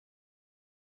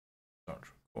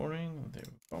Boring. There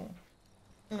we go.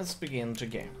 Let's begin the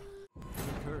game.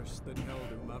 The curse that held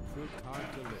him up proved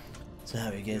hard to lift. So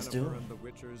how you guys Yennefer doing? and the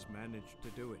Witchers managed to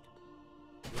do it.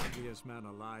 The ugliest man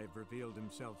alive revealed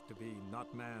himself to be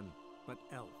not man, but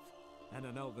elf, and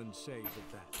an elven sage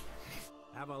at that.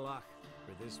 Avalach,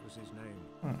 for this was his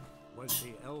name, was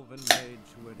the elven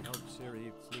mage who had helped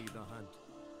Ciri flee the hunt,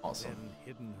 Awesome. then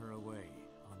hidden her away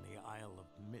on the Isle of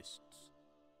Mists.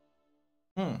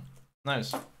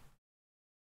 Nice.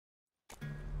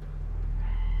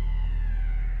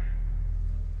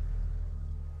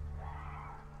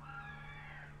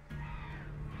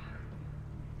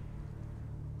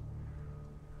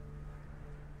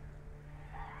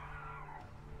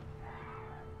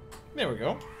 There we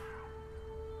go.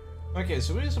 Okay,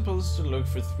 so we're supposed to look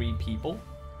for 3 people.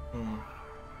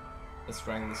 Let's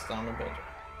drag this down a bit.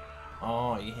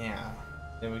 Oh, yeah.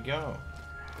 There we go.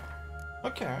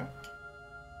 Okay.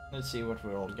 Let's see what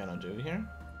we're all gonna do here.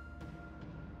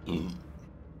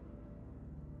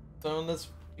 So let's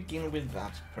begin with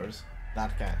that person.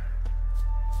 That guy.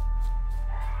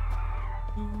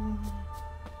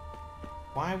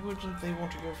 Why wouldn't they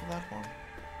want to go for that one?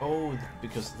 Oh,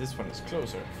 because this one is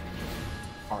closer.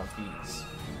 RPs.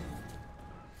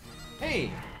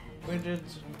 Hey! Where did...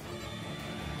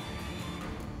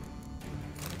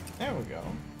 There we go.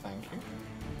 Thank you.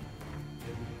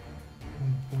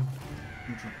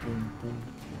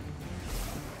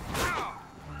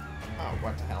 Oh,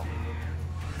 what the hell?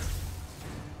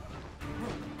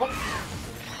 Oh.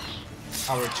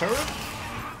 Our turret?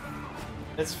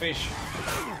 Let's fish.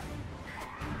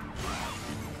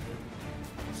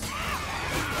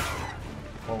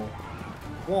 Oh.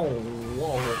 Whoa,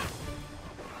 whoa.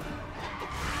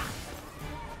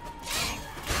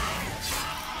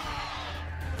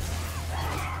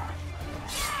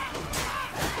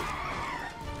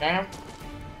 Damn.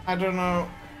 I don't know.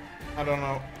 I don't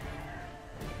know.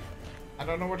 I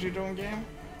don't know what you're doing, game.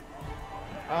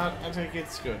 I think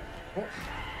it's good. Oh.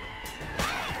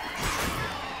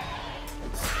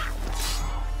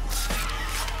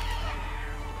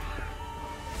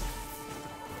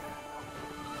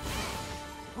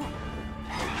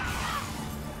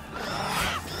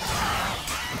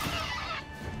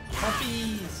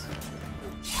 Puppies!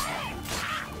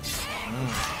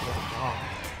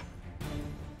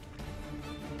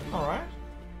 Alright.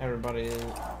 Everybody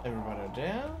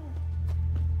down.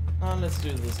 Let's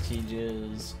do this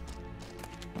tedious.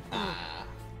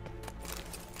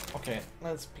 Okay,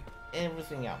 let's pick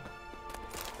everything up.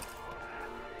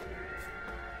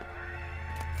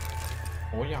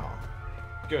 Oh yeah.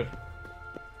 Good.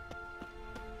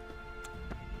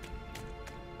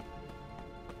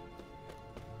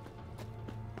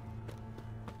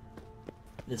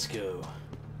 Let's go.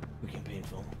 Looking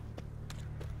painful.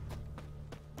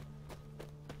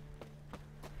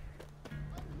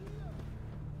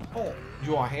 Oh,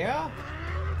 you are here?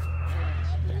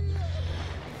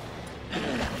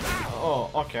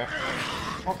 Oh, okay.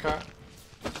 Okay.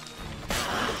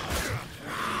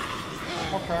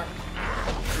 Okay.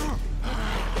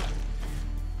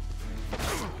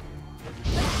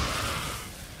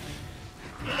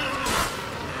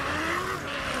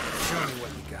 Show me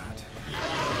what you got.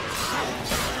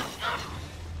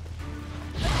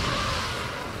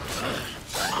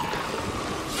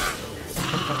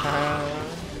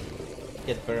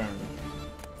 Get burned.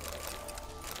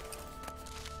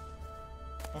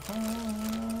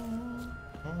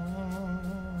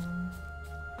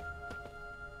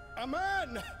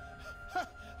 Aman!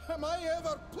 Am I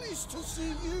ever pleased to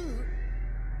see you?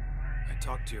 I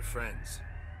talked to your friends.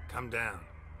 Come down.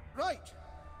 Right.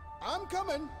 I'm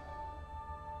coming.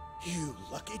 You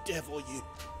lucky devil, you.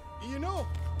 You know,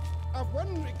 I've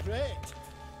one regret.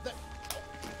 That...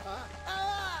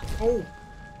 Oh!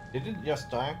 Did it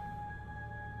just die?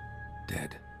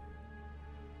 Dead.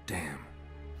 Damn.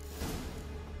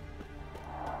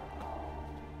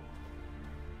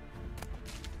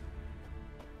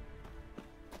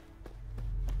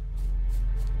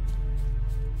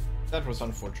 That was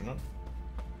unfortunate.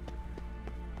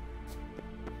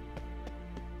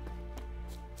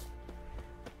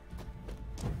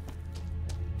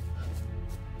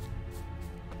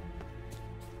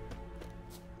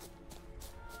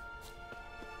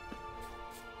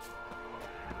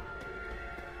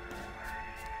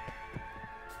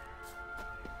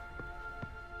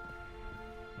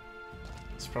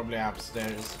 It's probably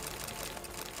upstairs.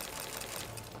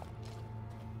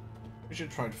 We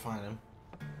should try to find him.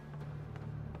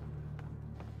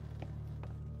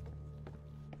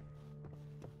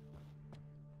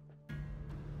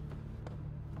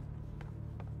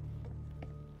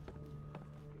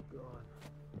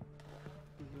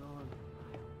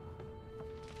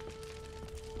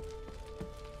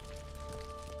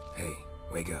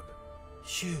 Wake up.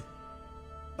 Shoo.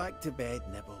 Back to bed,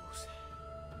 Nibbles.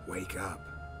 Wake up.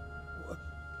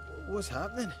 What's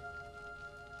happening?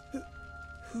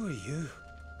 Who are you?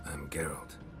 I'm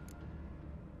Geralt.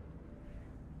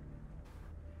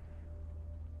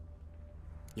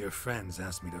 Your friends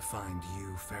asked me to find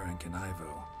you, Ferenc, and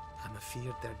Ivo. I'm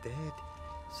afeard they're dead.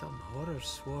 Some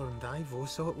horror-sworn Ivo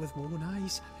saw it with my own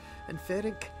eyes. And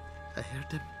Ferenc, I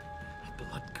heard him. A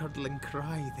blood-curdling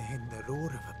cry, then the roar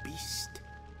of a beast.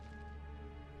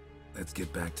 Let's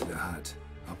get back to the hut.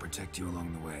 I'll protect you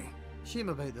along the way. Shame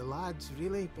about the lads,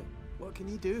 really, but what can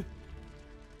you do?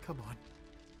 Come on.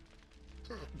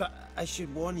 But I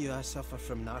should warn you, I suffer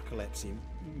from narcolepsy,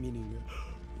 meaning...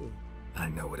 I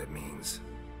know what it means.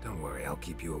 Don't worry, I'll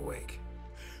keep you awake.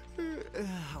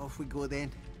 Off we go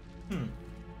then.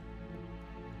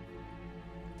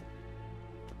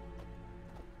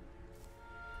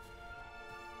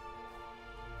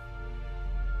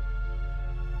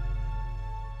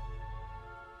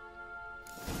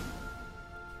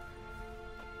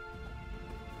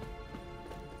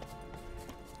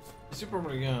 Is he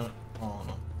probably gonna... Oh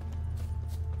no.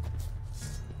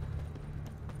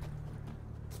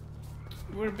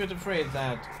 We're a bit afraid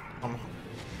that...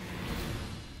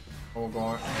 oh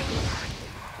god.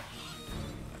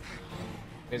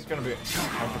 It's gonna be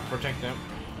hard to protect them.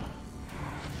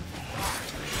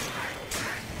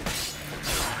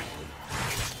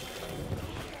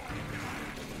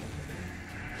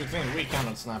 Good thing we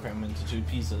cannot snap him into 2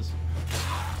 pieces.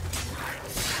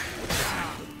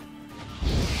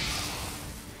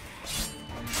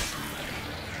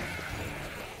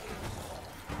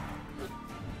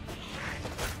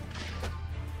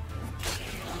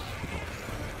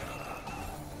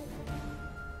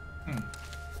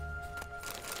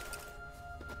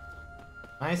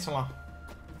 Nice one.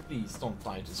 Please don't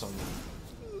die to someone.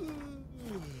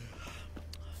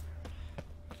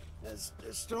 It's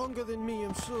stronger than me,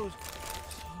 I'm so sorry.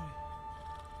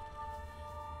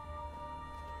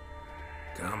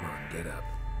 Come on, get up.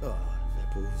 Oh,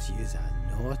 Nibbles, you's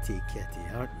a naughty kitty,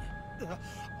 aren't you?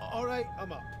 Alright,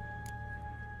 I'm up.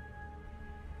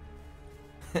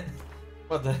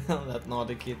 What the hell, that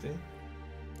naughty kitty?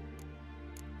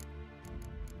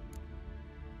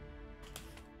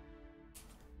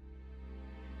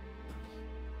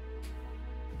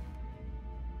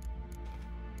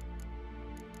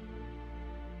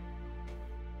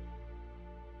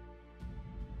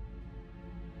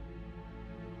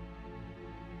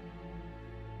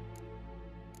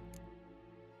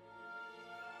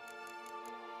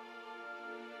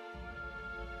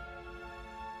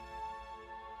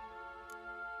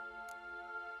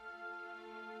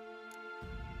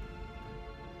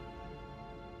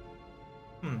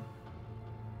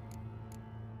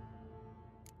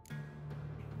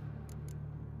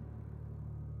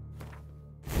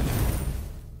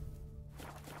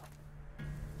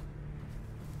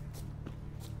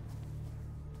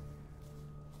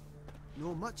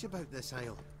 Know much about this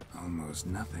isle? Almost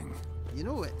nothing. You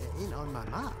know, it ain't on my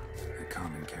map. A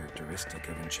common characteristic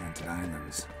of enchanted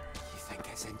islands. You think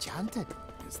it's enchanted?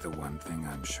 It's the one thing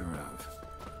I'm sure of.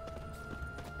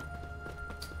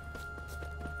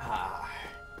 Ah.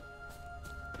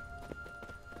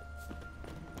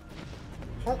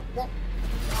 Oh, what?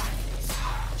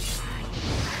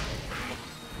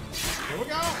 Here we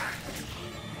go.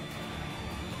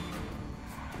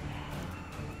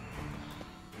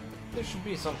 There should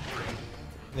be some.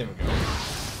 There we go.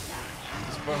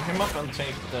 Let's burn him up and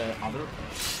take the other.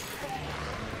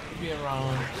 Should be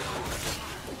around.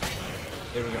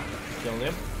 There we go. Kill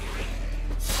him.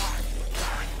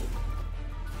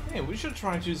 Hey, we should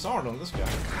try to use art on this guy.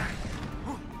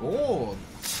 Oh,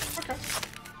 okay.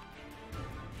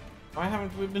 Why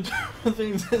haven't we been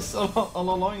doing this all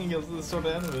along against this sort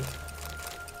of enemy?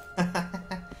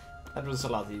 That was a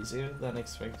lot easier than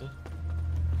expected.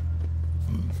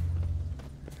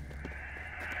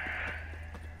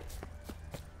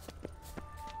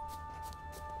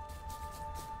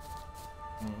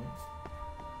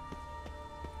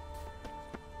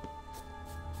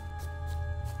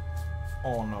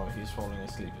 Oh no, he's falling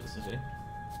asleep, isn't he?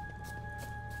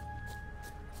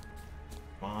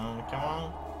 Come on, come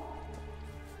on.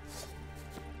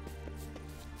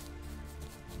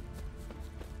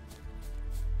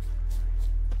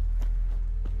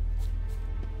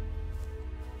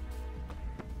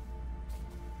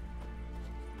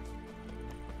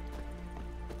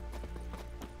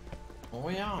 Oh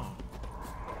yeah.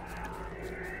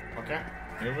 Okay,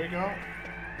 here we go.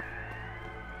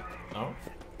 No.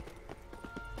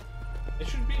 It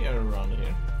should be around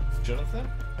here. Shouldn't there?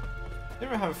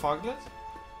 Did we have a foglet?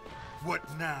 What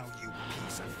now, you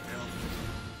piece of filth?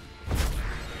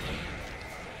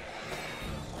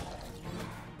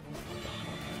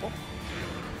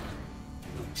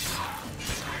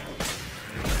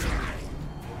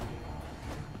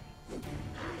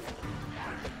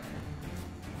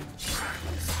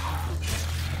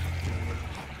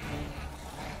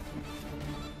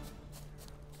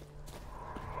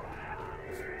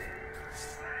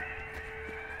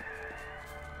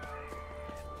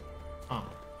 Oh.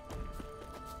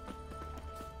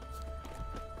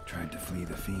 Tried to flee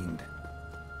the fiend.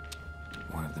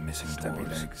 One of the missing stubby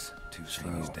legs. Too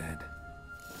slow. He's dead.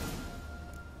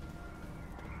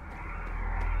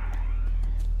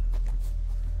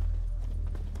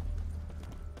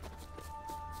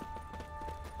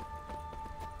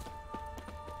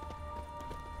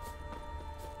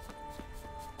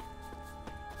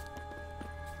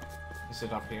 Is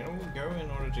it up here we go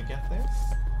in order to get there?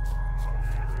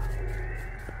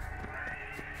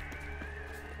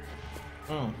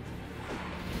 Oh.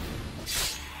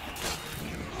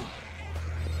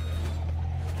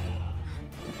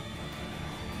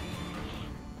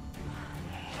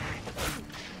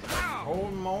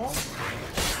 Hold more.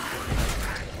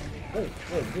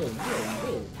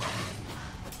 Whoa.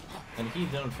 And he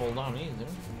didn't fall down either.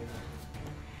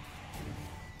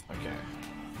 Okay.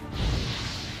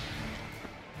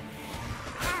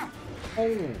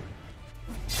 Oh.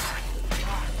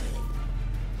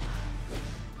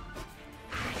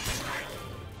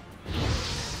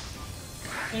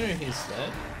 Here he's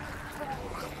dead.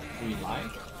 We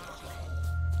like.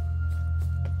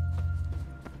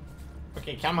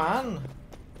 Okay, come on.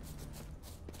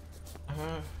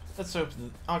 Let's hope.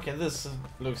 Okay, this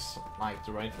looks like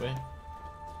the right way.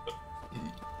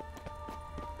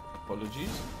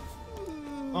 Apologies.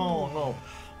 Oh no.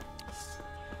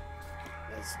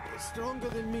 It's stronger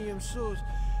than me, I'm so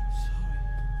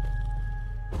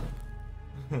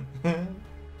sorry.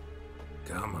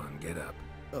 Come on, get up.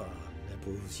 Oh,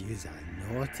 Nibbles, you's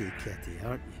a naughty kitty,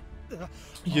 aren't you?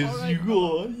 Yes, All right, you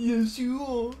are. Yes, you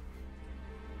are.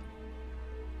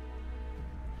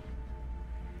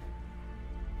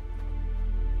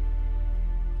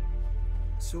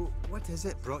 So, what is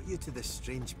it brought you to this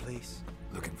strange place?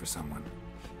 Looking for someone.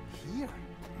 Here?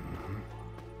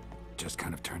 Just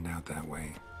kind of turned out that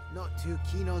way. Not too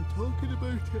keen on talking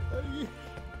about it, are you?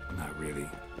 Not really.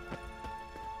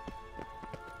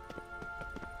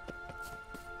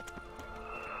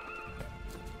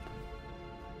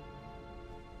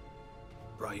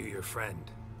 Brought you your friend.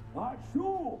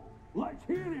 Sure. Let's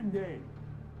hear him then.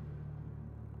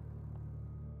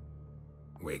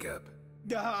 Wake up.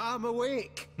 I'm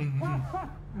awake.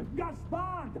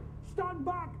 Gaspard! Stand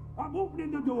back! I'm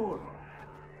opening the door!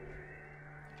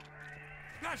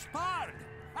 Gaspard!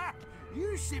 Ha!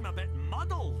 You seem a bit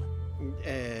muddled.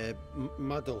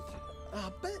 Muddled.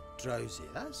 A bit drowsy,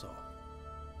 that's all.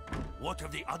 What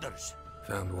of the others?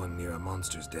 Found one near a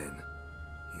monster's den.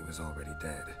 He was already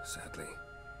dead, sadly.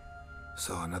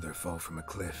 Saw another fall from a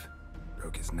cliff.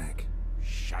 Broke his neck.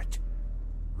 Shit.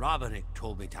 Raverick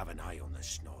told me to have an eye on the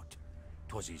snot.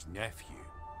 'Twas his nephew.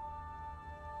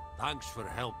 Thanks for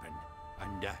helping,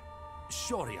 and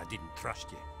sorry I didn't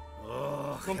trust you.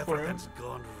 Oh, Come for him. everything's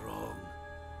gone wrong.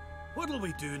 What'll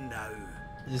we do now?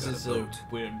 This Got is a a boat.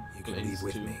 weird You can place leave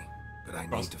with to me, but I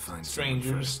cross need to find strangers.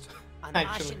 someone first. An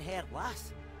Actually. ashen-haired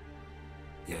lass?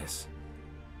 Yes.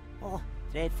 Oh,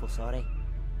 dreadful sorry.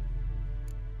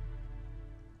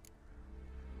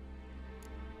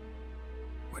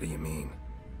 What do you mean?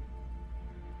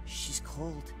 She's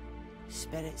cold.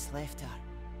 Spirits left her.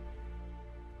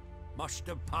 Must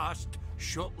have passed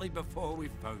shortly before we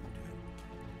found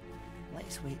her.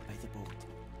 Let's wait by the boat.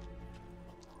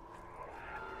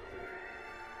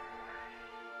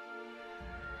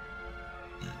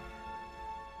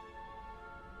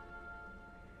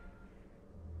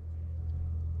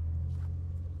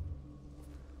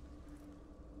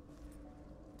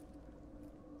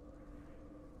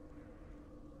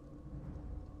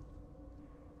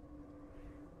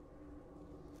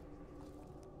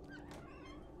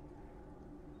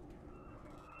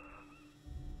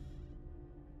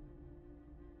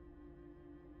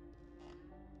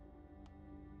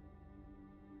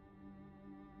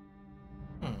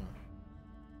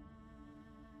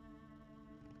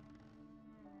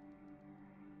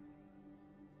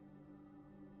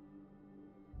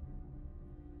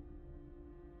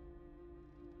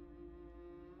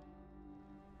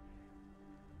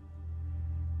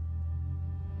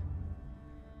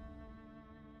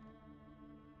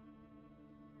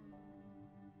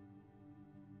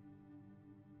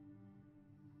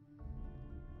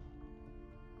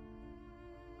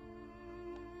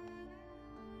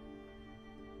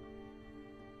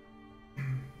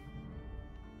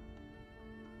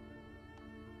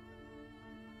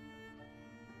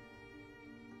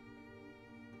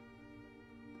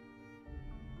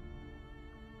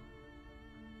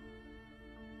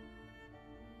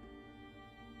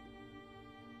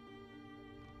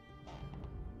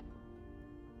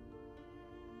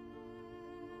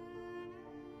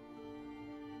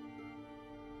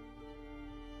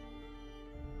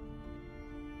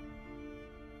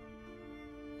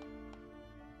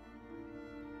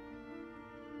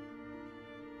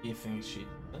 He thinks she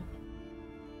did.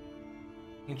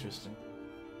 Interesting.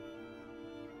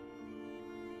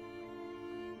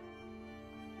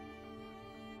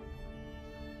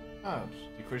 Ah,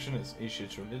 the question is she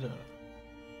truly dead?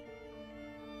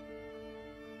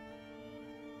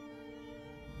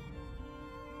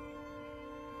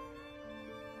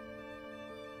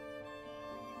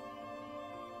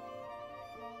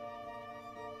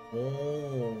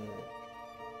 Oh.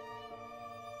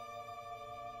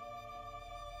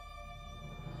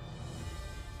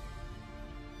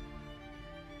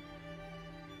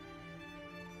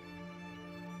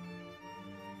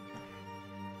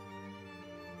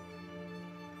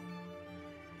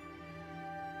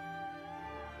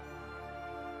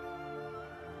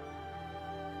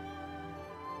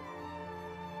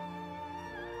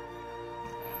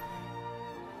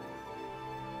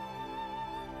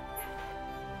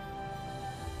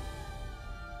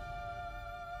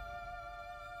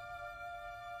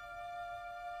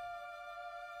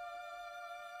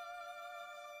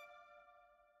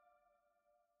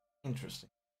 Interesting.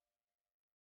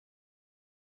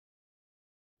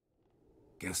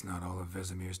 Guess not all of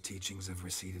Vesemir's teachings have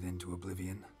receded into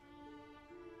oblivion.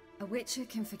 A witcher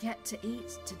can forget to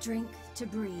eat, to drink, to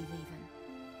breathe even.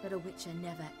 But a witcher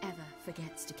never ever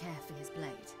forgets to care for his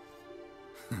blade.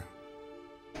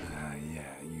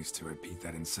 Yeah, I used to repeat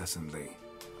that incessantly.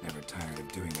 Never tired of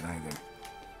doing it either.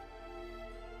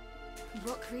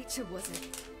 What creature was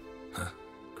it? Huh?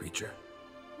 Creature?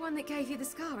 One that gave you the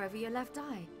scar over your left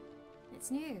eye. It's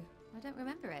new. I don't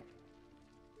remember it.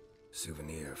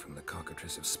 Souvenir from the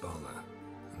Cockatrice of Spala.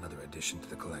 Another addition to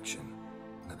the collection.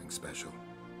 Nothing special.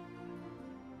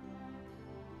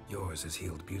 Yours is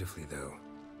healed beautifully, though.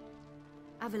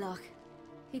 Avallac'h.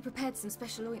 He prepared some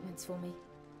special ointments for me.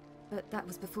 But that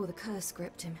was before the curse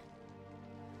gripped him.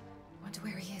 Wonder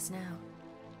where he is now.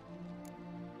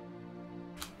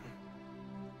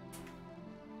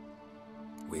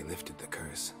 We lifted the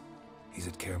curse. He's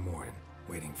at Kaer Morhen,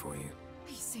 waiting for you. Are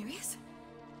you serious?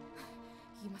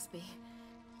 You must be.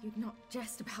 You'd not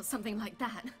jest about something like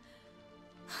that.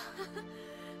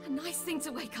 A nice thing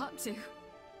to wake up to.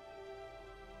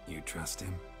 You trust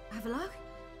him? Avallac'h?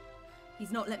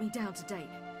 He's not let me down to date.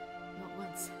 Not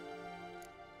once.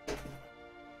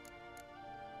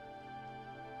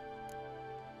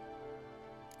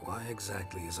 Why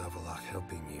exactly is Avallac'h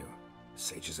helping you?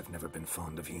 Sages have never been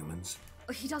fond of humans.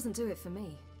 He doesn't do it for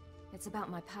me. It's about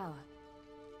my power.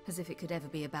 As if it could ever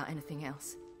be about anything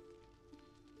else.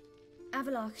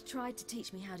 Avallac'h tried to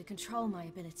teach me how to control my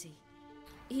ability.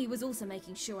 He was also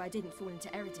making sure I didn't fall into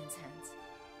Eredin's hands.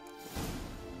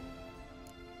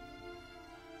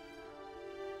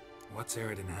 What's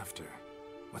Eredin after?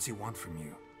 What's he want from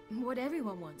you? What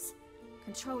everyone wants.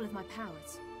 Control of my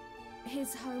powers.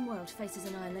 His homeworld faces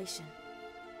annihilation.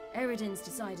 Eredin's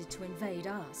decided to invade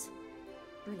ours.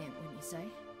 Brilliant, wouldn't you say?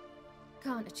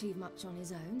 Can't achieve much on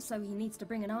his own, so he needs to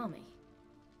bring an army.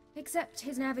 Except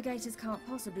his navigators can't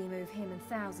possibly move him and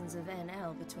thousands of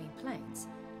NL between planes.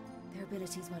 Their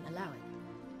abilities won't allow it.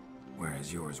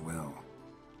 Whereas yours will.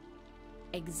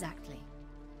 Exactly.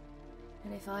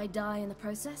 And if I die in the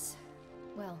process,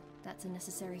 well, that's a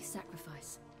necessary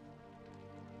sacrifice.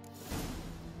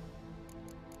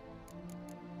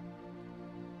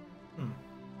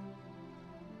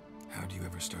 How do you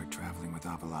ever start traveling with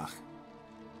Avallac'h?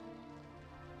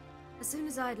 As soon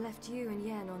as I'd left you and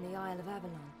Yen on the Isle of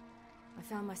Avalon, I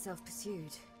found myself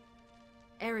pursued.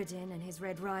 Eredin and his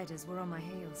Red Riders were on my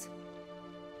heels.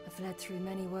 I fled through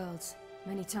many worlds,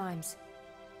 many times.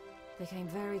 They came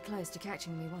very close to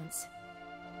catching me once.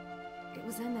 It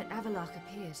was then that Avallac'h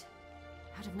appeared,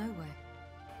 out of nowhere.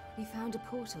 He found a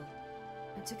portal,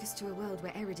 and took us to a world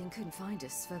where Eredin couldn't find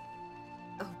us for,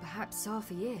 oh, perhaps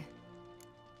half a year.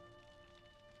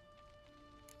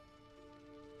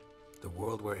 The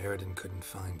world where Eredin couldn't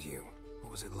find you.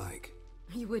 What was it like?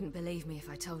 You wouldn't believe me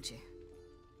if I told you.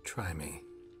 Try me.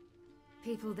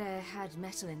 People there had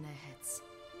metal in their heads.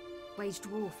 Waged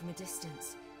war from a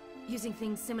distance, using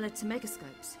things similar to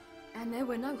megascopes. And there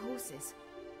were no horses.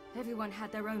 Everyone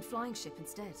had their own flying ship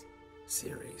instead.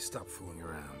 Ciri, stop fooling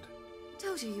around.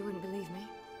 Told you wouldn't believe me.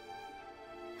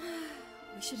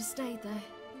 We should have stayed there.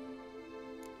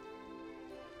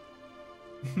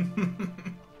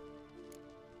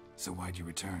 So why'd you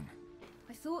return?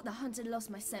 I thought the hunt had lost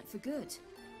my scent for good.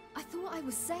 I thought I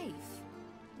was safe.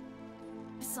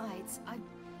 Besides, I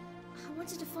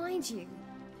wanted to find you.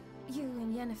 You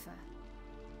and Yennefer.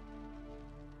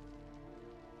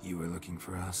 You were looking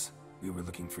for us. We were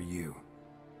looking for you.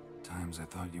 Times I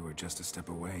thought you were just a step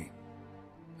away.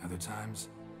 Other times,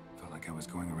 felt like I was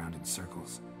going around in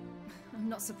circles. I'm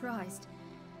not surprised.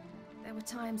 There were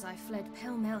times I fled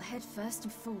pell-mell headfirst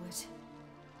and forward.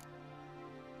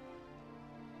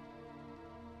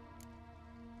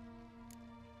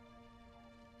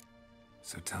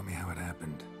 So tell me how it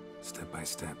happened, step by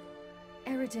step.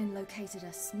 Eredin located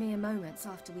us mere moments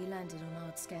after we landed on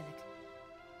Ard Skellig.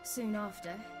 Soon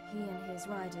after, he and his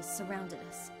riders surrounded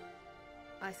us.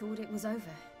 I thought it was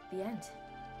over, the end.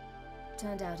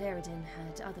 Turned out Eredin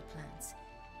had other plans.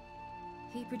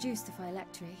 He produced the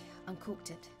phylactery, uncorked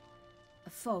it. A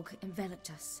fog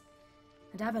enveloped us,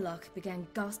 and Avallac'h began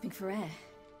gasping for air.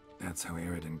 That's how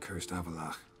Eredin cursed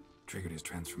Avallac'h, triggered his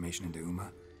transformation into Uma?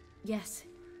 Yes.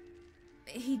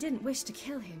 He didn't wish to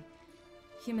kill him.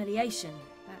 Humiliation,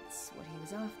 that's what he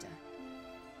was after.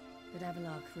 But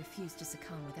Avallac'h refused to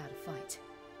succumb without a fight.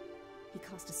 He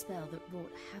cast a spell that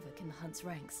wrought havoc in the Hunt's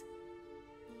ranks.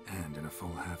 And in a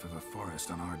full half of a forest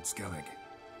on Ard Skellig.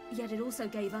 Yet it also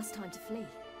gave us time to flee.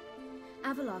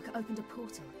 Avallac'h opened a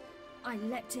portal. I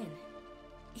leapt in.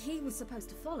 He was supposed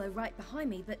to follow right behind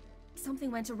me, but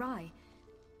something went awry.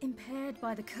 Impaired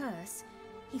by the curse,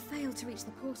 he failed to reach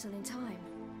the portal in time.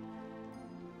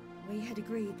 We had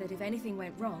agreed that if anything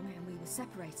went wrong and we were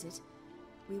separated,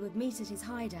 we would meet at his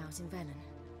hideout in Velen.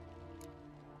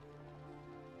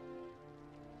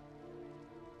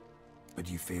 But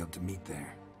you failed to meet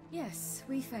there. Yes,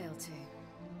 we failed to.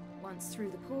 Once through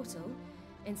the portal,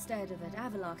 instead of at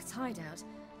Avallac'h's hideout,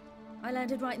 I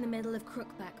landed right in the middle of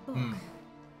Crookback Bog.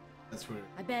 That's weird.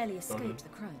 I barely escaped the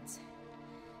crones.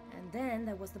 And then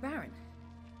there was the Baron.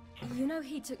 You know,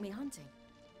 he took me hunting.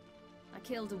 I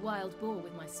killed a wild boar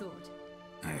with my sword.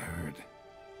 I heard.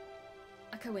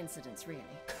 A coincidence, really.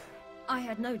 I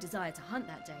had no desire to hunt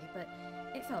that day, but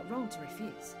it felt wrong to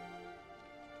refuse.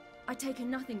 I'd taken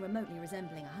nothing remotely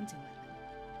resembling a hunting weapon.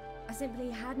 I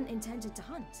simply hadn't intended to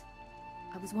hunt.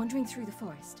 I was wandering through the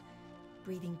forest,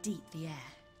 breathing deep the air.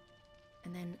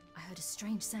 And then I heard a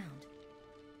strange sound.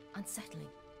 Unsettling.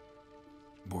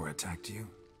 Boar attacked you?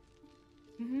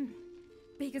 Mm-hmm.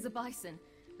 Big as a bison,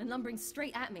 and lumbering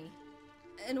straight at me.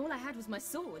 And all I had was my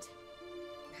sword.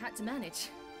 Had to manage.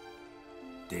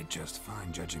 Did just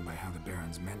fine, judging by how the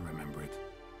Baron's men remember it.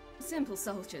 Simple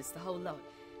soldiers, the whole lot.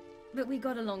 But we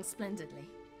got along splendidly.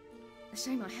 A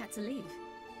shame I had to leave.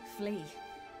 Flee.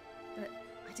 But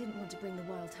I didn't want to bring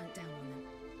the Wild Hunt down on them.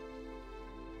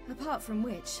 Apart from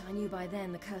which, I knew by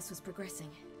then the curse was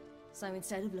progressing. So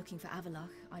instead of looking for Avallac'h,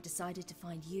 I decided to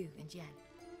find you and Yen.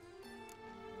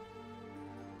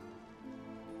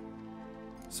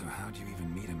 So how do you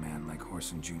even meet a man like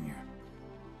Whoreson Jr.?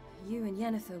 You and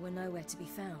Yennefer were nowhere to be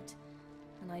found,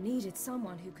 and I needed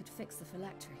someone who could fix the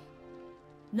phylactery.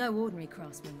 No ordinary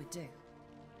craftsman would do.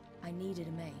 I needed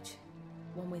a mage,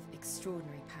 one with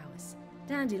extraordinary powers.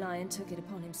 Dandelion took it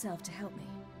upon himself to help me.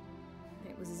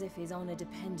 It was as if his honor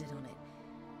depended on it.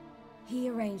 He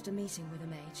arranged a meeting with a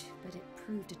mage, but it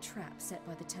proved a trap set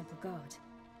by the Temple Guard.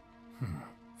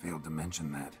 Failed to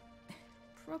mention that.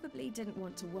 Probably didn't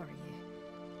want to worry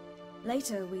you.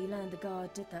 Later, we learned the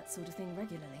Guard did that sort of thing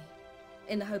regularly,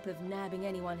 in the hope of nabbing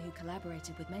anyone who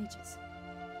collaborated with mages.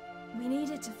 We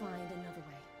needed to find another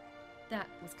way. That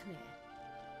was clear.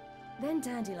 Then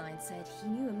Dandelion said he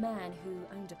knew a man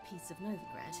who owned a piece of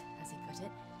Novigrad, as he put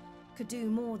it, could do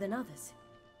more than others.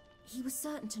 He was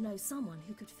certain to know someone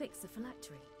who could fix the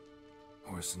phylactery.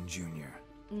 Whoreson Jr.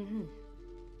 Mm-hmm.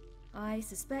 I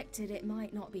suspected it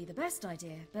might not be the best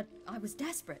idea, but I was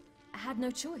desperate. I had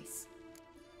no choice.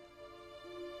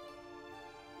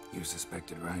 You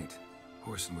suspected right.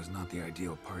 Whoreson was not the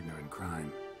ideal partner in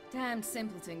crime. Damned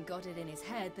simpleton got it in his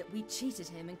head that we cheated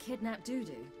him and kidnapped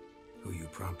Dudu. Who you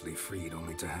promptly freed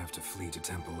only to have to flee to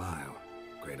Temple Isle.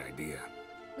 Great idea.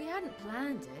 We hadn't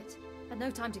planned it. Had no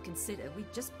time to consider. We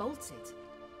just bolted.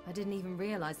 I didn't even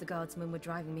realize the guardsmen were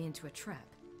driving me into a trap.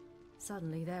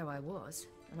 Suddenly there I was,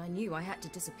 and I knew I had to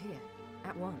disappear.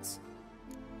 At once.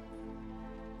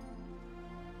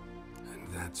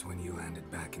 And that's when you landed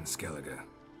back in Skellige.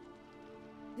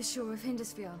 The shore of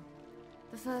Hindisfjall.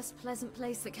 The first pleasant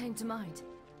place that came to mind.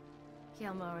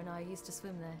 Hjalmar and I used to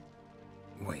swim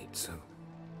there. Wait, so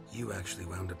you actually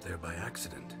wound up there by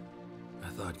accident? I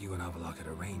thought you and Avallac'h had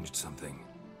arranged something.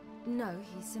 No,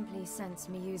 he simply sensed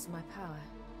me use my power.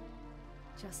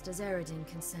 Just as Eredin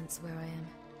can sense where I am,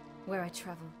 where I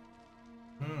travel.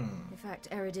 In fact,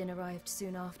 Eredin arrived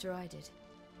soon after I did.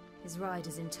 His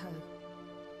riders in tow.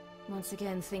 Once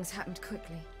again, things happened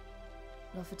quickly.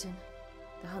 Lofoten,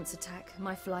 the Hunt's attack,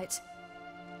 my flight.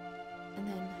 And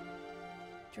then,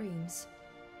 dreams.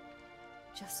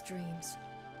 Just dreams.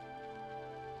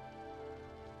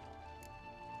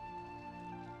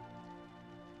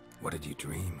 What did you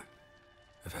dream?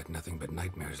 I've had nothing but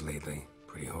nightmares lately.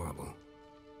 Pretty horrible.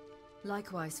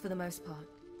 Likewise, for the most part.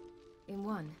 In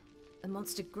one, a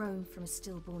monster grown from a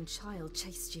stillborn child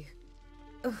chased you.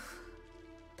 Ugh,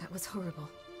 that was horrible.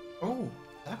 Oh,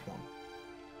 that one.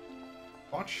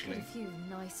 Had Actually. a few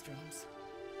nice dreams.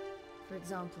 For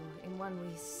example, in one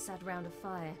we sat round a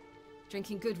fire,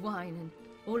 drinking good wine, and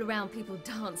all around people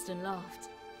danced and laughed.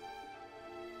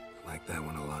 I like that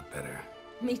one a lot better.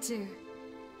 Me too.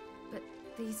 But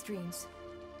these dreams,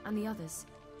 and the others,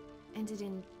 ended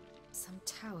in some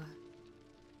tower.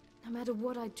 No matter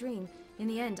what I dreamed, in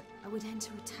the end, I would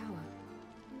enter a tower.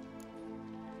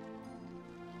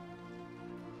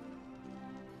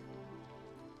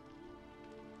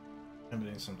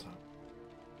 Ended in some tower.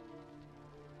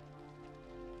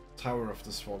 Tower of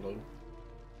the Swallow.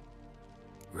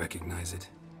 Recognize it?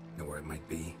 Know where it might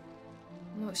be?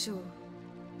 Not sure.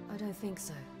 I don't think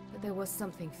so, but there was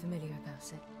something familiar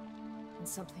about it. And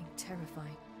something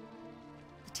terrifying.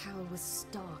 The tower was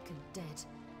stark and dead.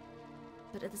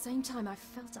 But at the same time, I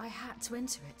felt I had to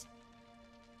enter it.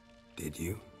 Did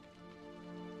you?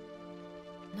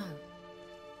 No.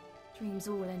 Dreams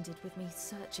all ended with me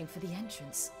searching for the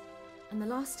entrance. And the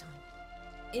last time,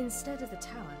 instead of the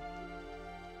tower,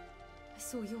 I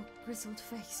saw your grizzled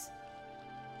face.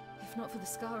 If not for the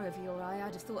scar over your eye,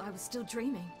 I'd have thought I was still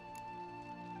dreaming.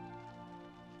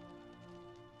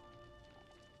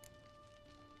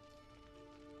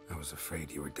 I was afraid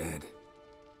you were dead.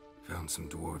 Found some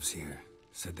dwarves here.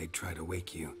 Said they'd try to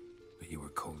wake you, but you were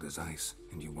cold as ice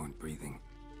and you weren't breathing.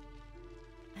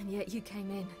 And yet you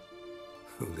came in.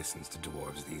 Who listens to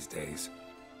dwarves these days?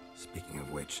 Speaking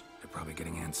of which, they're probably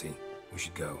getting antsy. We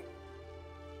should go.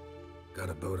 Got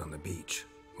a boat on the beach.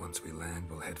 Once we land,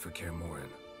 we'll head for Kaer Morhen.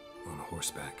 On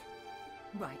horseback.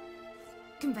 Right.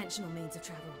 Conventional means of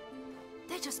travel.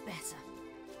 They're just better.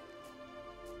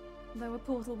 Though a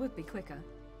portal would be quicker.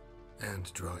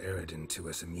 And draw Eredin to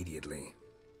us immediately.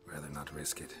 Rather not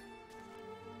risk it.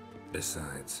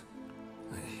 Besides,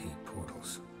 I hate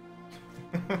portals.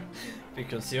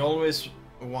 Because they always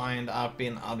wind up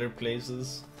in other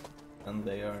places than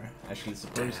they are actually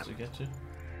supposed to get to.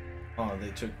 Oh,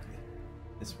 they took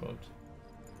this boat.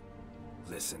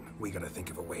 Listen, we gotta think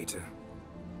of a way to...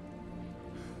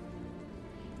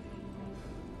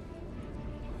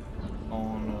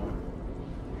 Oh no.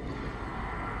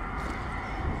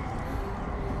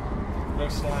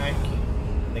 Looks like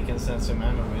they can send some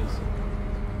enemies.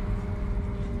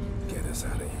 get us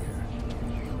out of here.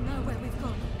 They'll know where we've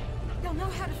gone. They'll know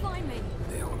how to find me.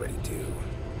 They already do.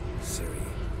 Ciri,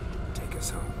 take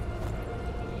us home.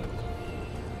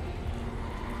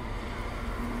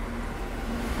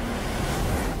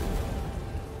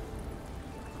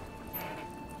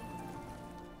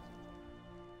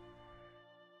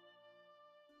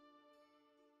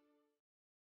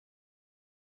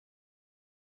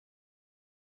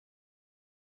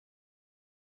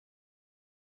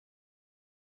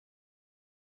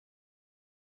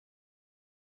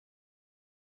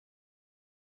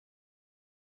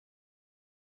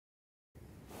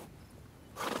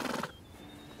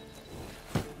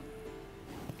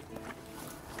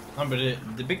 But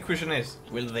the big question is,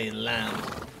 will they land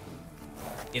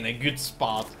in a good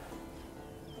spot?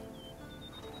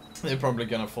 They're probably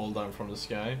gonna fall down from the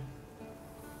sky.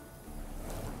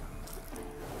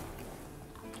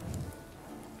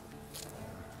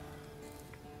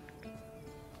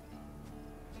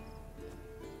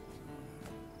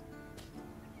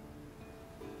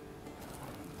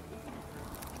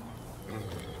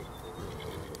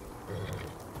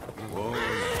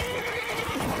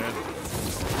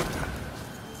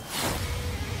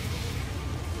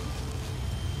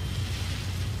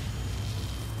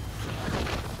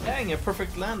 A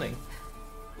perfect landing.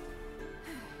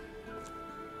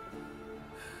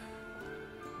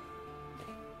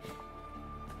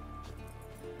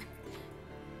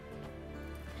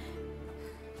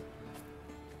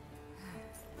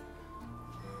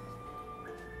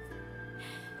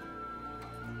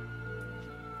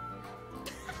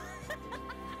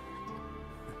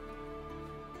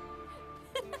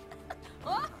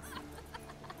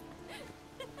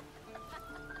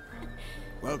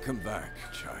 Welcome back,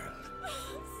 child.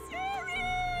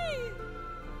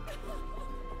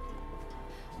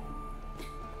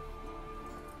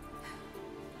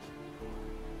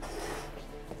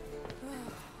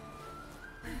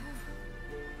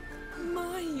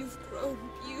 My, you've grown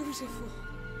beautiful.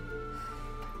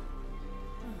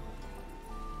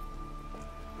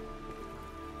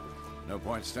 No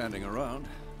point standing around.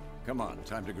 Come on,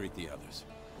 time to greet the others.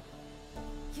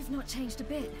 You've not changed a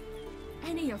bit.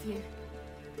 Any of you.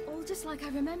 All just like I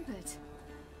remembered.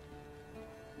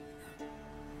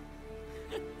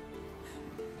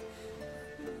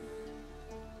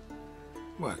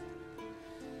 What?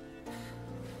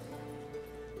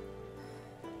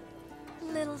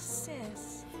 Little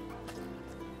sis.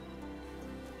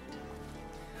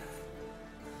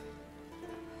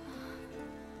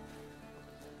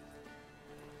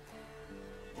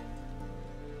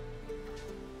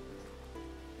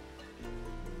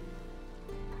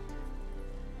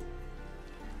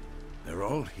 They're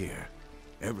all here.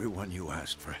 Everyone you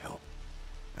asked for help.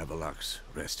 Avallac'h's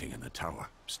resting in the tower,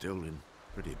 still in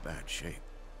pretty bad shape.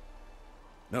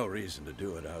 No reason to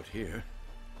do it out here.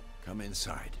 Come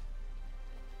inside.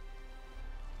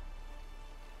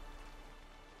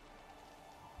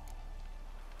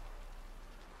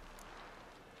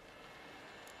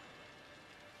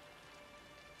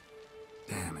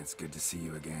 Damn, it's good to see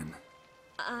you again.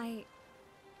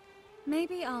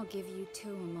 Maybe I'll give you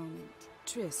two a moment.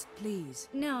 Triss, please.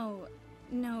 No,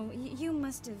 you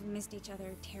must have missed each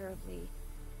other terribly.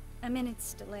 A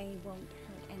minute's delay won't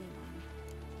hurt anyone.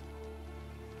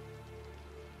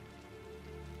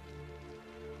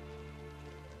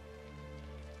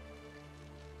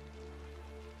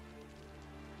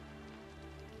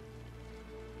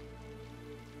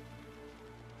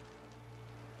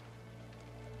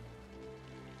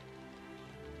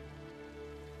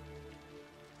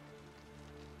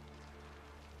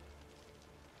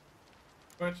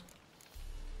 What?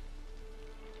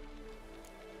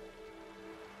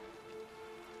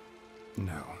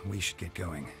 No, we should get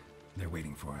going. They're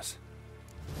waiting for us.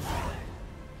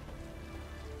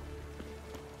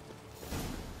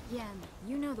 Yen,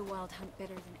 you know the Wild Hunt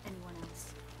better than anyone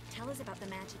else. Tell us about the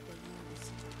magic they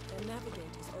use. Their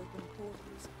navigators open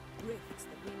portals, rifts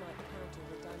that we might encounter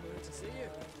with Daimler to see you.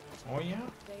 Oh yeah?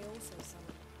 They also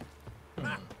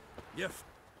summon. Yef.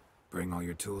 Bring all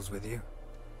your tools with you?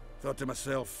 Thought to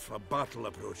myself, a battle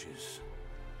approaches.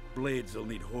 Blades will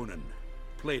need honing.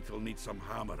 Plate will need some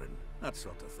hammering. That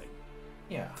sort of thing.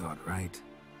 Yeah. Thought right.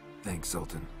 Thanks,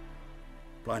 Zoltan.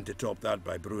 Plan to top that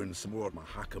by brewing some more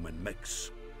Mahakaman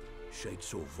mix. Shite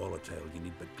so volatile you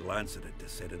need but glance at it to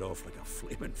set it off like a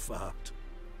flaming fart.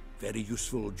 Very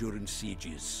useful during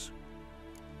sieges.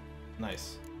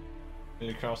 Nice. Will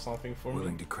you craft something for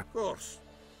Willing me? to craft. Of course.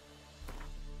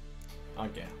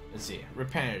 Okay, let's see.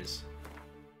 Repairs.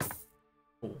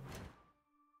 Cool.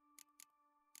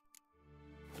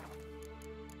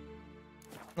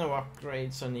 No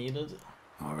upgrades are needed.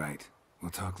 All right.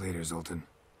 We'll talk later, Zoltan.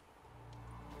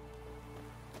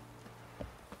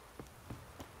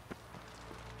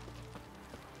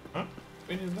 Huh?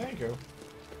 Where did that go?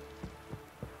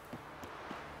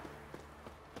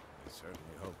 I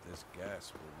certainly hope this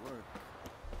gas will work.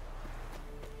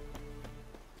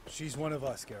 She's one of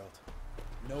us, Geralt.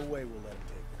 No way we'll let him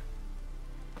take her.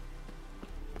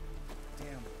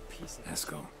 Damn piece of...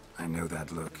 Eskel, I know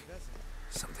that look.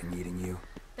 Something eating you?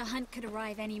 The hunt could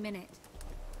arrive any minute.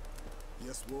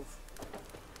 Yes, Wolf?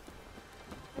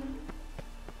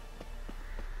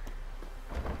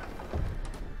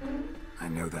 I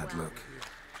know that look.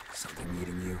 Something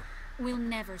eating you? We'll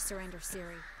never surrender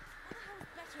Ciri. What the hell's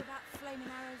better about flaming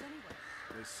arrows anyway?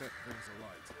 They set things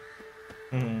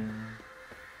alight.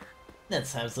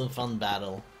 Let's have some fun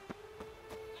battle.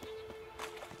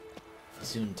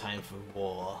 Soon time for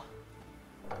war.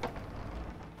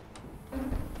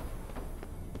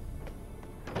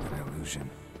 An illusion.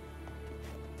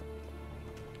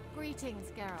 Greetings,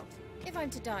 Geralt. If I'm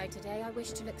to die today, I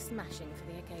wish to look smashing for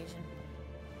the occasion.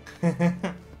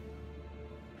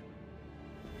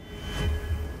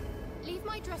 Leave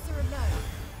my dresser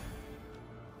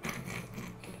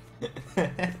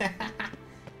alone.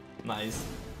 Nice.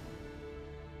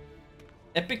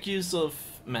 Epic use of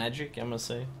magic, I must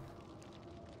say.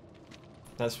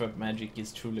 That's what magic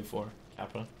is truly for,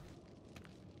 Kappa.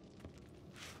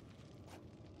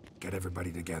 Get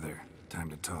everybody together. Time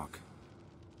to talk.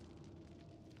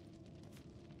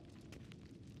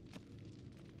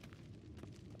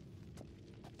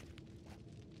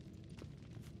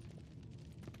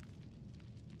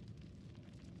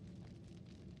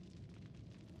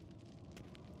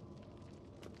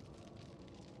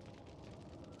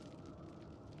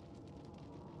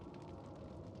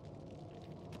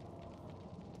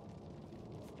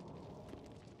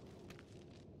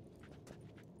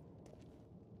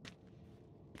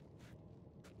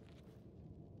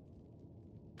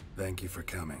 Thank you for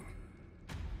coming.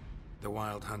 The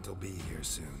Wild Hunt will be here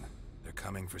soon. They're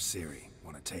coming for Ciri.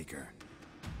 Want to take her?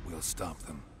 We'll stop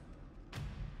them.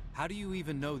 How do you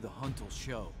even know the hunt will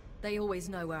show? They always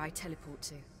know where I teleport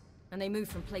to, and they move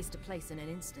from place to place in an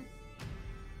instant.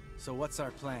 So what's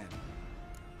our plan?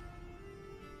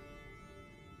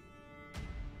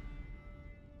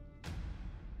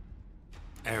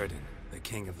 Eredin, the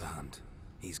king of the hunt.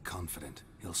 He's confident.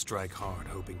 He'll strike hard,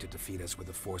 hoping to defeat us with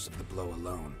the force of the blow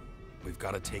alone. We've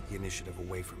got to take the initiative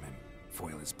away from him,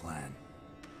 foil his plan.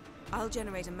 I'll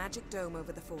generate a magic dome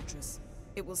over the fortress.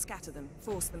 It will scatter them,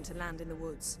 force them to land in the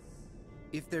woods.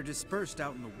 If they're dispersed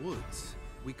out in the woods,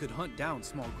 we could hunt down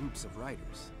small groups of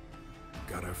riders.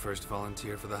 Got our first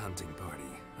volunteer for the hunting party.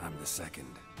 I'm the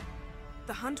second.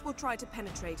 The hunt will try to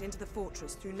penetrate into the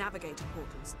fortress through navigator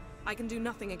portals. I can do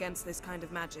nothing against this kind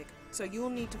of magic, so you'll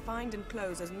need to find and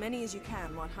close as many as you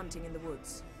can while hunting in the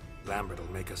woods. Lambert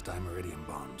will make us dimeridium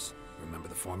bombs. Remember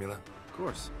the formula? Of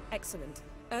course. Excellent.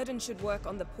 Erden should work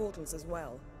on the portals as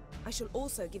well. I shall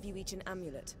also give you each an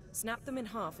amulet. Snap them in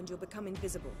half and you'll become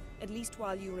invisible, at least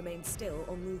while you remain still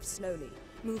or move slowly.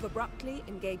 Move abruptly,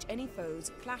 engage any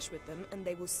foes, clash with them, and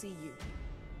they will see you.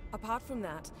 Apart from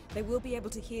that, they will be able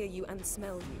to hear you and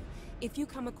smell you. If you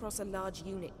come across a large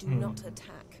unit, do not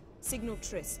attack. Signal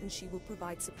Triss and she will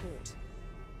provide support.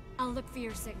 I'll look for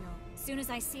your signal. As soon as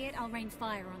I see it, I'll rain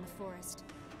fire on the forest.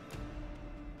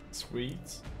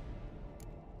 Sweet.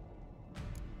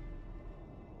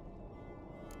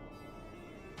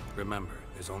 Remember,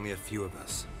 there's only a few of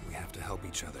us. We have to help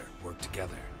each other, work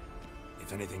together.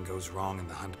 If anything goes wrong and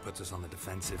the hunt puts us on the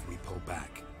defensive, we pull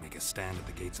back, make a stand at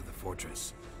the gates of the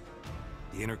fortress.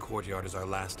 The inner courtyard is our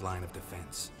last line of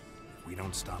defense. If we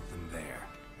don't stop them there,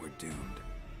 we're doomed.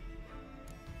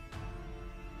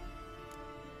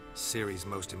 Ciri's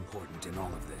most important in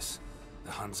all of this.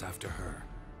 The hunt's after her,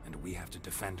 and we have to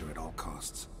defend her at all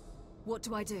costs. What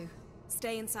do I do?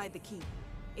 Stay inside the keep.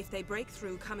 If they break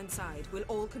through, come inside. We'll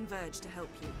all converge to help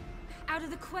you. Out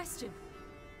of the question.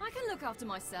 I can look after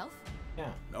myself.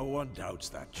 Yeah. No one doubts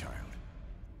that, child.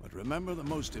 But remember the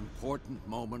most important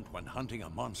moment when hunting a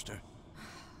monster?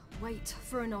 Wait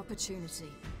for an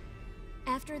opportunity.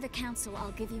 After the council,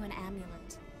 I'll give you an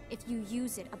amulet. If you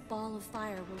use it, a ball of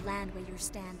fire will land where you're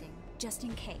standing, just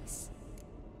in case.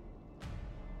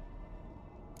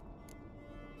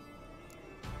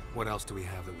 What else do we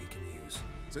have that we can use?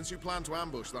 Since you plan to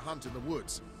ambush the hunt in the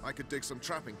woods, I could dig some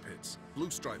trapping pits, blue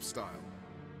stripe style.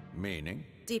 Meaning?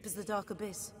 Deep as the dark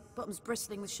abyss, bottoms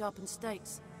bristling with sharpened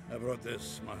stakes. I brought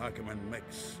this Mahakaman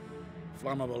mix.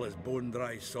 Flammable as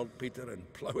bone-dry saltpeter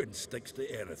and ploughing sticks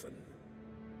to everything.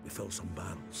 We fill some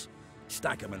barrels,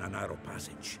 stack them in a narrow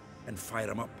passage, and fire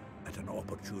them up at an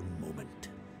opportune moment.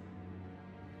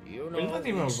 You know, Will that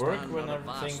even we work stand when on a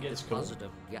everything vast gets cold? deposit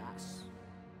of gas.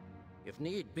 If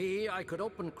need be, I could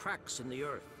open cracks in the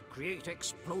earth, create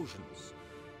explosions.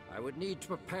 I would need to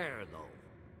prepare, though.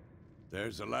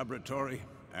 There's the laboratory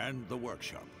and the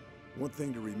workshop. One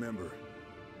thing to remember,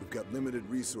 we've got limited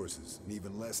resources and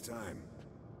even less time.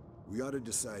 We ought to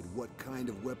decide what kind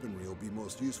of weaponry will be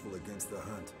most useful against the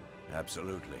hunt.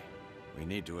 Absolutely. We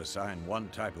need to assign one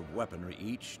type of weaponry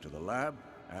each to the lab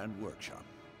and workshop.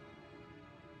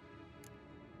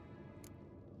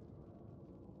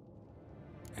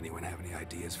 Anyone have any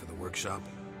ideas for the workshop?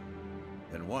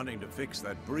 Been wanting to fix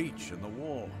that breach in the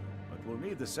wall, but we'll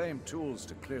need the same tools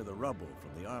to clear the rubble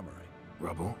from the armory.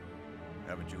 Rubble?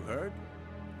 Haven't you heard?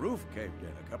 Roof caved in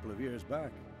a couple of years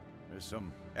back. There's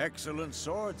some excellent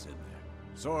swords in there.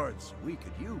 Swords we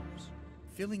could use.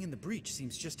 Filling in the breach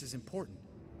seems just as important.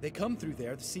 They come through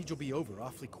there, the siege will be over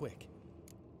awfully quick.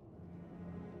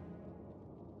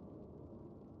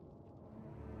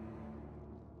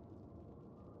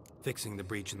 Fixing the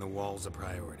breach in the wall's a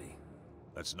priority.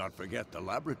 Let's not forget the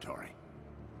laboratory.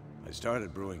 I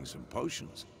started brewing some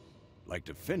potions. Like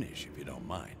to finish, if you don't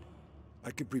mind.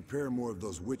 I could prepare more of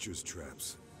those Witcher's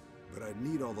traps, but I'd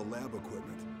need all the lab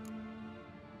equipment.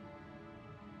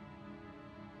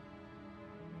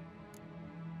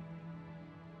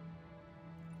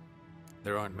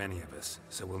 There aren't many of us,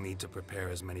 so we'll need to prepare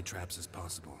as many traps as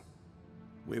possible.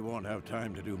 We won't have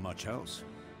time to do much else.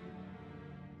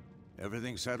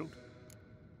 Everything settled?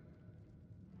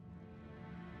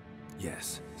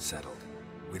 Yes, settled.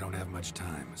 We don't have much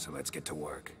time, so let's get to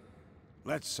work.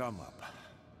 Let's sum up.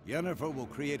 Yennefer will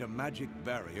create a magic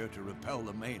barrier to repel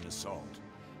the main assault.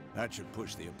 That should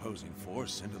push the opposing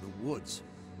force into the woods,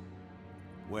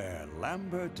 where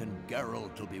Lambert and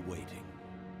Geralt will be waiting.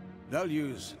 They'll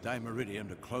use Dimeridium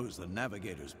to close the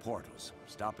Navigator's portals,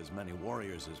 stop as many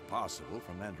warriors as possible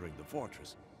from entering the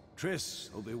fortress.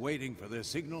 Triss will be waiting for their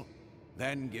signal,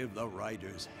 then give the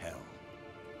riders hell.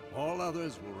 All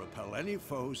others will repel any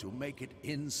foes who make it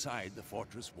inside the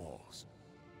fortress walls.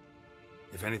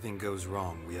 If anything goes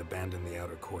wrong, we abandon the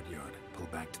outer courtyard, pull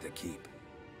back to the keep.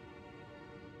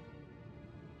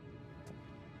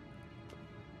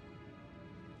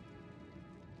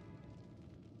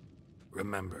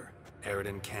 Remember,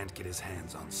 Eredin can't get his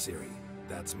hands on Ciri.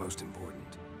 That's most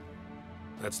important.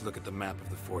 Let's look at the map of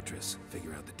the fortress,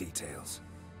 figure out the details.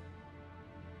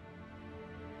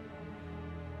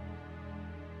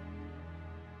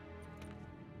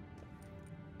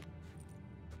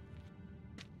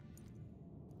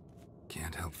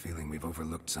 Can't help feeling we've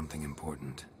overlooked something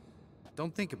important.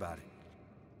 Don't think about it.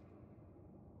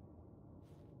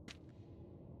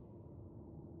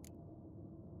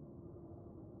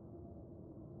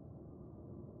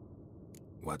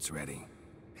 What's ready?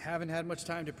 Haven't had much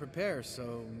time to prepare,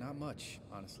 so not much,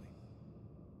 honestly.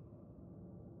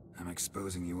 I'm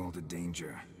exposing you all to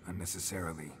danger,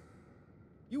 unnecessarily.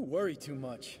 You worry too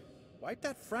much. Wipe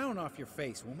that frown off your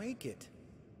face, we'll make it.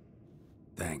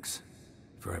 Thanks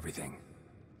for everything.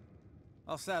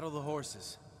 I'll saddle the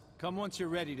horses. Come once you're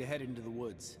ready to head into the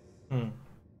woods.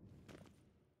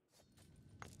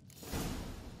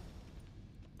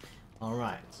 All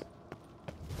right.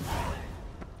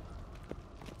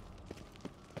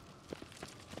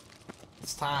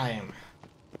 It's time.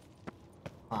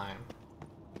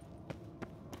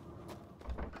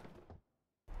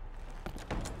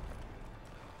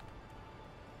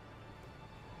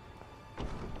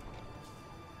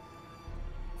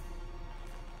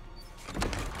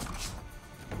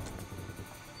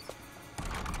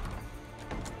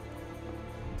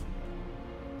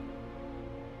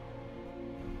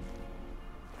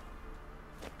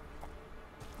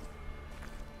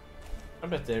 I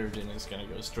bet Eredin is gonna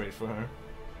go straight for her.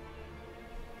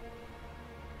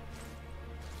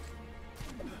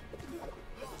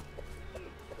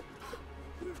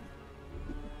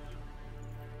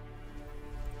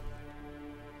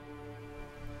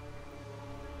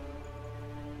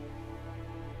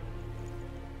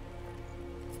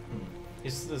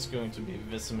 Is this going to be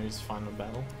Vesemir's final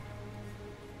battle?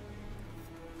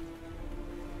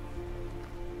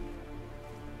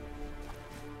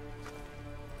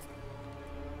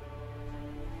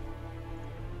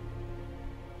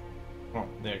 Oh,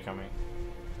 they're coming.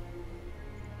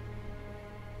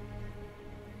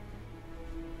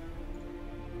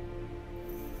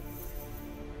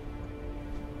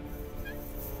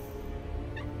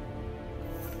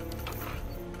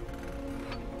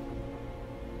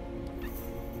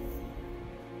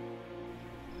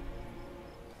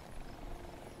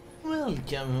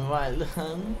 Welcome, Wild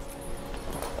Hunt.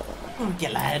 I'm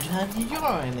glad to have you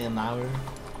join in our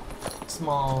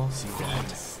small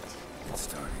feast. It's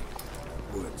starting.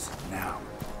 Woods, now.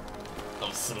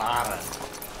 Of slaughter.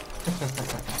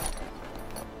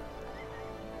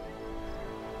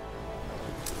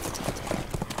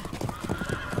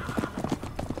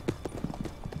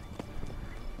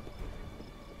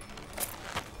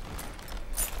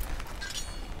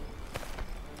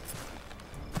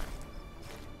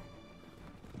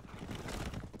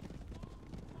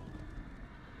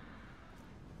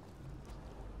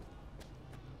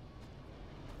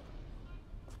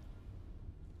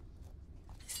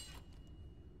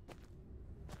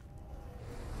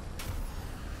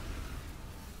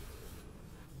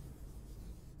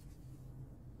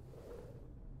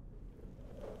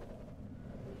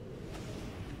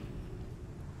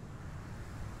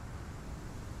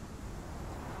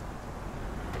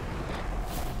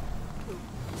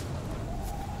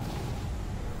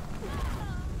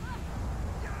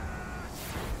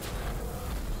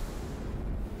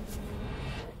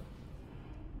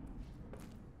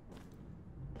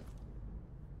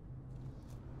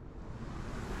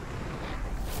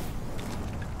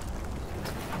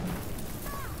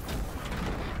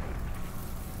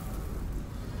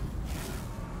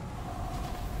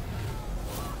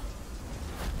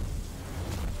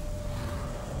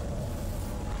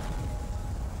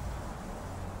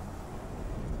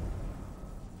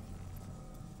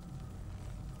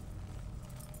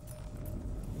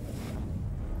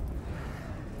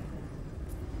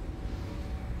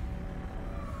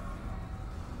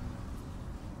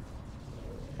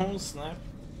 Oh snap.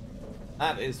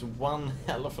 That is one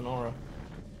hell of an aura.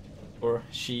 Or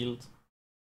shield.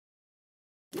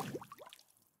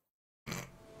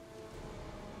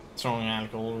 Strong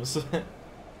alcohol was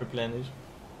replenished.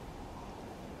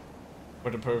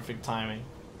 For the perfect timing.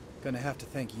 Gonna have to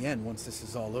thank Yen once this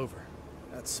is all over.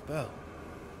 That spell.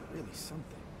 Really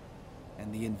something.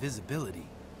 And the invisibility.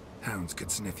 Hounds could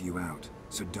sniff you out,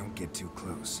 so don't get too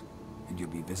close. And you'll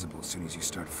be visible as soon as you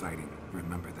start fighting.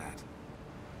 Remember that.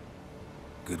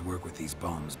 Good work with these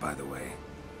bombs, by the way.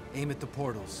 Aim at the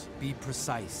portals. Be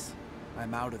precise.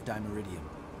 I'm out of Dimeridium.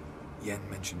 Yen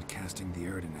mentioned casting the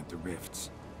Eredin at the rifts.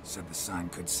 Said the sign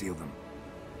could seal them.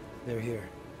 They're here.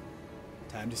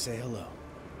 Time to say hello.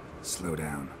 Slow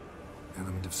down.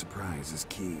 Element of surprise is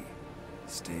key.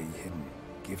 Stay hidden.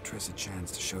 Give Triss a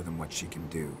chance to show them what she can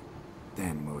do.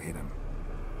 Then we'll hit him.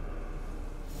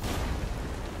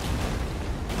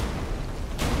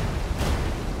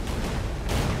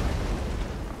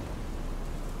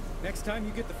 Next time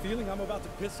you get the feeling I'm about to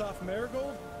piss off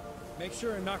Marigold, make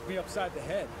sure and knock me upside the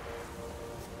head.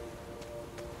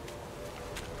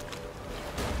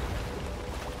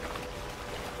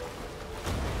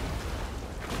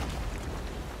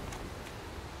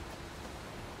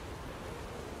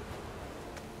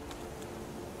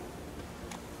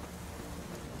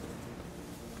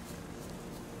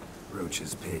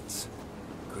 Roach's pits.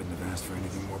 Couldn't have asked for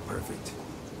anything more perfect.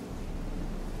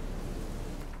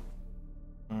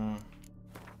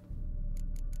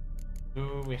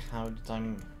 Do we have the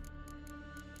time?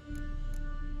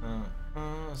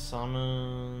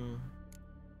 Summon.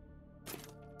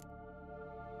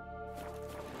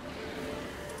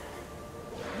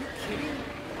 Are you kidding?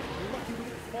 You're lucky we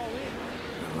didn't fall in.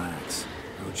 Relax.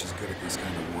 Roach is good at this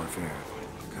kind of warfare.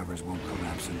 Covers won't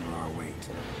collapse under our weight.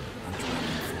 I'm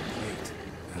traveling full plate.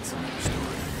 That's another story.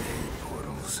 I hate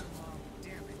portals.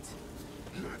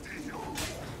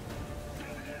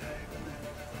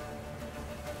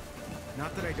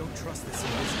 Not that I don't trust this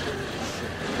invisibility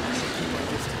shit. I should keep my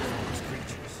distance from these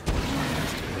creatures.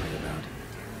 Nothing to worry about.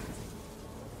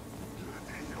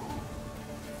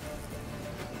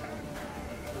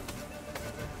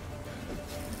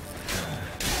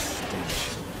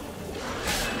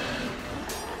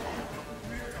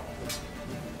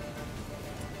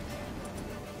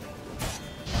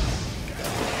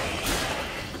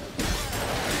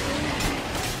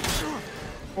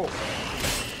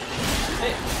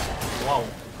 Wow.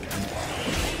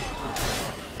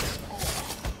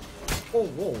 Whoa,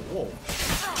 whoa, whoa.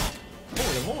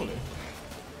 Holy moly.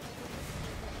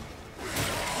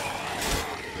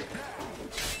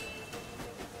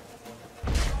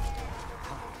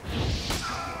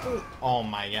 Oh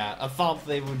my god. I thought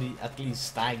they would at least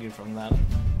stagger from that.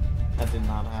 That did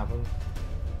not happen.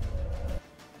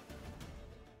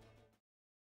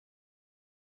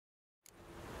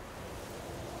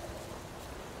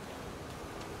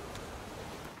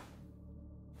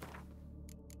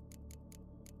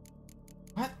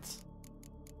 What?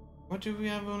 What do we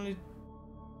have only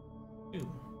two?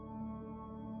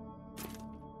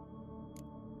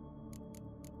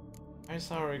 Why is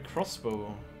our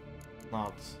crossbow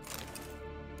not?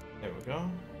 There we go.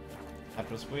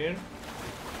 That was weird.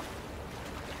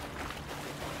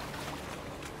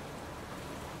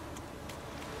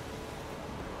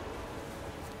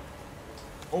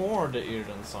 Or the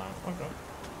Irden sign. Okay.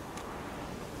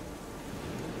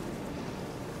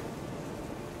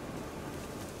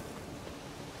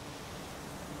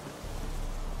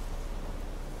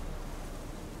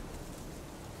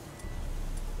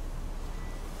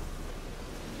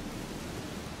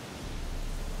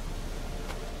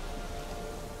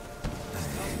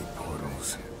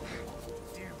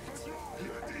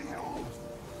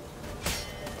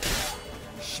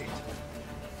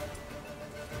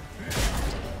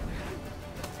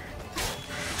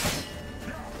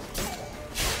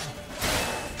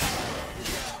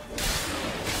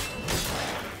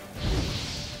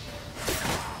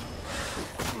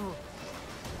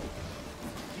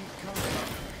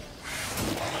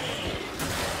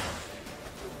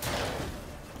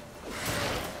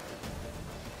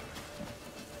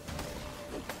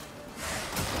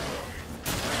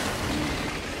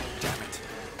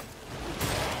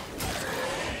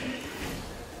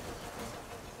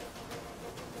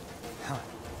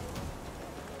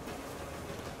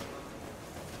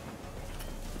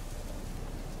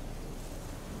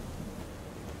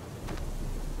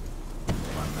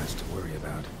 To worry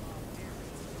about.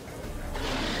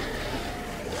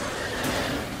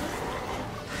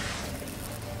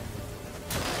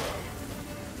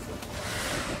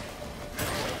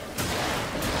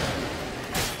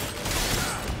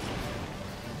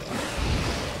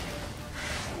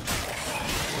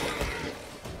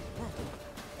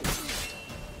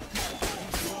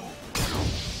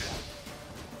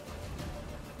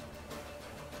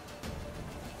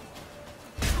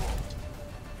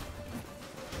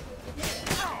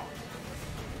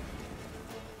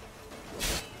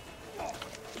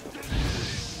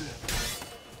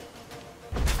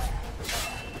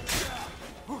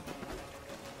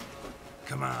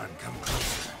 Come on, come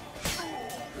closer.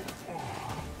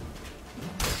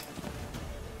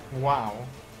 Wow.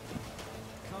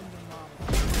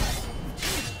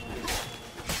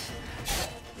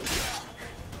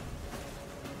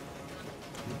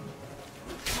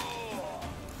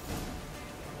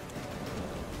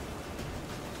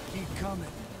 Keep coming.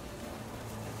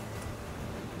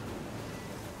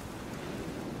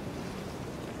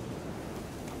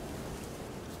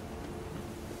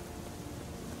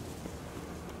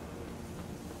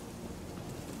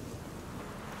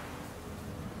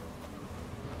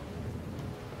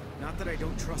 that I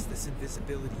don't trust this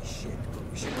invisibility shit, but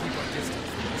we should keep our distance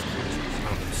from these creatures.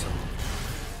 Probably so.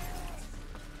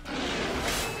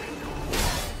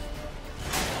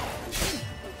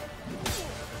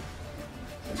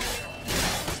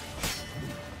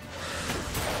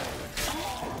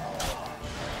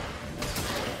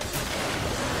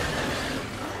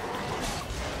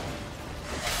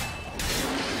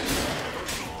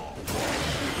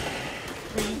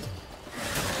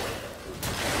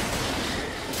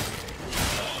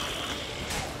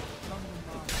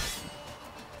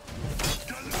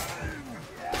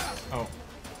 Oh,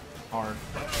 hard.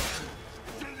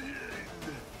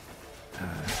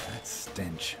 That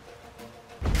stench.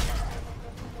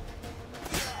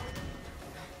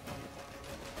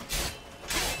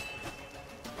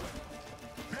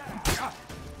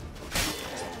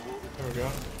 There we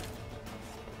go.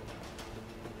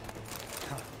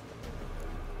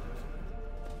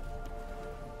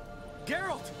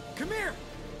 Geralt, come here!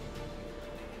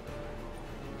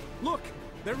 Look,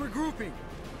 they're regrouping.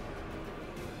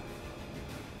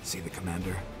 See the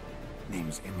commander?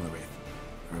 Name's Imlerith.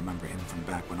 I remember him from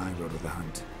back when I rode with the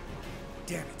hunt.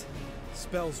 Damn it.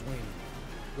 Spell's waning.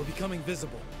 We're becoming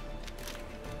visible.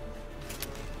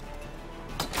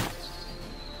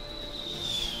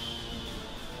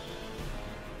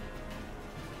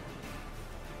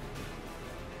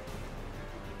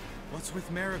 What's with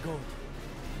Marigold?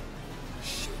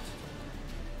 Shit.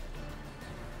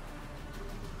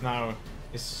 Now,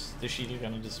 is the shield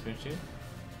gonna disappear too?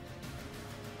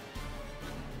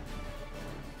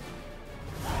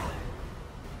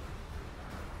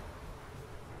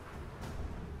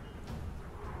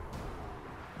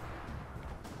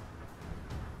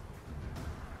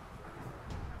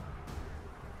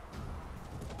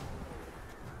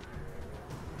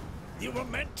 You were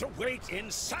meant to wait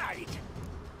inside.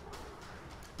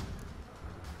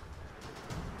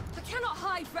 I cannot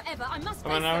hide forever. I must. How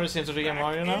many hours into the game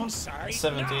are you now? Inside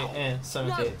 78.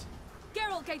 No.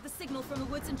 Geralt gave the signal from the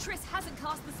woods, and Triss hasn't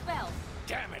cast the spell.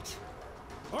 Damn it.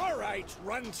 All right,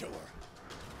 run to her.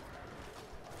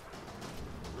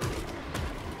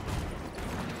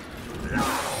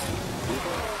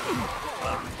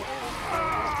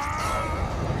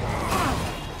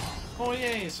 Oh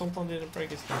yay, Sultan didn't break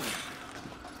his neck.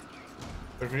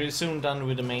 But we're soon done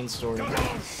with the main story.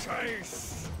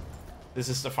 This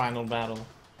is the final battle.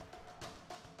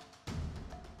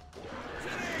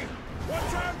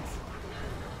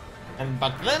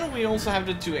 But then we also have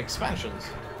the 2 expansions.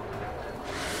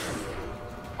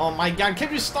 Oh my god,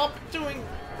 can you stop doing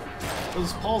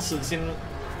those pauses in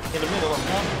the middle of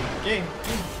the game?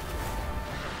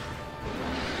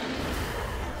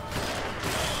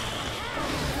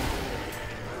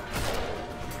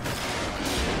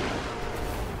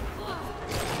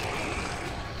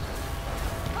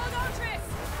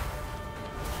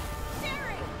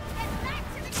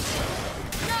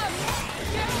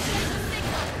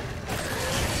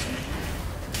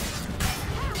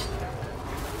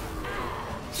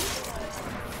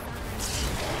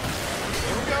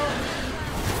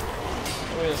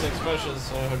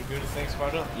 Expressions, I heard good things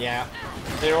about it. Yeah,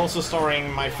 they're also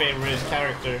starring my favorite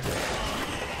character,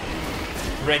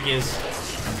 Regis,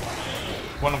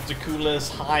 one of the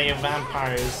coolest high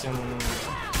vampires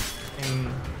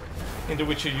in the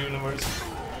Witcher universe.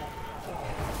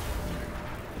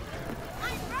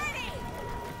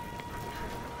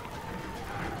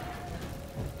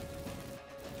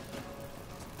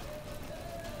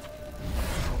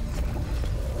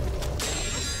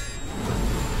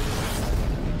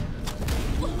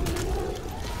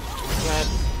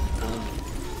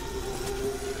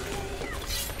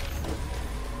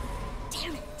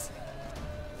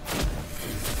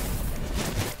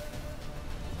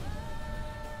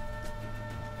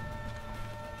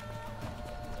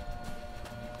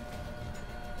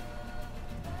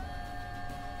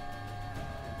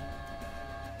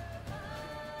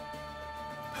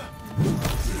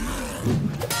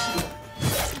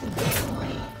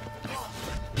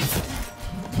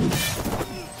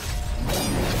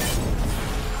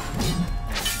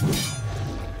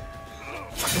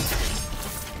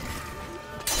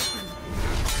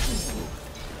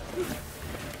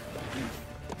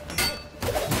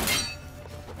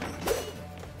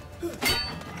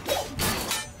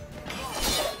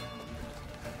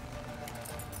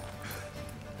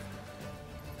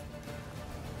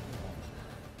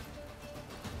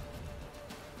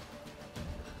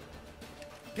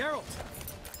 Geralt!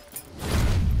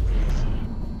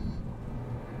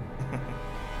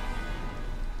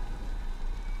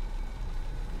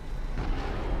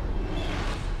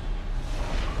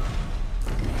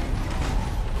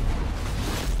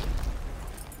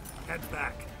 Head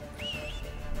back.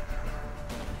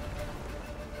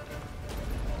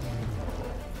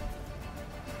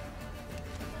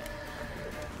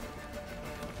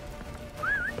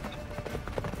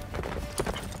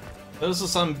 Those are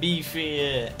some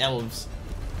beefy elves.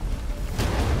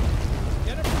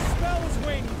 Get up the spell's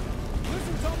wing.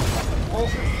 Listen,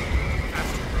 Thomas,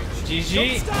 GG.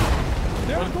 don't stop.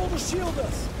 They're going to shield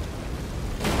us.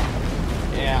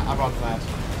 Yeah, I got that.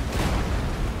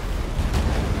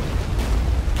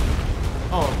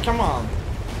 Oh, come on.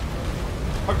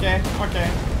 Okay, okay.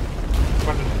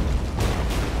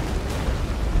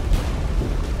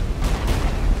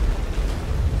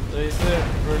 So is there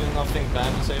really nothing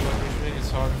bad to say about Richard? It's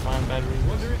hard to find bad reviews.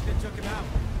 Wonder if they took him out.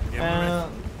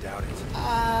 Doubt it.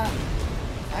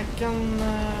 I can...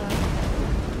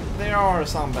 there are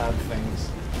some bad things.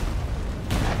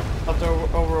 But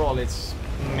overall it's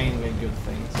mainly good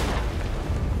things.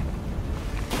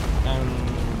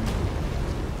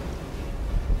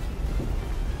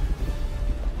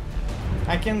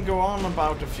 I can go on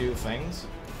about a few things,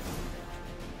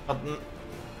 but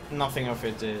nothing of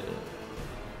it is...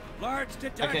 Large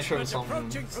I can show you detachment some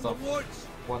approaching from stuff the woods.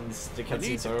 once the We need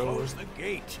cutscenes to are over. close the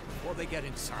gate before they get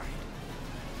inside.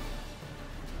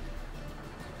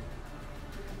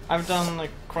 I've done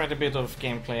quite a bit of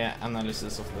gameplay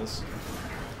analysis of this.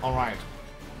 Alright.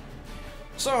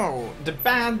 So, the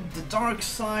dark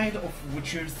side of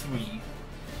Witcher 3.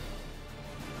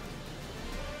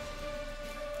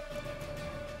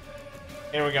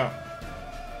 Here we go.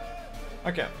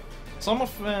 Okay. Some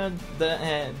of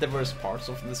the worst parts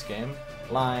of this game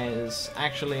lies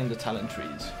actually in the talent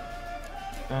trees.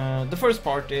 The first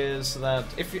part is that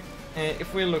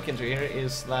if we look into here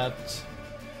is that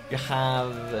you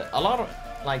have a lot of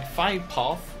like 5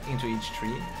 paths into each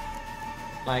tree.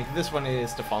 Like this one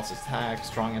is the fastest attack,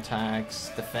 strong attacks,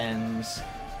 defense,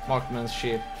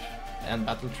 marksmanship, and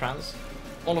battle trance.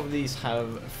 All of these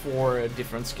have 4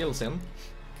 different skills in.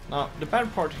 Now, the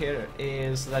bad part here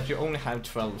is that you only have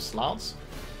 12 slots.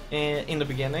 In the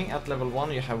beginning, at level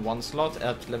 1 you have 1 slot,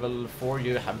 at level 4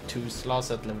 you have 2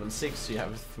 slots, at level 6 you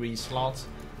have 3 slots,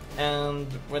 and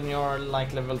when you're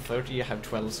like level 30 you have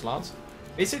 12 slots.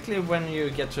 Basically, when you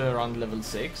get to around level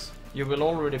 6, you will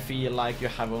already feel like you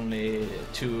have only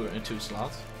two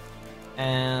slots.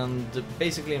 And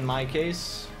basically in my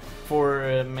case,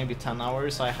 for maybe 10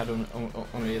 hours I had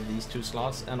only these 2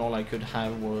 slots, and all I could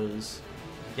have was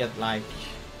get like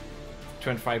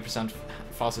 25%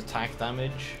 fast attack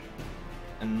damage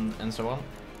and so on.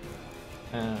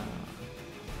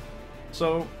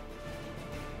 So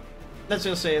let's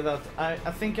just say that I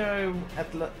think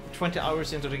at 20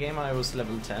 hours into the game I was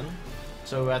level 10,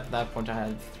 so at that point I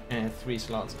had 3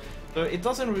 slots. So it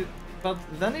doesn't but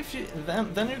then if you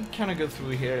then you kind of go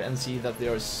through here and see that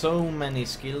there are so many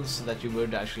skills that you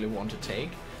would actually want to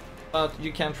take, but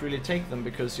you can't really take them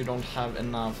because you don't have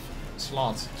enough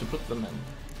slots to put them in,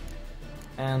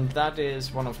 and that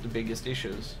is one of the biggest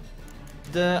issues.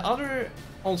 The other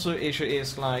also issue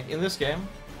is, like in this game,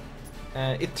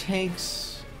 it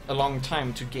takes a long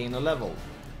time to gain a level.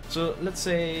 So let's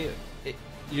say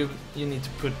you need to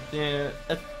put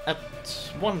at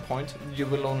one point you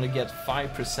will only get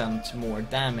 5% more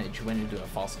damage when you do a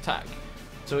fast attack.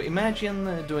 So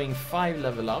imagine doing 5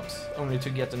 level ups only to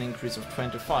get an increase of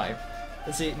 25.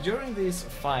 Let's see, during these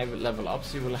 5 level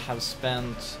ups you will have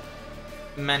spent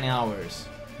many hours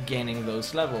gaining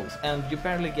those levels, and you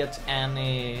barely get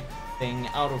anything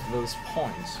out of those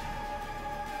points.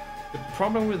 The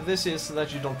problem with this is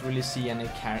that you don't really see any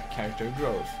character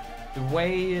growth. The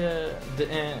way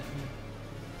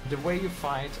the way you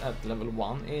fight at level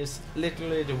 1 is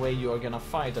literally the way you are gonna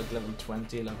fight at level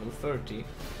 20, level 30.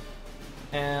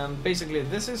 And basically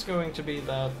this is going to be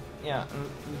that, yeah,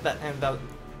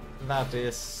 that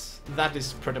is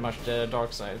pretty much the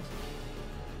dark side.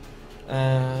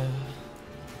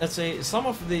 Let's say some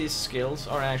of these skills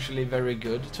are actually very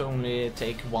good to only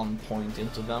take 1 point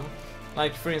into them.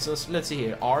 Like for instance, let's see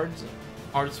here, Ard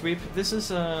Sweep. This is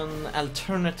an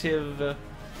alternative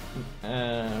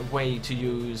way to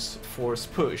use Force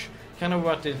Push. Kind of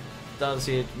what it does,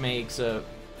 it makes an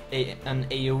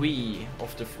AoE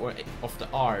of the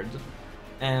Ard,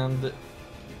 and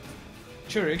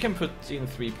sure, you can put in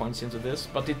 3 points into this,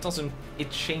 but it doesn't. It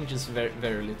changes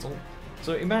very little.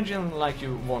 So imagine like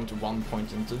you want 1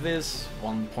 point into this,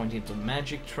 1 point into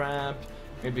Magic Trap,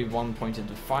 maybe 1 point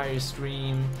into Fire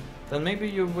Stream. Then maybe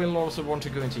you will also want to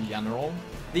go into General.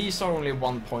 These are only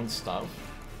 1 point stuff,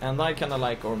 and I kinda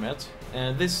like Ormet.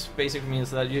 This basically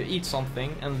means that you eat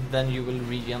something and then you will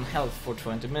regen health for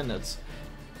 20 minutes.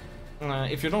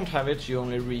 If you don't have it, you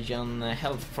only regen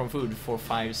health from food for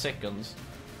 5 seconds.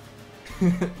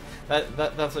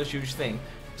 That's a huge thing.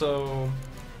 So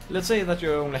let's say that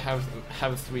you only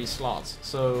have 3 slots.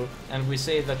 So, and we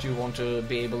say that you want to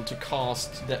be able to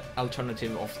cast the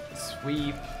alternative of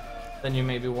Sweep, then you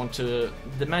maybe want to...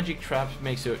 The magic trap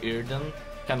makes your Irden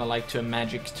kind of like to a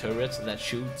magic turret that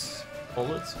shoots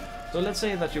bullets. So let's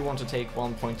say that you want to take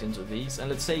 1 point into these, and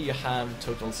let's say you have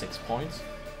total 6 points.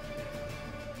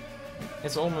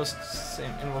 It's almost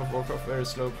same in World of Warcraft, very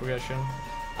slow progression.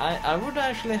 I would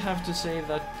actually have to say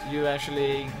that you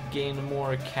actually gain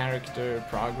more character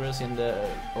progress in the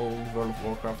old World of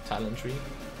Warcraft talent tree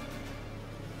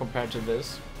compared to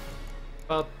this.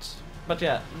 But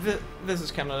yeah, this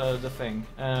is kind of the thing.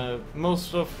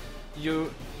 Most of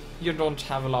you don't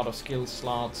have a lot of skill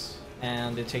slots,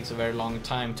 and it takes a very long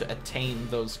time to attain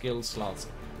those skill slots.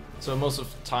 So most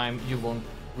of the time you won't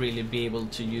really be able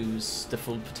to use the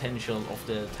full potential of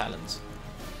the talents.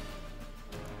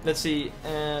 Let's see,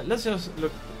 let's just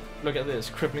look at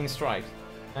this, Crippling Strike.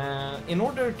 In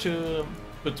order to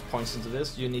put points into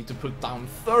this, you need to put down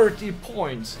 30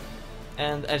 points.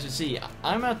 And as you see,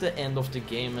 I'm at the end of the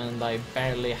game and I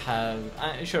barely have...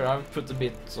 sure, I've put a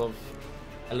bit of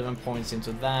 11 points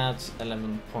into that,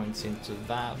 11 points into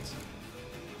that.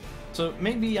 So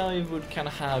maybe I would kind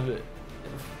of have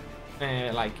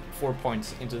like 4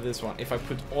 points into this one if I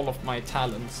put all of my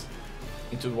talents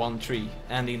into one tree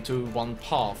and into one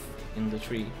path in the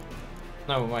tree.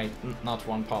 No, wait, not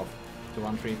one path to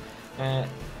one tree.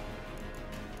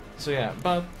 So yeah,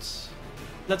 but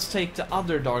let's take the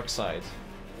other dark side.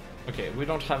 Okay, we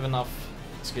don't have enough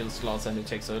skill slots and it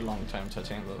takes a long time to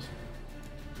attain those.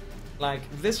 Like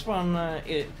this one,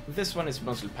 this one is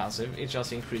mostly passive, it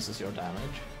just increases your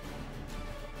damage.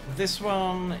 This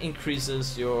one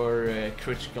increases your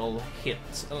critical hit,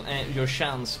 your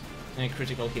chance,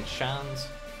 critical hit chance,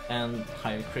 and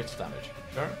higher crit damage.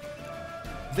 Sure.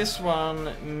 This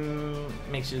one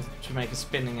makes you to make a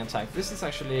spinning attack. This is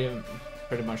actually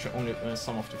pretty much only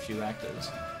some of the few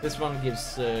actives. This one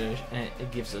gives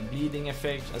it gives a bleeding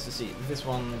effect. As you see, this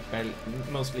one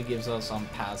mostly gives us some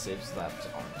passives that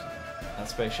aren't that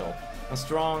special. And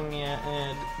strong,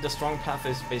 the strong path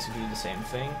is basically the same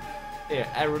thing. Here,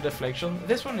 arrow deflection.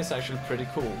 This one is actually pretty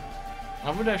cool.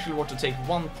 I would actually want to take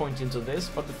 1 point into this,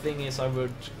 but the thing is I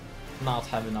would not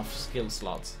have enough skill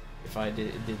slots if I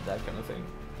did that kind of thing.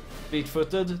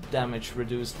 Fleet-footed, damage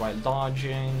reduced while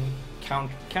dodging.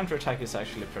 Counterattack is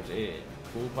actually pretty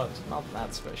cool, but not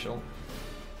that special.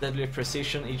 Deadly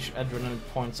precision, each adrenaline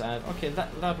points add. Okay,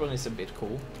 that one is a bit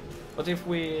cool. But if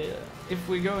we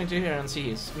go into here and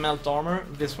see smelt armor,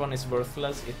 this one is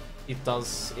worthless. It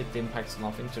impacts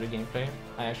nothing to the gameplay.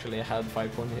 I actually had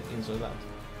 5 points into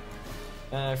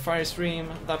that. Fire Stream,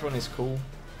 that one is cool.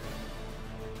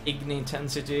 Igni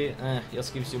Intensity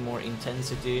just gives you more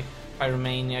intensity.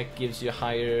 Pyromaniac gives you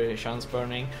higher chance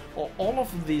burning. All of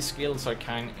these skills are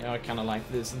kind of like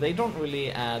this. They don't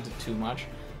really add too much.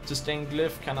 Sustain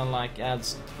Glyph kind of like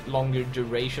adds longer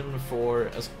duration for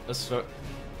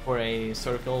a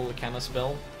circle kind of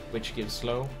spell, which gives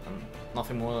slow, and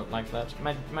nothing more like that.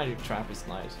 Magic Trap is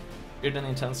nice. Irden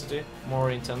Intensity,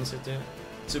 more intensity.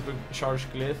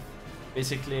 Supercharged Glyph.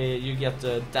 Basically, you get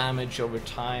the damage over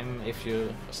time if you're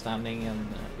standing in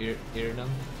Irden.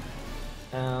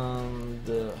 And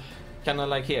kind of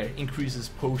like here, increases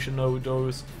potion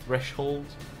overdose threshold.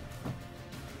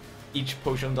 Each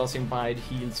potion does imbibe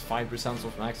heals 5%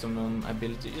 of maximum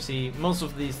ability. You see, most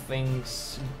of these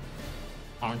things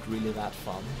aren't really that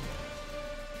fun.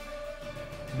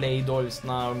 Blade oils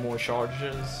now, more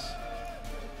charges.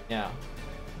 Yeah.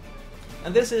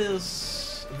 And this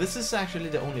is actually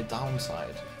the only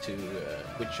downside to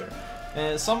Witcher.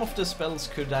 Some of the spells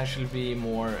could actually be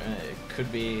more,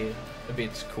 could be a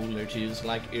bit cooler to use,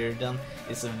 like Irden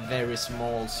is a very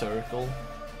small circle,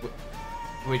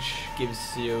 which gives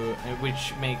you,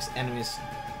 which makes enemies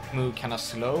move kind of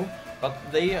slow, but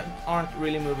they aren't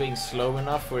really moving slow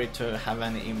enough for it to have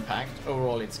any impact.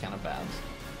 Overall, it's kind of bad.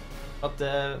 But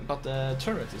the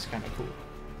turret is kind of cool.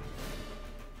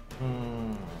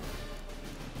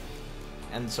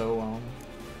 And so on.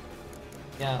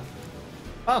 Yeah.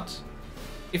 But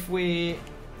if we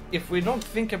don't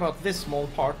think about this small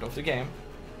part of the game,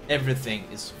 everything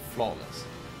is flawless.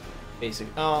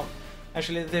 Basically.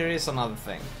 Actually, there is another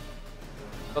thing.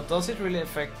 But does it really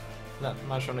affect that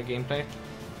much on the gameplay?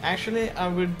 Actually, I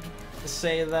would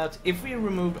say that if we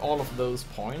removed all of those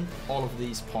points, all of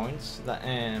these points, that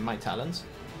my talents,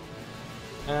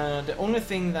 the only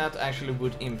thing that actually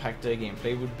would impact the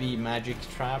gameplay would be Magic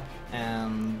Trap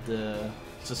and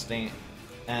sustain,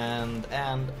 and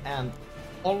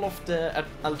all of the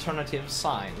alternative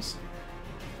signs,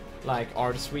 like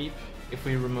Art Sweep. If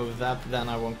we remove that, then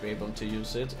I won't be able to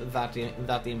use it.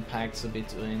 That impacts a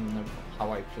bit in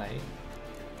how I play.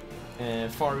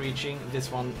 Far-reaching, this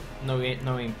one no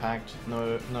impact,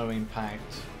 no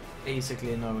impact.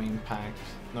 basically no impact,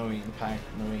 no impact,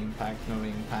 no impact, no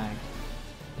impact,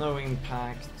 no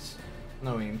impact,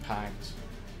 no impact,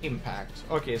 impact.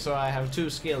 Okay, so I have two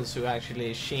skills who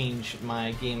actually change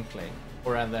my gameplay,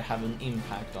 or rather have an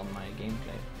impact on my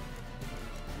gameplay.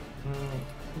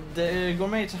 The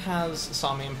Gourmet has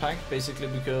some impact, basically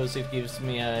because it gives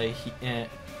me a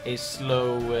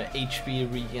slow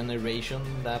HP regeneration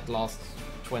that lasts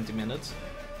 20 minutes.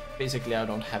 Basically, I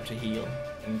don't have to heal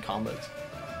in combat.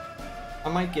 I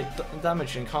might get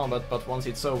damage in combat, but once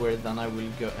it's over, then I will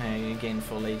go, gain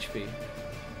full HP.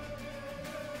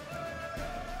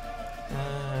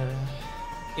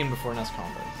 In before next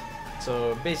combat.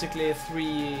 So basically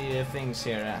 3 things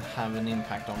here have an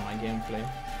impact on my gameplay.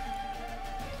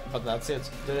 But that's it.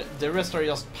 The rest are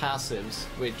just passives,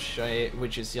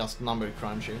 which is just number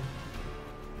crunching.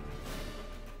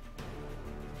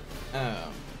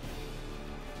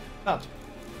 But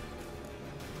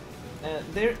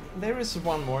there is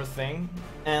one more thing,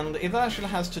 and it actually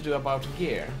has to do about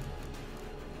gear.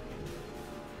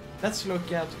 Let's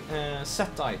look at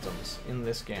set items in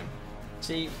this game.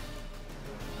 See,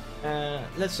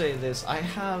 let's say this. I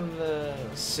have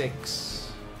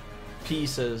 6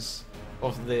 pieces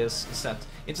of this set.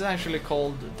 It's actually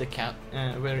called the cat.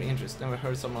 Very interesting. Never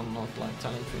heard someone not like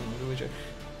talent tree in The Witcher.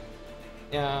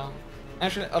 Yeah,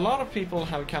 actually, a lot of people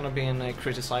have kind of been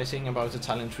criticizing about the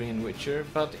talent tree in Witcher,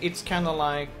 but it's kind of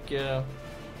like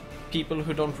people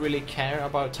who don't really care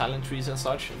about talent trees and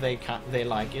such. They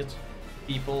like it.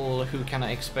 People who kind of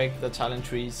expect that talent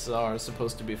trees are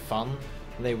supposed to be fun,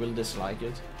 they will dislike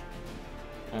it.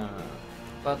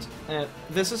 But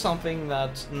this is something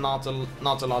that not a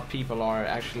lot of people are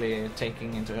actually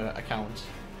taking into account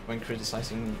when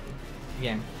criticizing the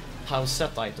game. How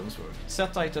set items work.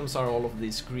 Set items are all of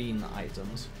these green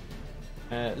items.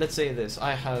 Let's say this.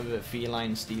 I have a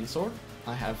feline steel sword.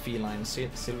 I have feline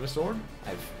silver sword.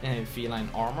 I have feline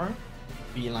armor,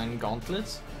 feline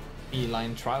gauntlets,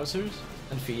 feline trousers,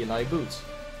 and feline boots.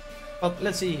 But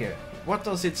let's see here. What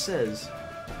does it says?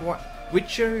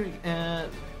 Witcher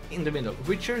in the middle.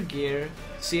 Witcher gear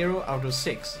 0 out of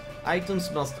 6.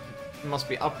 Items must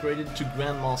be upgraded to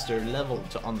Grandmaster level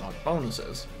to unlock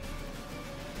bonuses.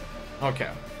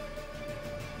 Okay.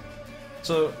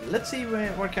 So let's see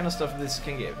what kind of stuff this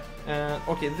can give.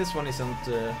 Okay, this one isn't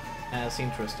as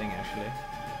interesting actually.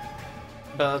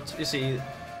 But you see,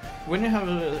 when you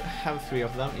have 3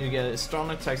 of them, you get strong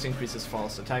attacks increases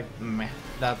fast attack. Meh,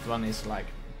 that one is like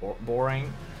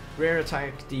boring. Rare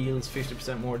attack deals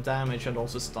 50% more damage and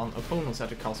also stun opponents at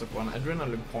the cost of 1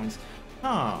 adrenaline points.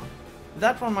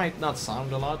 That one might not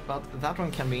sound a lot, but that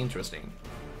one can be interesting.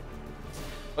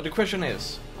 But the question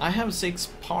is, I have 6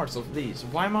 parts of these.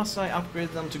 Why must I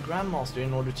upgrade them to Grandmaster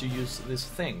in order to use these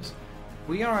things?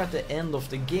 We are at the end of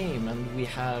the game and we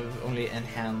have only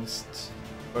enhanced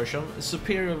version. A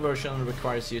superior version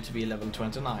requires you to be level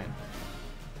 29.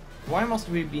 Why must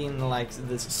we be in like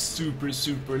this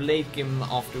super late game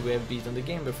after we have beaten the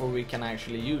game before we can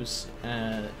actually use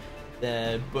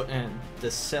the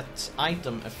set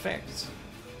item effects?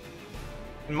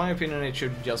 In my opinion, it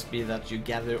should just be that you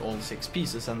gather all 6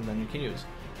 pieces and then you can use.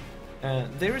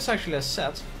 There is actually a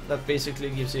set that basically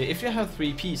gives you, if you have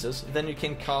 3 pieces, then you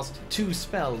can cast 2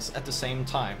 spells at the same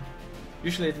time.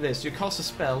 Usually it's this, you cast a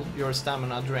spell, your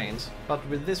stamina drains, but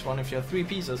with this one, if you have 3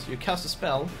 pieces, you cast a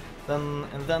spell, then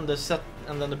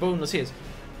the bonus is,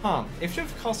 if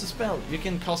you've cast a spell, you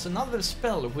can cast another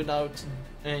spell without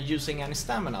using any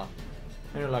stamina.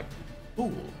 And you're like,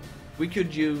 cool. We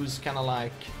could use kind of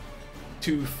like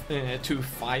 2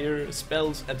 fire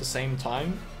spells at the same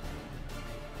time.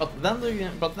 But then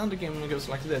the game goes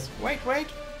like this. Wait,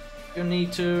 you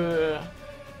need to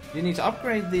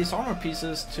upgrade these armor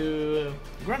pieces to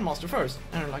Grandmaster first.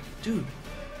 And you're like, dude,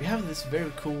 we have these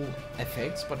very cool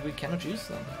effects, but we cannot use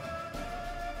them.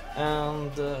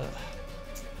 And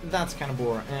that's kind of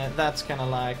boring. That's kind of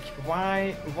like,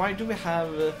 why do we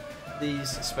have these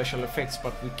special effects,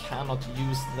 but we cannot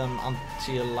use them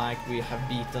until like we have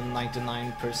beaten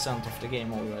 99% of the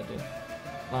game already?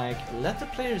 Like, let the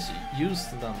players use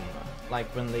them, like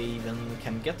when they even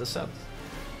can get the set.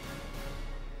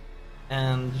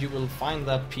 And you will find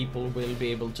that people will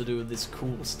be able to do this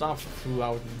cool stuff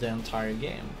throughout the entire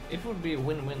game. It would be a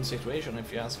win-win situation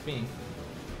if you ask me.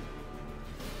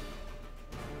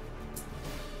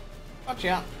 But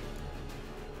yeah.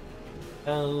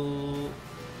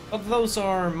 But those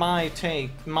are my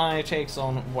takes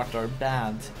on what are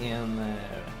bad in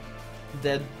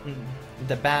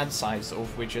the bad sides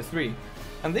of Witcher 3.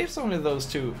 And there's only those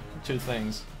two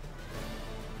things.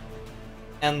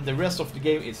 And the rest of the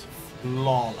game is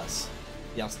flawless.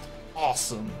 Just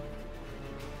awesome.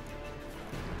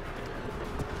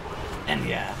 And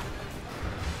yeah.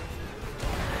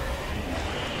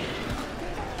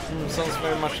 Sounds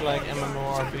very much like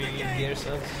MMORPG gear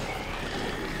sets.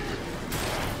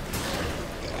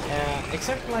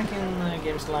 Except like in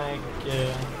games like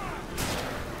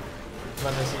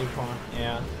what I see for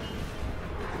yeah.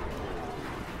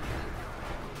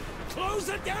 Close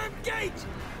the damn gate!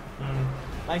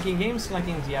 Like in games like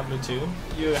in Diablo 2,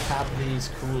 you have these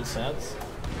cool sets,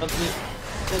 but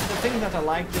the thing that I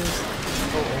like is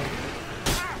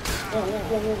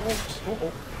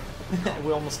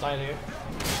we almost died here.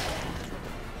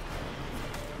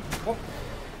 Oh.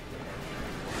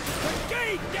 The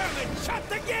gate, damn it! Shut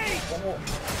the gate!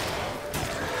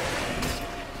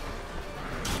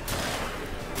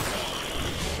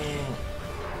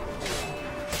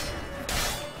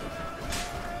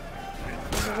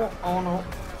 Oh no.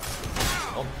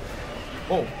 Oh.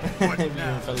 Oh. You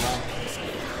fell down.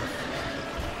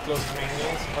 Close the main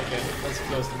gate? Okay, let's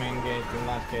close the main gate in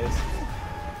that case.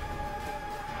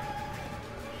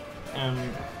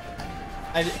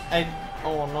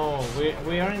 Oh no,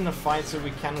 we are in a fight so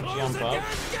we cannot jump up.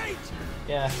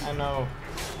 Yeah, I know.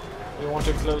 We want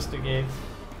to close the gate.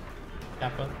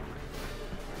 Happen.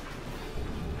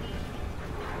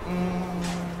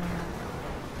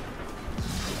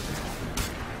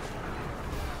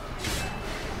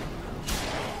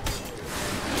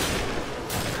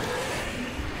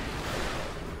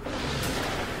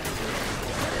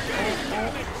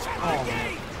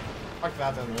 Fuck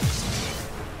that anyway.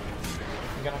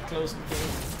 I'm gonna close the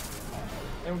gate.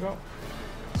 There we go.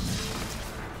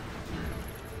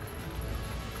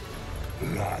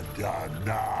 La da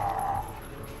da.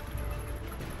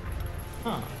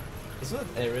 Huh. Is that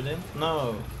Eredin?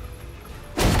 No.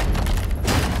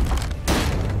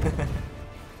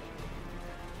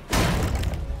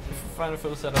 If Final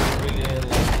Full Set, I would really like to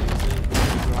use it to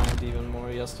grind even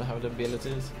more just to have the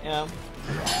abilities. Yeah.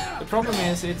 The problem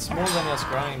is it's more than just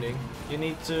grinding. You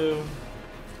need to...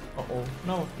 Uh-oh.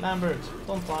 No, Lambert,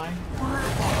 don't die.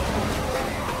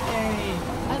 Yay!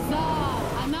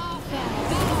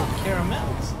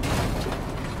 Caramels!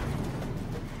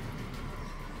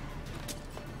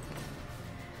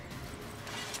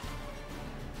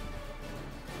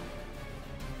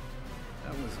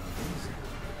 That was amazing.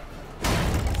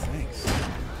 Thanks.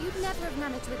 You'd never have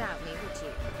managed without me, would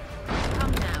you?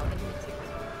 Come now, admit it.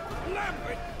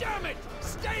 Lambert, damn it!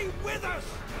 Stay with us!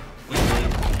 We gotta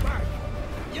pull back!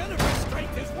 Universe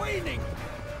strength is waning!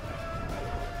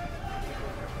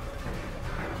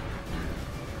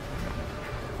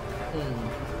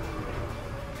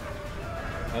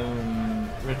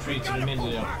 Retreat to the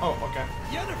middle. Oh, okay.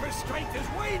 Universe strength is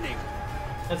waning!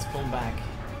 Let's pull back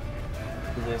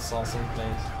to this awesome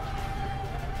place.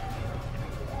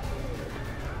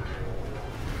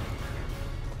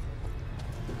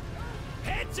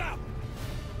 Heads up!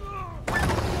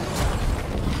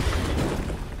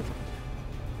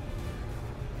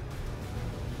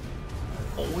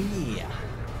 Oh yeah!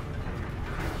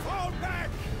 Fall back!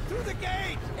 Through the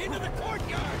gate! Into the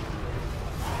courtyard!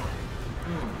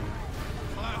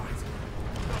 Clouds!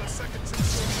 Not a second to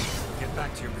Get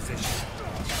back to your position.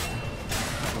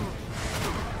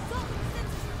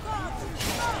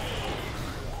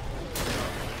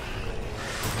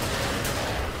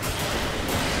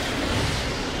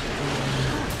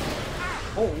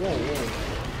 Oh, whoa,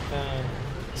 whoa.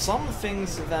 Some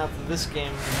things that this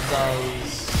game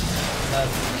does that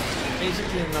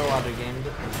basically no other game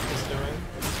is doing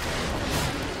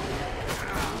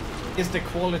is the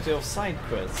quality of side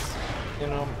quests. You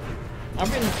know,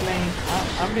 I've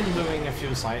been doing a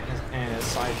few side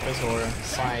quests or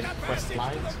side quest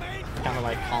lines, kind of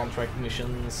like contract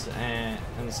missions and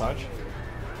such,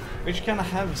 which kind of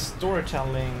have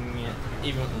storytelling,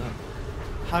 even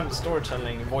have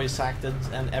storytelling, voice acted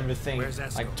and everything,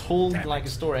 like told like a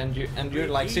story, and you're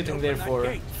like sitting there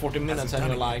for 40 minutes and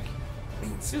you're like,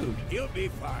 dude,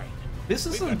 this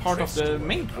isn't part of the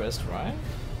main quest, right?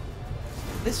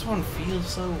 This one feels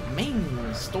so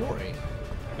main story.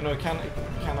 You know, kind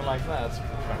of like that.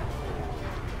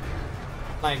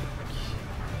 Like,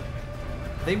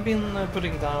 they've been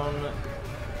putting down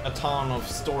a ton of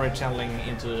storytelling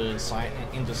into side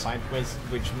quests,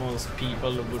 which most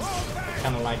people would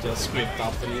kind of like just script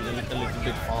up a little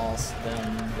bit fast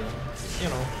and you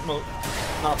know,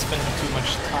 not spending too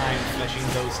much time fleshing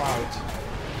those out.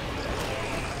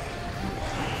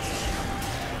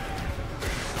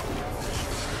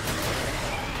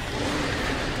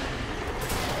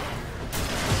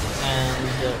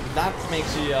 That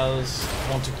makes you just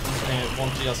want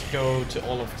to just go to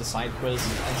all of the side quests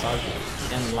and such,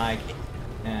 and like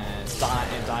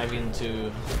dive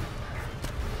into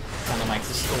kind of like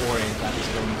the story that is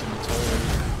going to be told.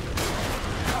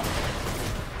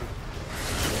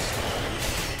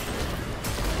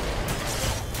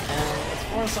 And as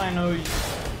far as I know,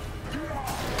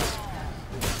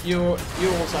 you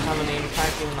also have an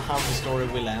impact on how the story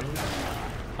will end.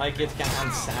 Like it can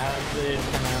end sad, it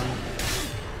can end...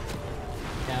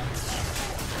 Yeah.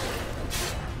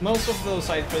 Most of those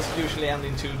side quests usually end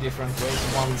in two different ways,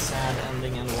 one sad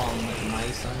ending and one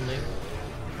nice ending.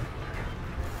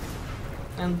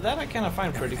 And that I kind of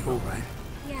find pretty cool.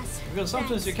 Yes. Because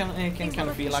sometimes you can kind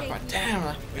of feel like,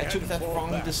 damn, I took that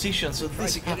wrong decision, so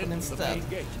this happened instead.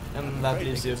 And that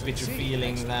leaves you a bitter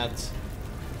feeling that,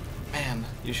 man,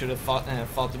 you should have thought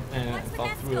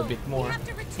through a bit more.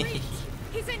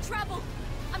 He's in trouble.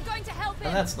 I'm going to help him.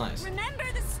 And that's nice. Remember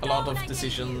the A lot of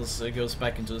decisions goes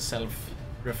back into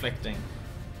self-reflecting.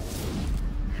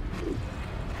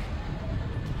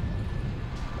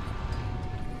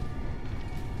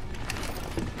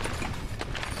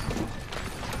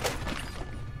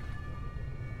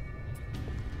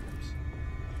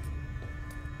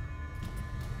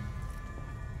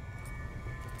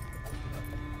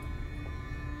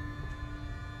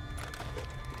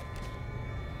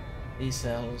 These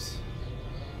cells.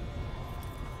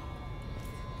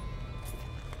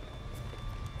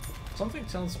 Something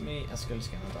tells me Eskel's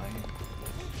gonna die.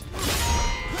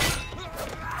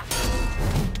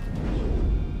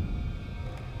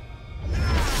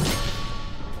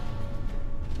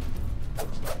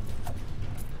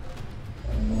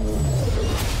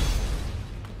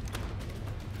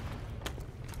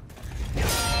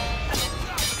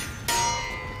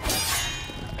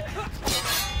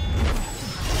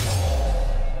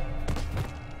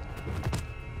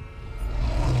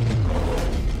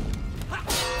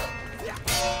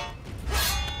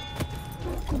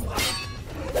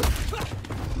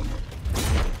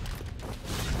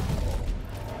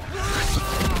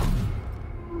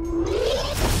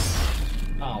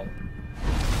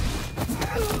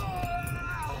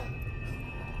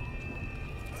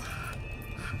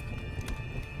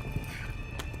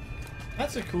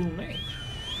 That's a cool mage.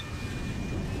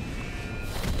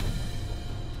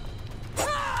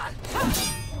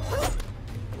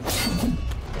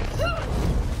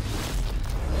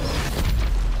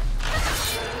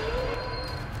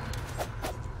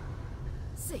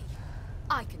 See,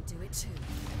 I can do it too.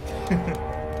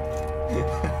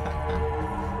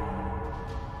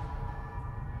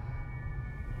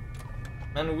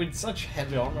 And with such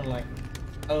heavy armor, like,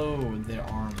 oh, their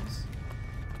arms.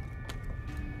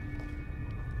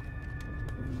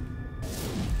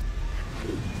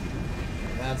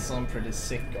 That's some pretty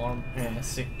sick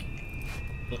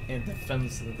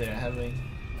defense that they're having.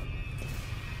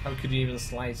 How could you even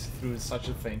slice through such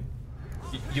a thing?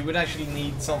 You would actually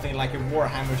need something like a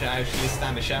Warhammer to actually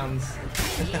stand a chance.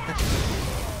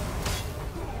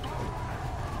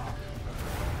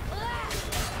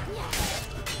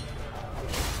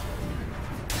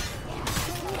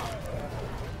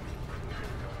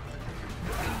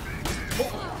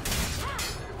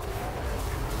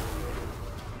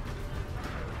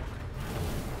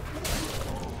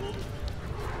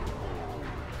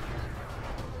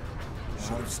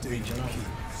 Stage and keep.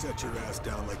 Set your ass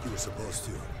down like you were supposed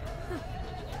to.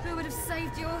 Who would have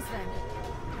saved yours then?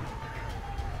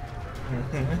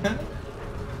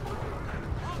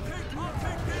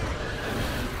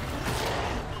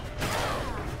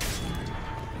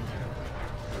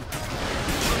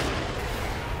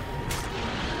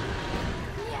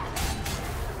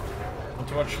 Want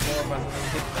to watch more about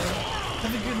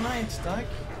Have a good night, Doc.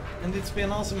 And it's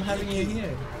been awesome having you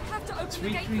here.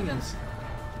 Sweet dreams.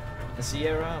 And see you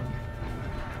around.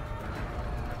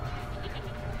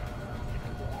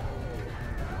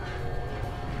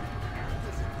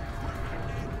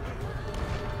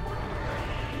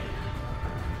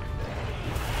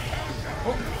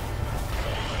 Oh.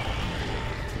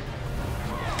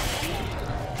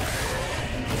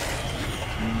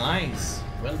 Nice.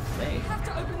 Well played. You have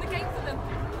to open the gate for them.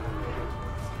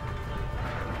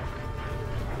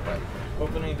 Right.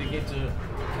 Opening the gate to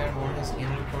Kaer Morhen's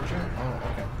inner culture?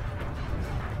 Oh, okay.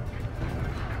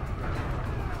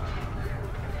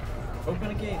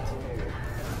 Open a gate.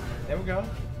 There we go.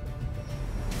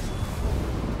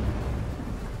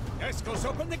 Eskel's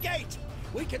open the gate!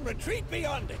 We can retreat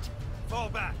beyond it! Fall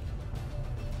back!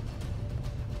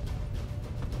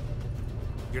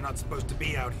 You're not supposed to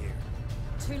be out here.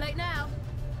 Too late now.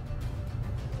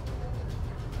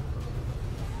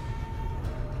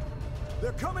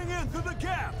 They're coming in through the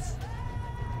gaps!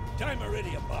 Time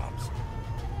Iridium bombs.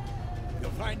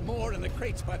 You'll find more in the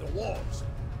crates by the walls.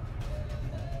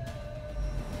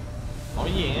 Oh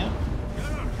yeah.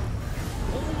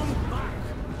 Hold them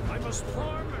must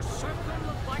form a circle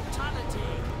of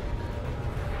vitality.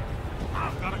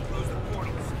 I've got to close the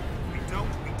portals. If we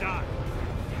don't, we die.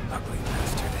 Ugly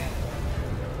bastard.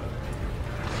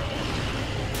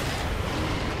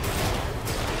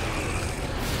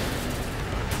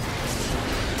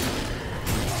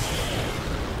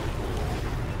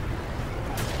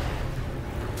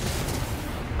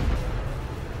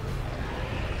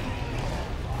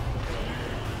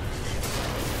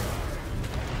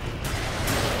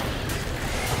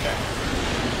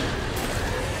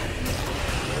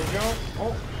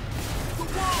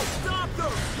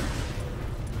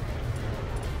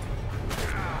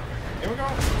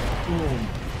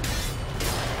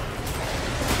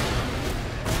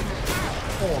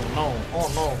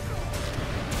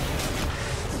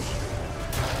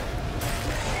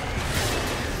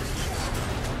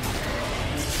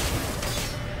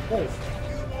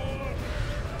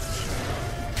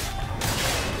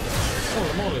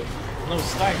 Holy moly. No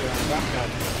stagger on that guy.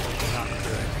 Not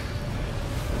good.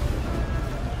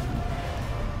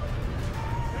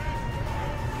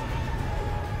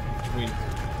 Sweet.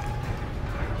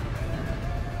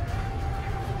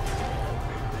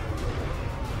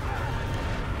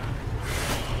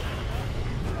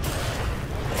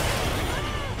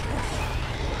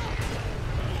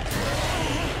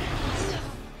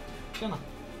 Tjena.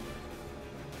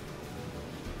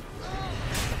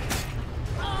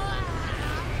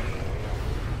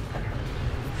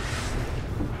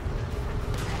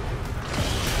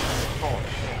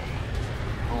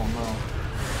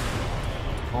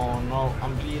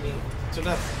 I'm bleeding to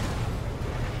death.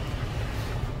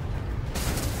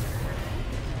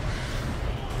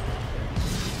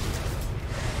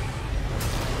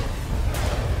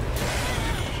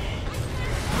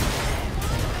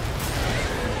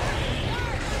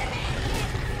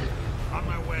 On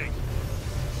my way.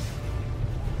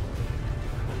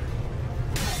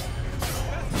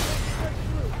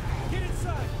 Get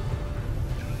inside.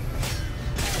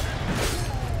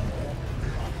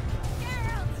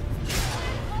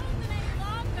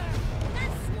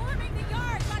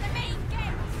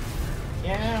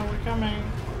 Yeah, we're coming.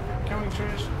 Coming,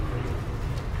 Trish.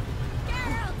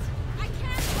 Geralt, I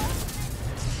can't open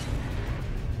it.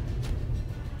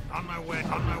 On my way,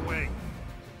 on my way.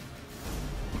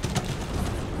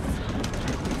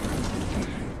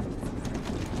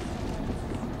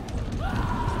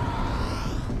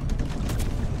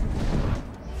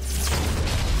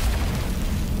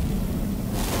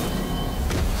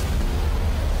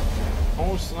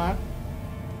 Oh, snap.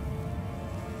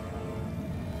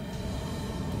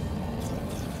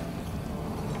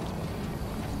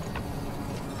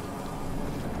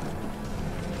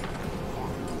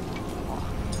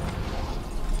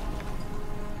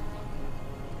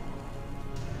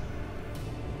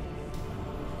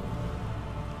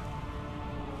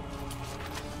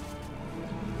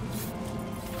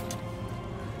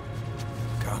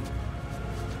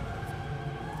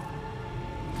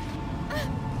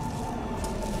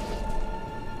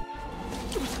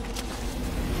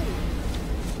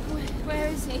 Where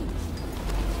is he?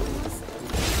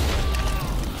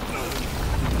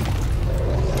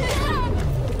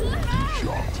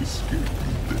 Shan't escape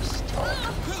this time.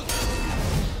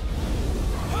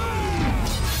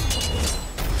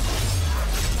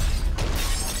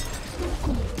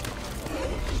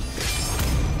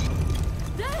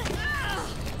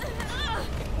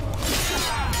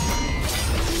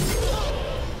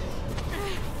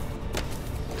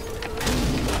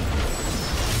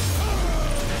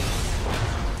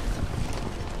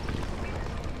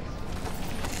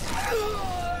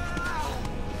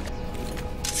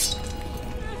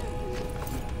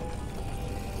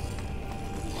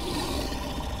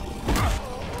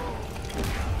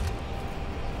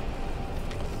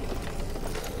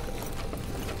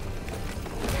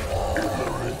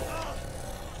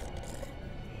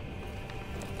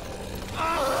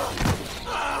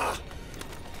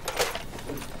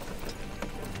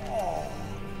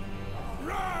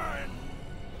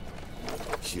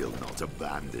 She'll not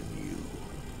abandon you.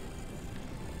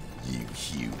 You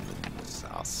humans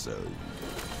are so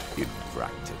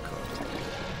impractical.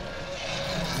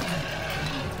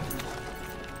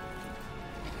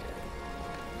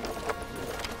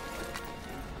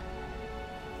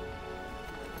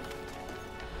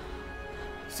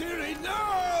 Ciri,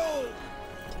 no!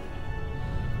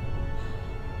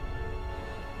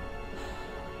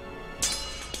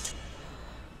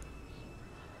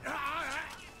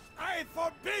 I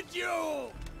forbid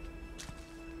you!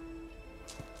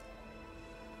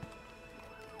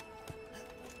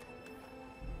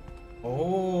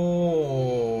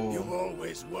 Oh. You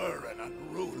always were an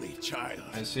unruly child.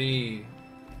 I see.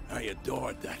 I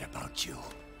adored that about you.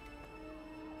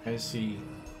 I see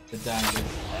the dagger.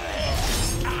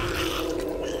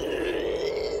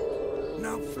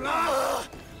 Now fly!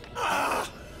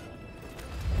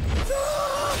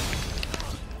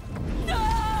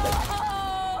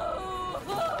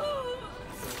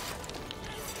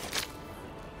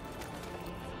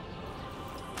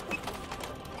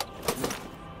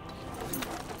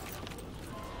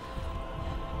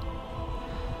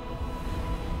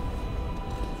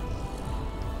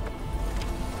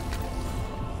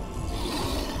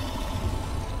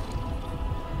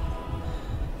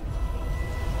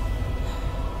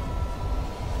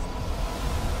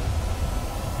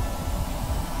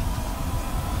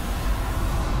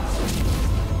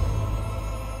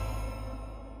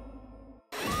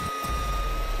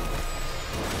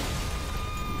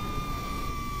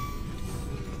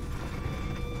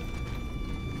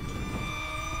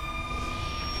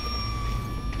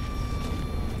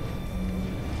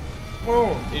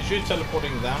 Oh, is she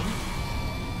teleporting them?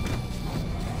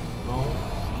 No.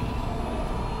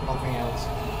 Nothing else.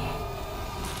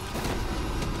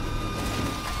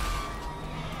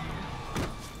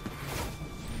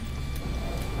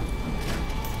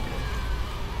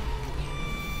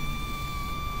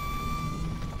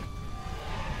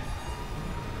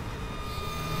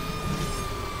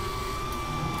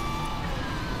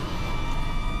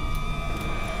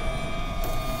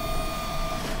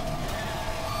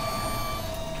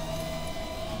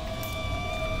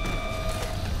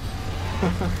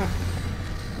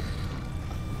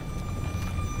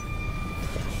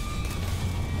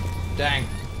 Dang.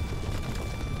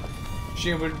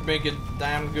 She would make a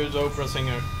damn good opera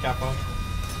singer, Kappa.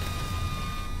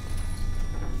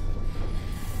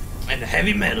 And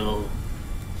heavy metal.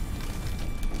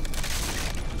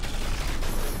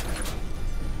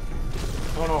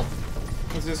 Oh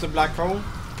no. Is this a black hole?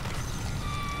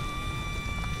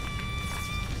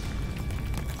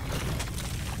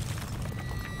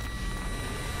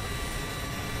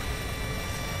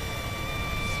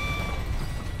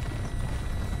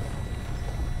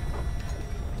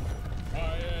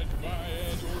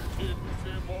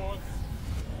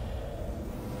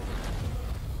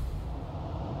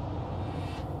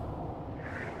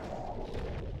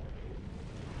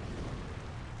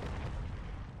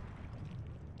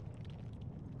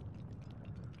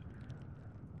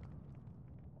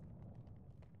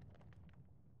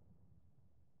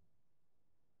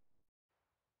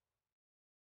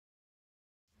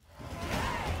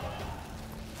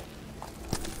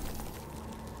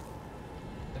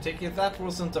 I take it that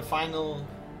wasn't the final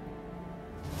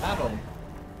battle.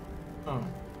 Oh.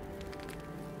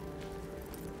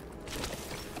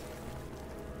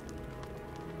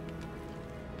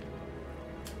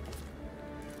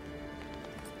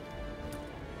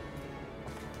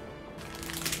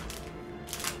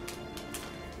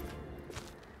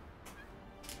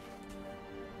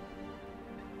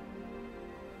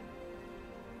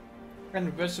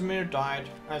 And Vesemir died,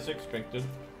 as expected.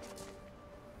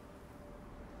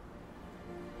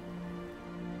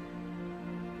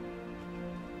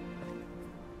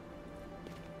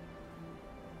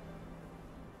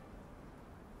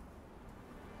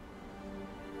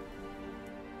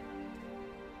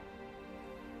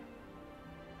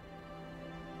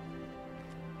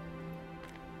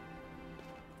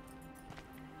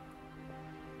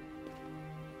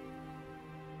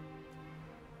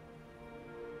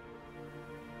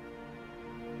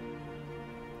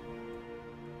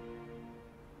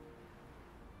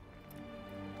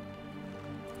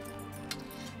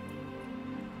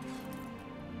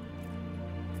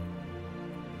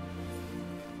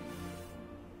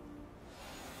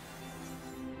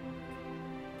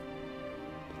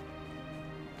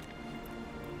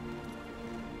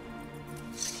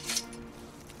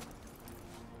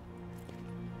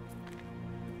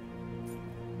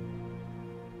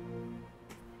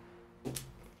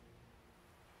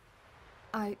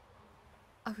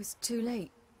 I was too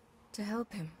late to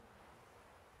help him.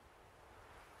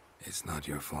 It's not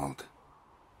your fault.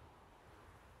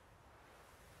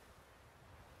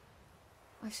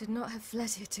 I should not have fled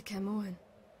here to Kaer Morhen.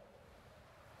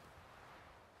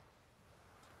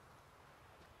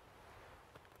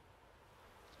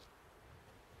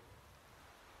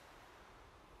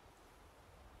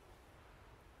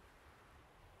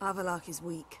 Avallac'h is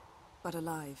weak, but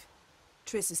alive.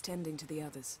 Triss is tending to the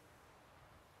others.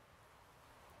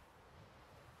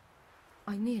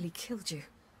 I nearly killed you.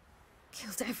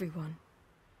 Killed everyone.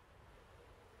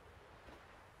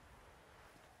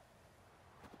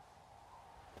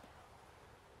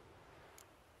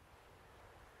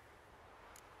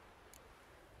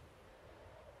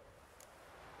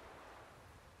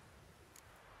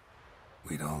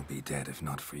 We'd all be dead if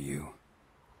not for you.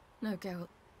 No, Geralt.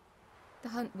 The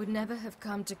hunt would never have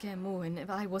come to Kaer Morhen if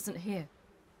I wasn't here.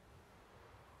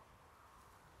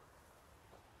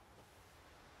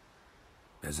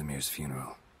 Vesemir's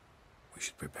funeral. We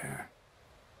should prepare.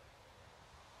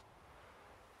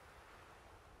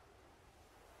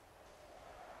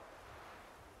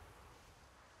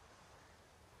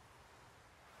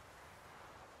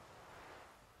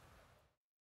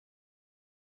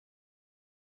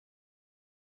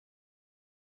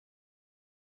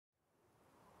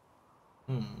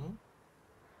 Hmm.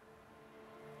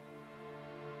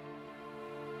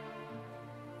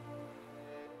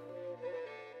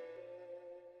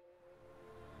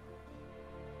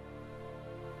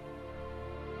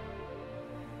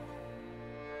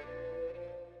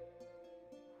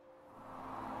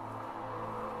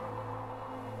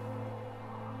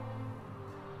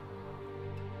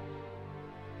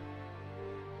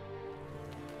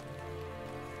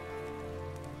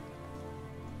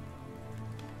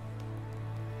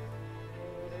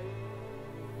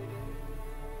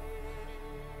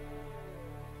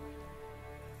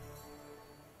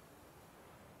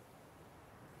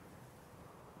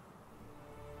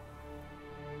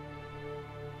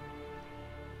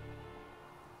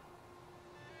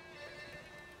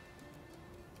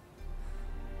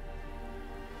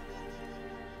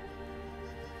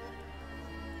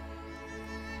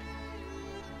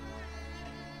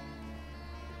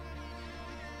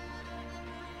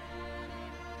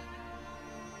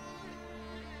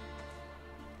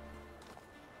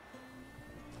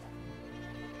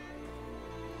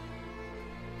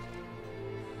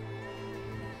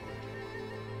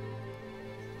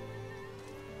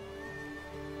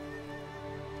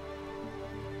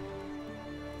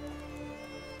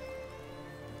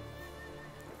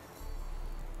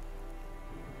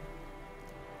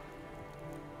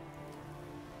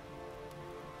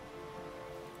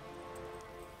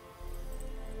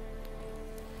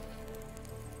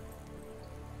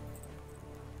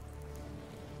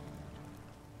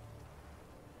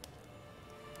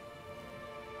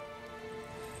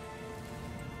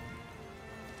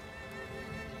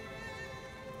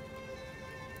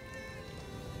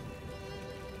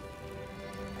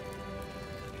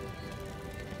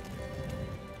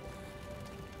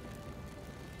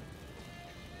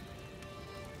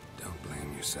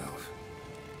 Yourself.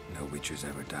 No Witcher's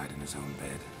ever died in his own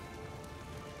bed.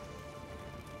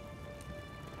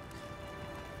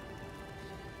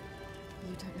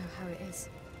 You don't know how it is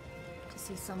to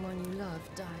see someone you love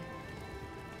die.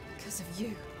 Because of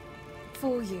you.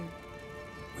 For you.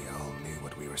 We all knew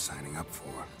what we were signing up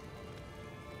for.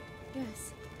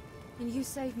 Yes. And you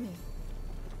saved me.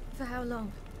 For how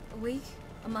long? A week?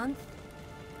 A month?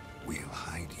 We'll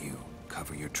hide you.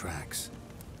 Cover your tracks.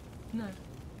 No.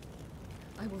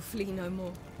 I will flee no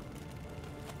more.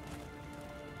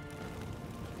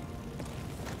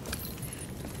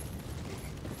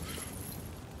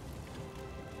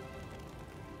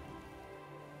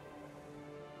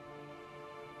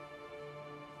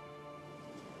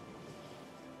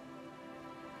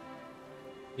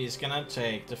 He's gonna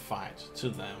take the fight to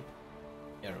them.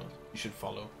 Geralt, you should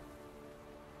follow.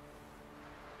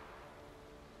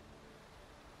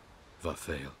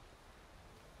 Varthael.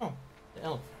 Oh, the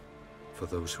elf. For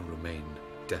those who remain,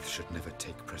 death should never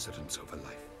take precedence over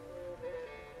life.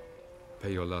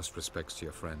 Pay your last respects to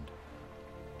your friend.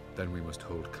 Then we must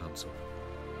hold council.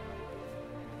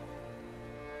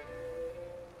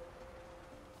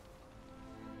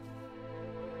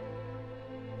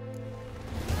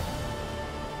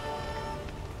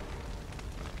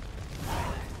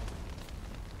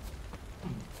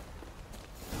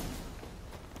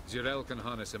 Zirael can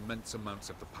harness immense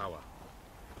amounts of the power.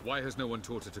 Why has no one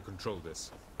taught her to control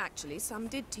this? Actually, some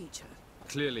did teach her.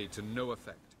 Clearly to no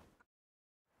effect.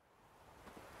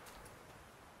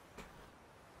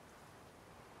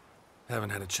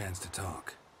 Haven't had a chance to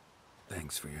talk.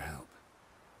 Thanks for your help.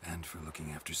 And for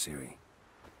looking after Ciri.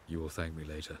 You will thank me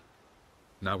later.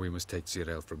 Now we must take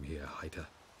Zirael from here, hide her,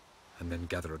 and then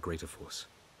gather a greater force.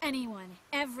 Anyone,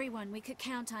 everyone we could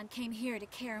count on came here to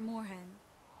Kaer Morhen.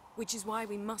 Which is why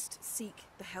we must seek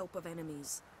the help of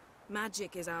enemies.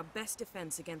 Magic is our best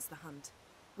defense against the hunt.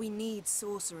 We need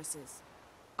sorceresses.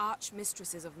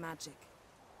 Archmistresses of magic.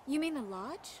 You mean the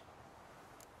Lodge?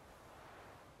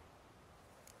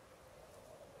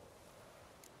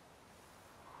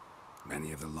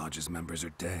 Many of the Lodge's members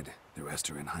are dead. The rest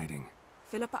are in hiding.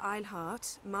 Philippa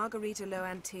Eilhart, Margarita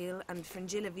Loantil, and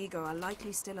Fringilla Vigo are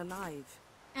likely still alive.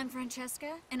 And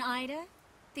Francesca? And Ida?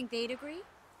 Think they'd agree?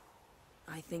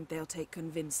 I think they'll take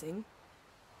convincing.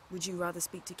 Would you rather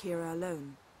speak to Kira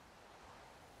alone?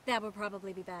 That would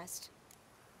probably be best.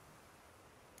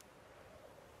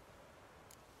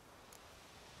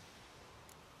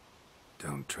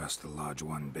 Don't trust the Lodge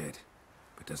one bit,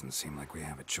 but doesn't seem like we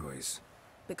have a choice.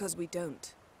 Because we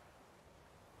don't.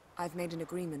 I've made an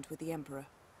agreement with the Emperor.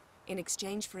 In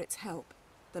exchange for its help,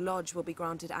 the Lodge will be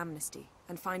granted amnesty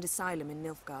and find asylum in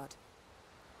Nilfgaard.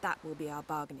 That will be our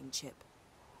bargaining chip.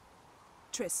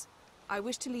 Triss, I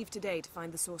wish to leave today to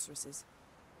find the sorceresses.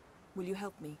 Will you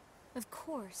help me? Of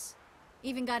course.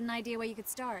 Even got an idea where you could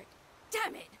start.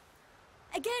 Damn it!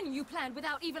 Again you planned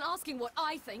without even asking what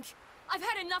I think. I've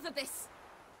had enough of this.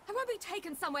 I won't be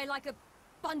taken somewhere like a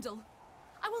bundle.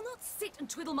 I will not sit and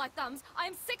twiddle my thumbs. I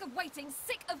am sick of waiting,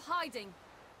 sick of hiding.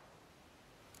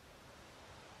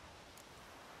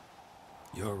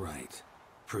 You're right.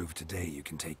 Prove today you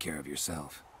can take care of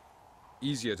yourself.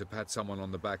 Easier to pat someone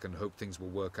on the back and hope things will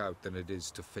work out than it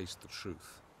is to face the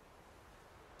truth.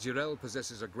 Zyrel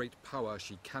possesses a great power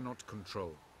she cannot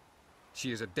control.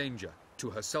 She is a danger to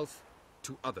herself,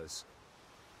 to others.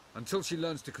 Until she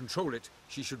learns to control it,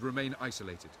 she should remain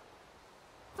isolated.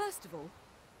 First of all,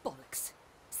 bollocks.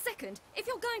 Second, if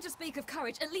you're going to speak of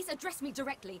courage, at least address me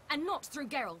directly, and not through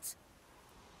Geralt.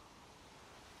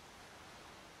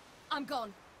 I'm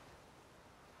gone.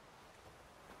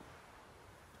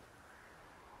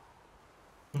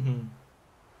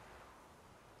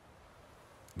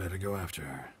 Better go after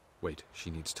her. Wait, she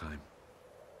needs time.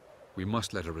 We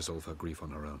must let her resolve her grief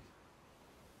on her own.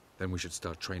 Then we should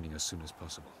start training as soon as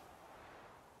possible.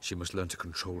 She must learn to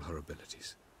control her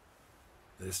abilities.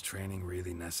 This training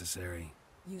really necessary?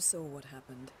 You saw what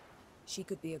happened. She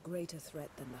could be a greater threat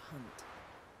than the Hunt.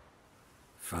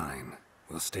 Fine.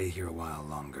 We'll stay here a while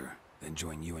longer, then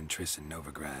join you and Triss in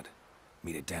Novigrad.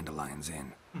 Meet at Dandelion's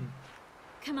Inn.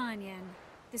 Come on, Yen.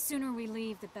 The sooner we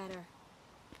leave, the better.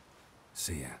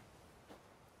 See ya.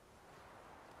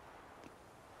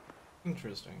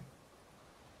 Interesting.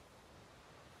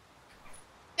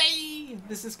 Hey!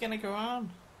 This is gonna go on.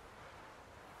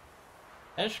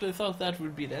 I actually thought that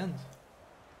would be the end.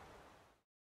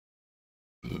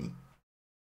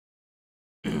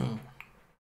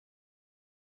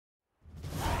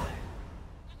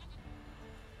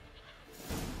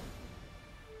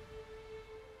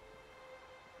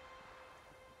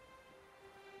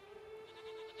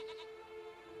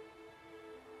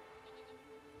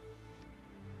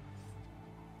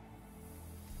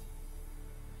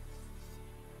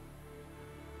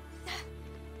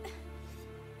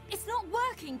 It's not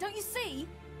working, don't you see?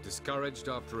 Discouraged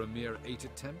after a mere 8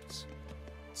 attempts?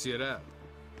 Zyrel,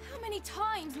 How many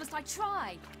times must I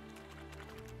try?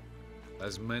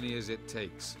 as many as it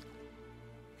takes.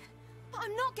 But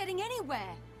I'm not getting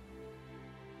anywhere.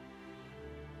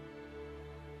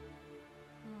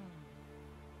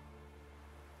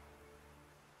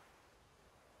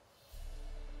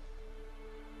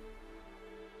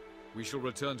 We shall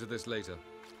return to this later.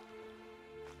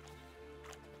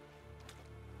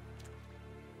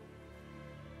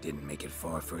 Didn't make it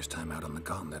far first time out on the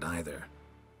gauntlet either.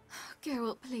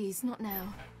 Geralt, please, not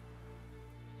now.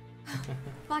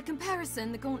 By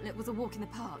comparison, the gauntlet was a walk in the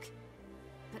park.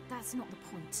 But that's not the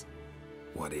point.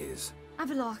 What is?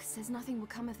 Avallac'h says nothing will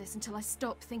come of this until I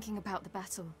stop thinking about the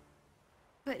battle.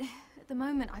 But at the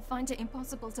moment, I find it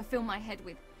impossible to fill my head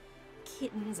with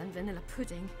kittens and vanilla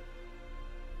pudding.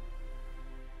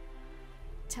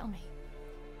 Tell me,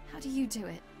 how do you do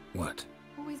it? What?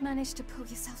 Always manage to pull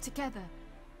yourself together.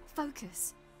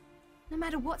 Focus. No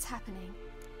matter what's happening.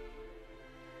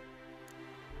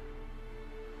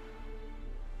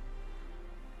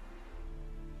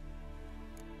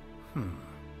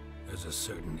 There's a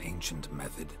certain ancient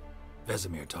method.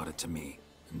 Vesemir taught it to me,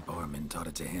 and Barman taught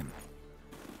it to him.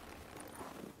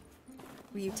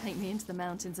 Will you take me into the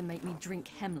mountains and make me drink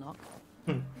hemlock?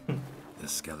 The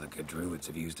Skellige druids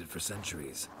have used it for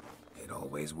centuries. It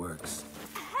always works.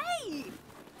 Hey!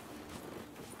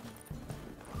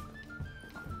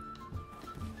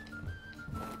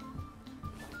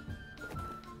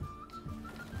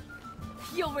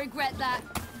 You'll regret that.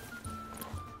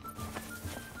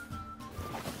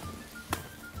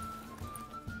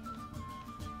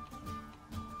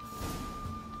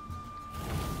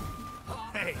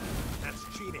 Hey, that's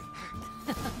cheating.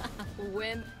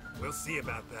 Wimp. We'll see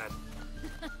about that.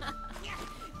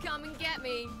 Come and get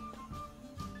me.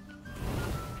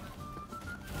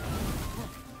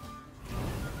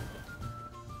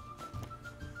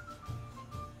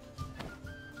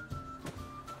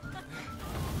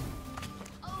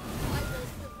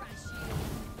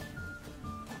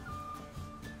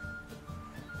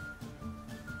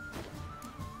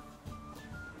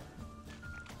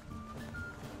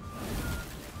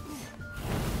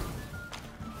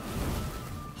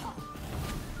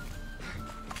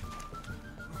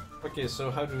 Okay,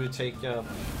 so how do we take up...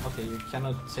 Okay, you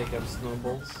cannot take up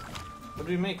snowballs. How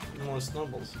do you make more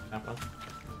snowballs, Kappa?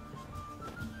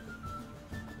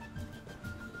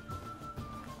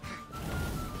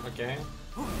 Okay.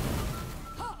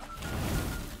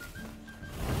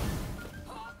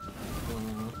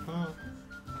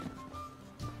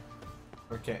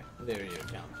 Okay, there you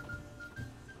go.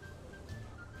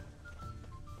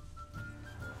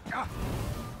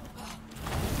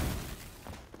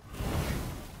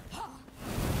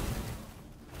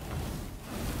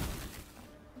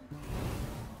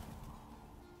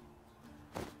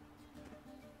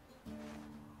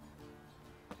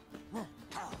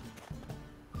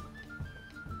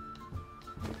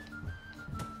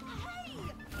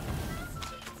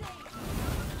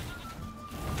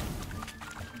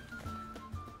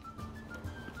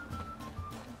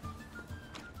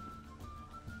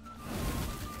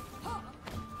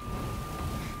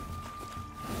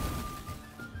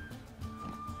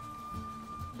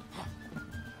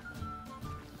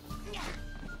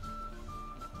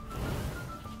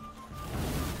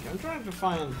 I'm trying to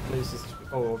find places to...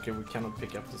 Oh, okay, we cannot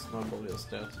pick up the snowball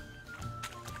just yet.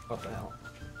 What the hell?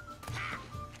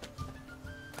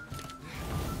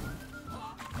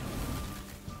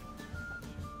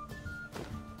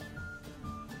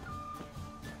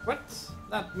 What?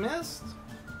 That missed?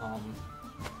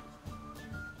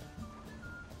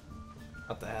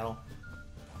 What the hell?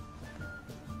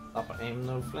 Up aim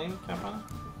no flame, Kappa?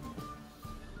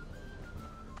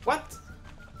 What?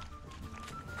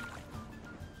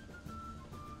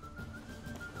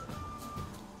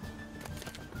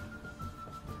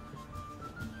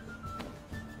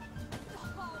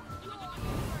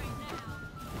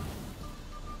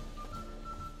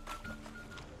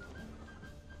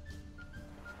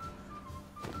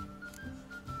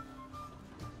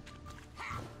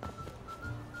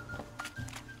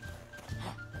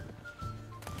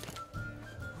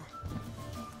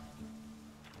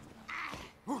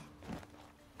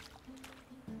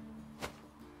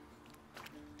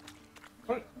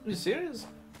 Are you serious?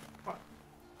 What?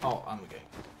 Oh, I'm gay.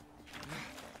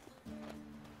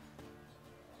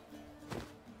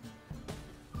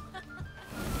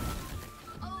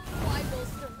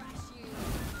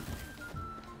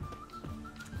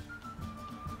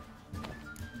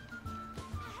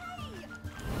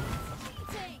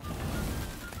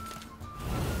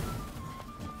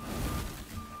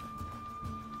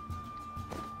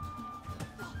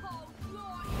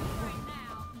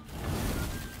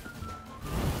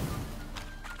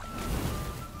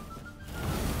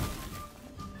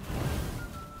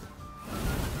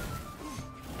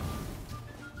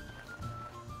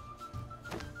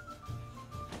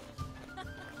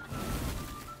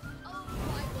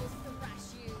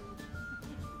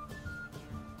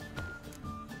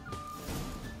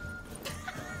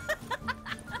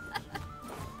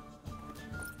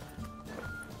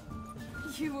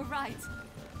 You were right.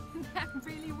 That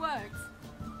really worked.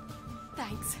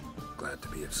 Thanks. Glad to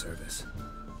be of service.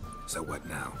 So what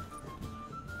now?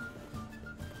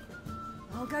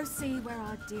 I'll go see where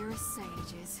our dearest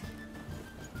sage is.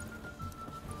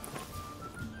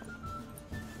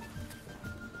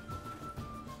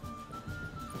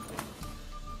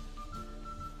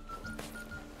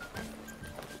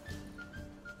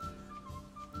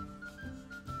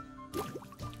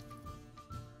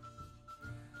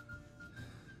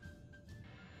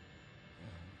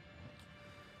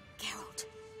 Geralt.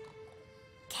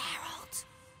 Geralt.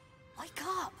 Wake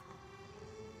up.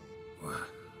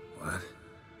 What?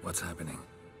 What's happening?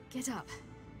 Get up.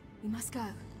 We must go.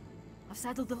 I've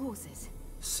saddled the horses.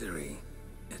 Ciri,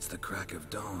 it's the crack of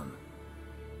dawn.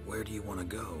 Where do you want to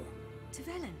go? To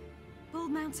Velen.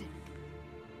 Bald Mountain.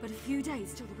 But a few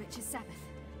days till the Witch's Sabbath.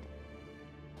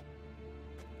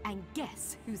 And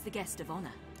guess who's the guest of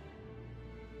honor?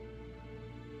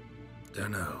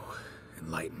 Dunno.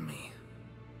 Enlighten me.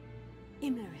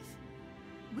 Imlerith.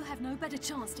 We'll have no better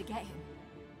chance to get him.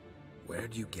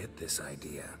 Where'd you get this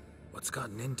idea? What's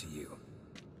gotten into you?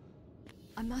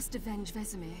 I must avenge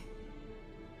Vesemir.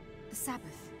 The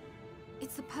Sabbath.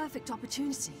 It's the perfect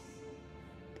opportunity.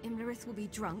 Imlerith will be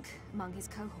drunk among his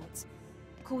cohorts,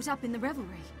 caught up in the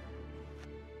revelry.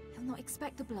 He'll not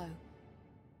expect the blow.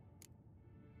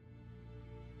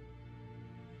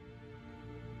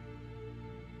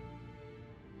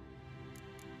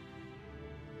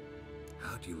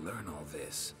 How'd you learn all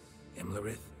this?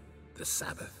 Imlerith? The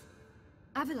Sabbath?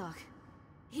 Avallac'h.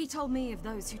 He told me of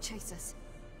those who chase us.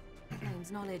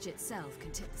 Flame's knowledge itself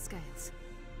can tip the scales.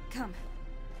 Come.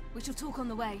 We shall talk on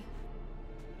the way.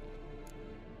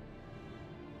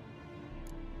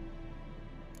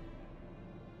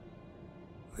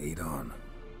 Lead on.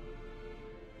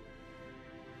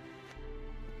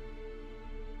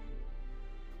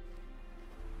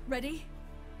 Ready?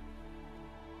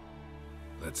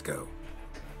 Let's go.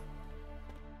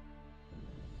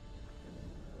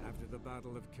 After the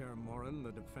Battle of Kaer Morhen,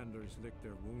 the defenders licked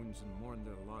their wounds and mourned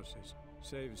their losses,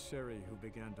 save Ciri, who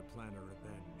began to plan a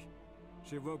revenge.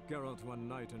 She woke Geralt one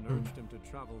night and urged him to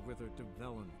travel with her to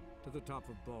Velen, to the top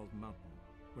of Bald Mountain,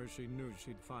 where she knew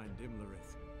she'd find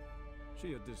Imlerith.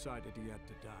 She had decided he had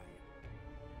to die.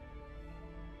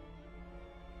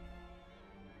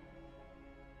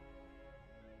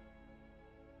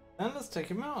 And let's take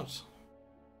him out.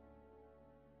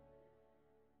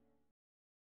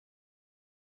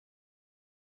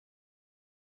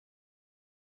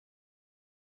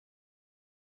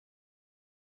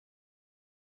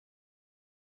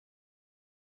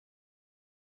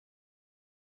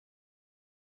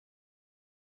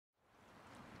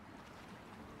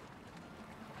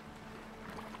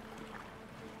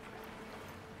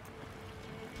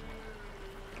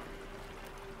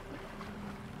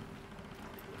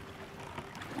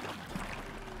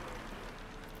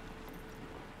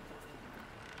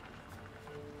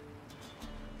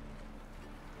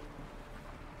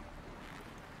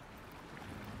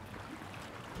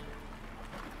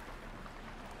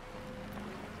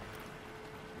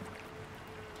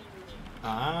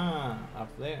 Ah,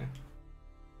 up there.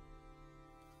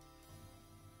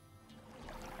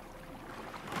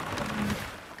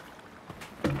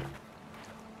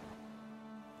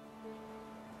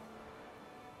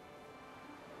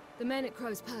 The men at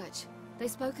Crow's Perch, they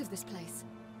spoke of this place.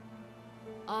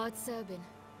 Ard Serbin,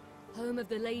 home of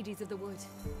the Ladies of the Wood.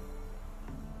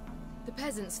 The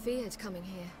peasants feared coming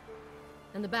here,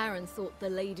 and the Baron thought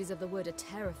the Ladies of the Wood a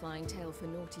terrifying tale for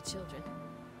naughty children.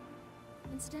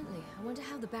 Incidentally, I wonder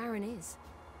how the Baron is.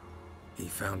 He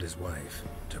found his wife,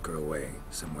 took her away,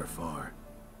 somewhere far.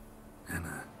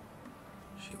 Anna,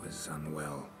 she was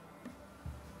unwell.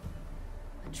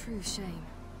 A true shame.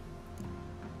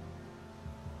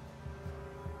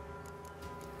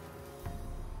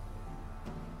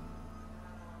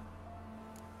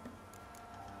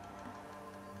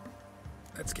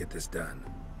 Let's get this done.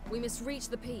 We must reach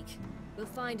the peak. We'll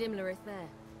find Imlerith there.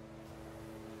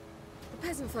 The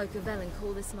peasant folk of Velen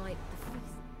call this night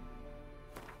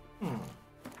the feast.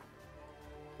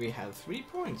 We have 3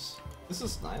 points. This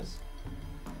is nice.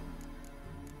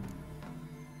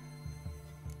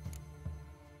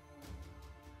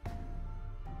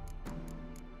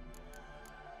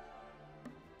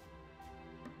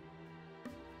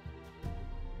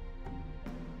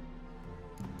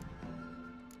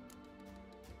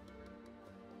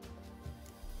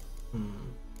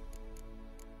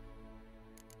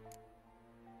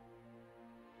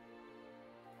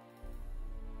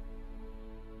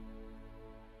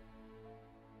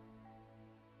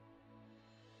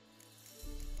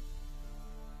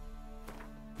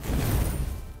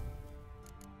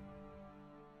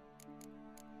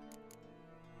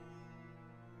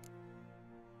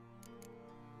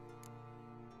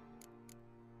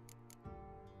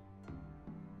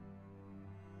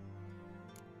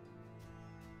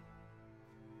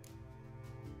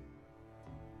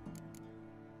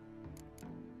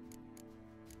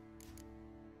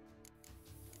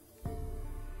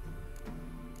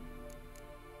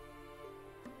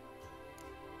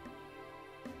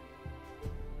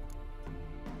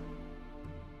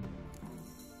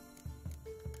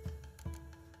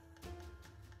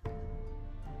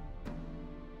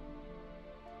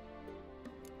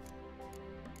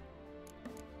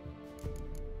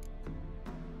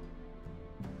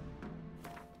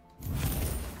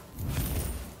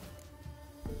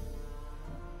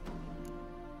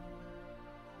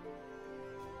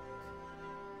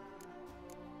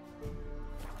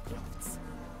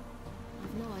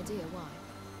 Idea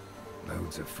why.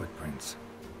 Loads of footprints.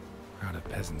 Crowd of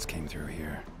peasants came through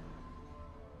here.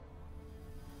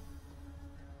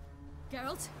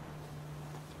 Geralt?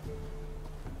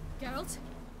 Geralt?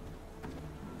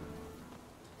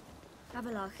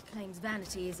 Avallac'h claims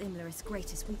vanity is Imlerith's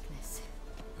greatest weakness.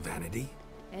 Vanity?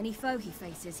 Any foe he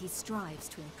faces, he strives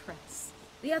to impress.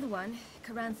 The other one,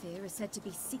 Caranthir, is said to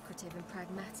be secretive and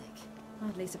pragmatic.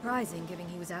 Hardly surprising, given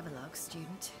he was Avallac'h's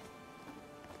student.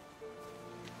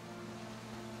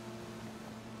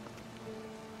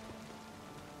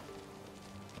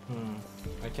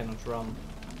 I cannot run.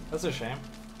 That's a shame.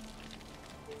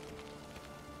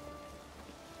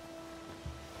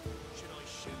 Should I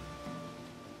shoot?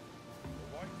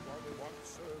 The white one won't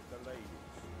serve the ladies.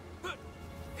 But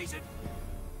he's in.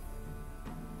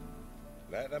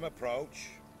 Let them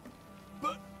approach.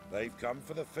 But they've come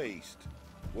for the feast.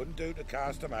 Wouldn't do to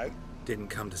cast them out. Didn't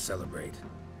come to celebrate.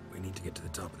 We need to get to the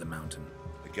top of the mountain.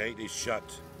 The gate is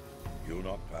shut. You'll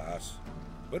not pass.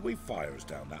 But we've fires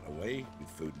down that away, with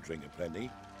food and drink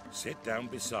aplenty. Sit down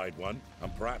beside one,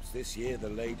 and perhaps this year the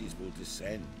ladies will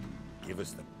descend. Give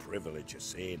us the privilege of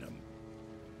seeing them.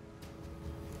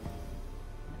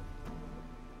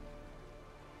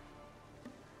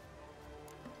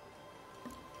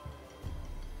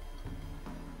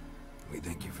 We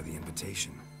thank you for the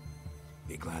invitation.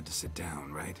 Be glad to sit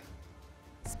down, right?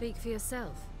 Speak for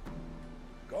yourself.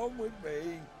 Come with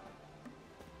me.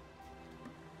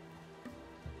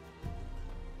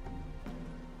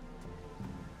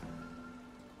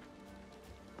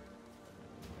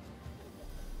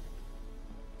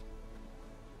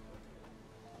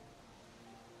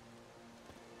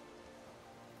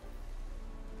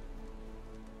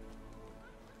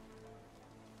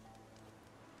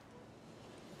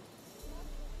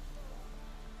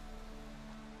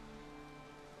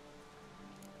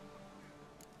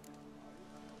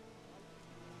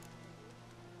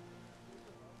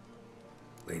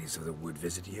 Ladies of the Wood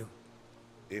visit you?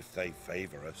 If they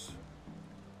favor us.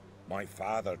 My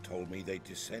father told me they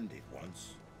descended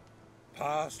once.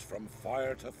 Passed from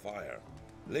fire to fire,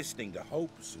 listening to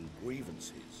hopes and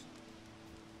grievances.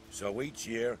 So each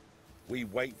year, we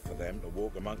wait for them to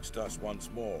walk amongst us once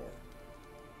more.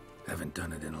 Haven't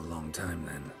done it in a long time,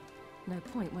 then. No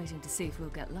point waiting to see if we'll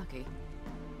get lucky.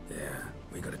 Yeah,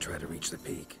 we gotta try to reach the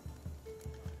peak.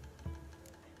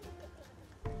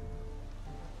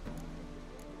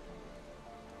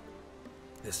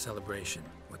 This celebration,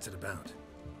 what's it about?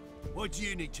 What do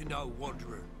you need to know,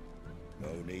 Wanderer?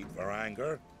 No need for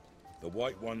anger. The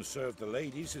White Ones serve the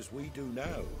ladies as we do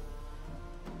now.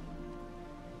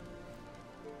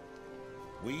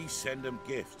 We send them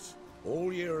gifts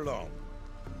all year long.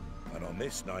 And on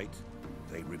this night,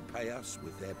 they repay us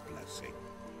with their blessing.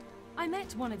 I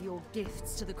met one of your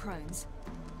gifts to the crones.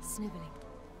 Sniveling.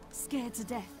 Scared to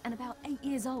death and about 8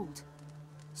 years old.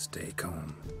 Stay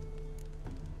calm.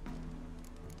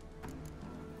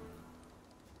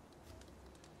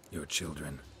 Your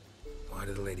children. Why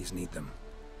do the ladies need them?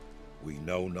 We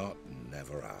know not and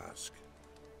never ask.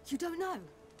 You don't know?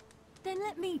 Then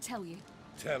let me tell you.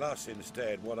 Tell us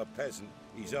instead what a peasant,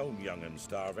 his own young and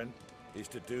starving, is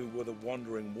to do with a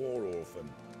wandering war orphan.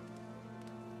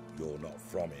 You're not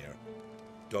from here.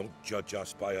 Don't judge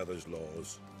us by others'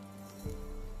 laws.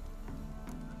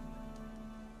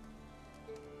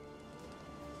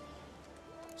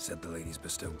 Said the ladies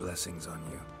bestow blessings on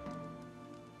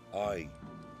you. Aye,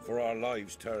 for our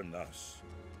lives turn thus.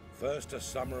 First a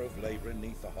summer of labouring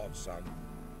neath the hot sun,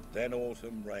 then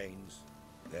autumn rains,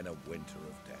 then a winter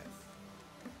of death.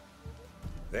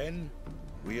 Then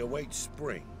we await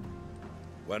spring,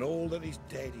 when all that is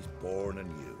dead is born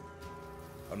anew.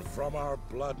 And from our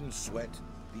blood and sweat,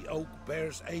 the oak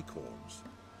bears acorns,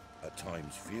 at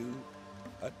times few,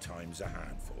 at times a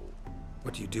handful.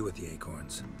 What do you do with the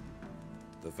acorns?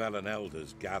 The Velen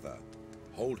elders gather,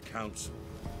 hold council.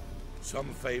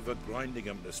 Some favour grinding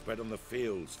them to spread on the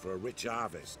fields for a rich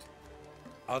harvest.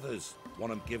 Others want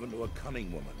them given to a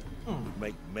cunning woman who'd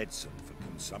make medicine for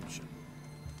consumption.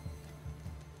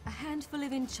 A handful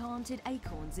of enchanted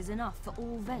acorns is enough for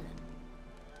all Velen.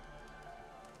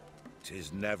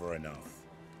 'Tis never enough.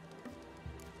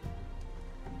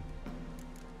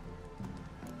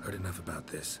 Heard enough about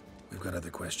this. We've got other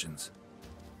questions.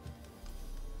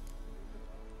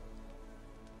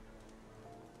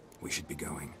 We should be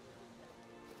going.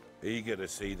 Eager to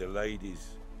see the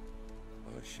ladies.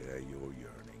 I share your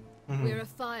yearning. We're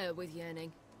afire with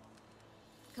yearning.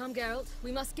 Come, Geralt.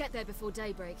 We must get there before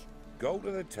daybreak. Go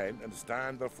to the tent and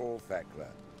stand before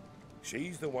Thekla.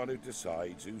 She's the one who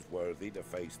decides who's worthy to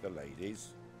face the ladies.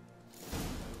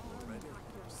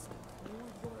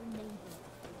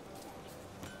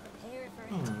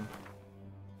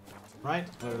 Right,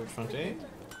 level 28.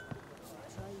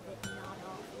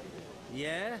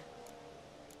 Yeah?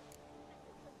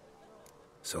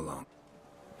 So long.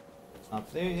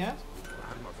 Up there yet?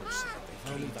 Grandmother said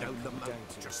they came down the mountain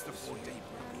just before daybreak.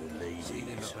 The ladies, Seen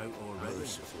it about already.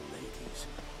 merciful ladies.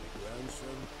 My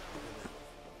grandson.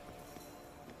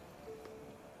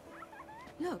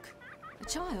 Look, a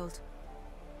child.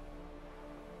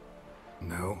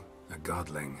 No, a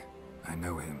godling. I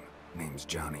know him. Name's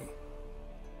Johnny.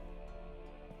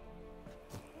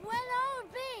 Well,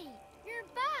 old B, you're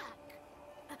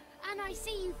back. And I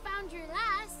see you found your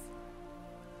lass.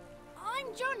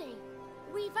 I'm Johnny.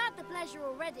 We've had the pleasure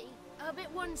already. A bit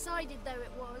one-sided though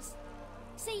it was.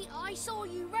 See, I saw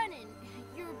you running.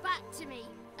 Your back to me,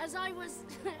 as I was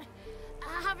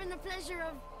having the pleasure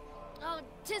of... Oh,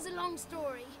 'tis a long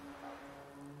story.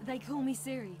 They call me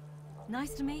Ciri.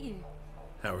 Nice to meet you.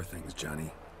 How are things,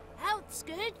 Johnny? Health's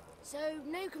good, so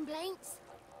no complaints.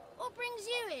 What brings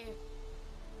you here?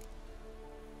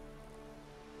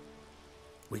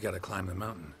 We gotta climb the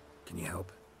mountain. Can you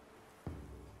help?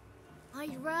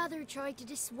 I'd rather try to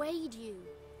dissuade you,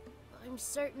 but I'm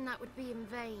certain that would be in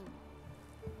vain.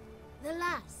 The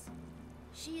lass,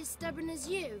 she as stubborn as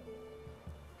you?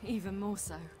 Even more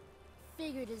so.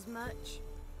 Figured as much.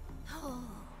 Oh.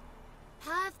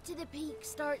 Path to the peak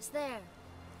starts there,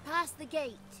 past the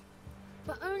gate.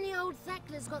 But only old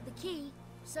Thekla's got the key,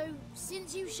 so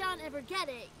since you shan't ever get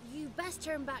it, you best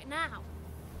turn back now.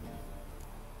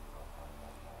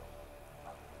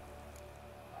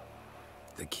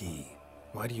 The key.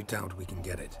 Why do you doubt we can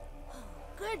get it?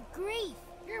 Good grief,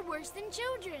 you're worse than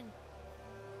children.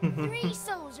 3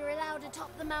 souls are allowed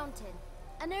atop the mountain,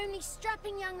 and only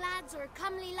strapping young lads or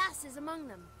comely lasses among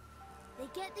them. They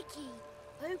get the key,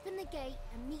 open the gate,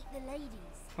 and meet the ladies.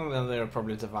 And then they're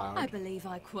probably devoured. I believe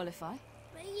I qualify.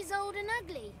 But he's old and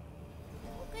ugly.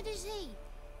 What good is he?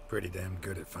 Pretty damn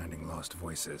good at finding lost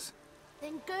voices.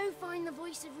 Then go find the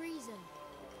voice of reason.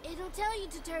 It'll tell you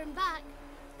to turn back.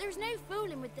 There's no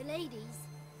fooling with the ladies.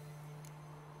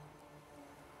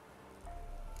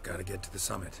 Gotta get to the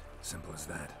summit. Simple as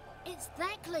that. It's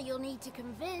Thekla you'll need to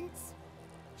convince.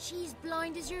 She's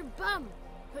blind as your bum,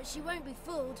 but she won't be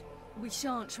fooled. We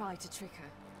shan't try to trick her.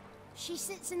 She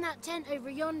sits in that tent over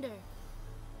yonder.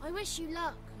 I wish you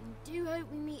luck, and do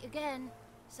hope we meet again,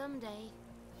 someday.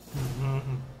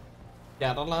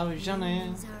 Gotta love Johnny.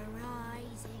 Moons are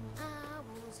rising,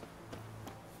 owls,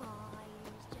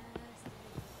 fires just...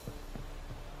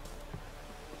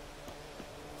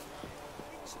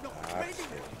 It's not ready!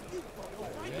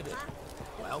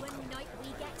 Welcome. One night we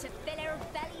get to fill our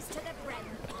bellies to the brim.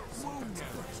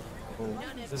 Oh,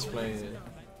 this place.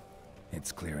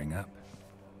 It's clearing up.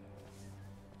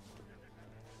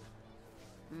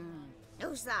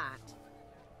 Who's that?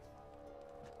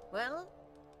 Well,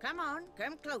 come on,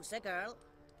 come closer, girl.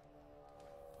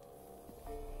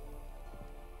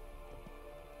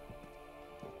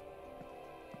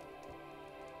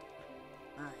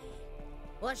 Aye.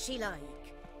 What's she like?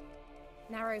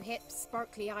 Narrow hips,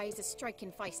 sparkly eyes, a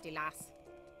striking feisty lass.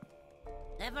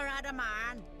 Never had a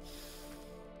man.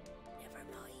 Never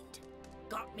mind.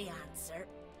 Got me answer.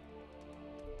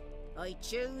 I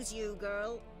choose you,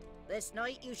 girl. This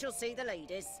night you shall see the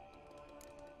ladies.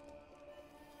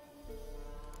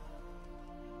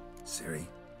 Ciri?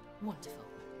 Wonderful.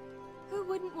 Who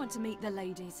wouldn't want to meet the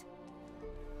ladies?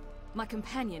 My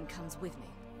companion comes with me.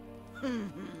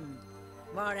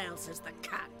 What else is the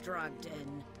cat dragged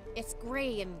in? It's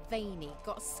grey and veiny,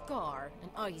 got a scar,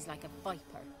 and eyes like a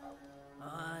viper.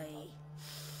 Aye.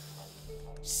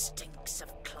 Stinks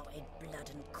of clotted blood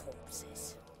and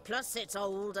corpses. Plus it's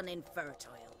old and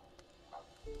infertile.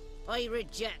 I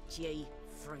reject ye,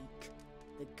 freak.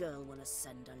 The girl will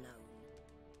ascend alone.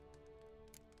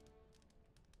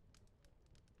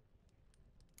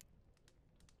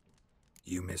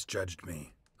 You misjudged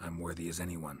me. I'm worthy as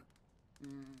anyone.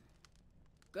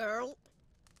 Girl?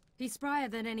 He's sprier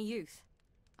than any youth.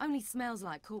 Only smells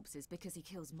like corpses because he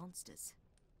kills monsters.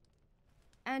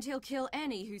 And he'll kill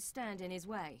any who stand in his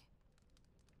way.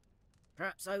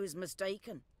 Perhaps I was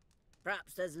mistaken.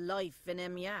 Perhaps there's life in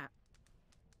him yet.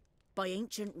 By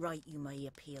ancient right you may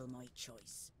appeal my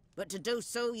choice. But to do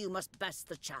so you must best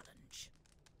the challenge.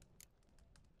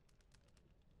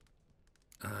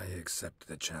 I accept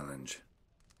the challenge.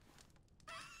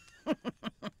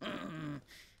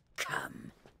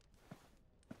 Come.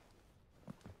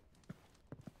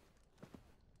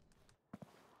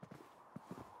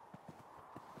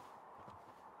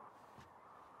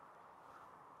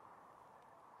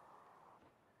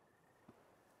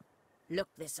 Look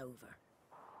this over.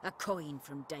 A coin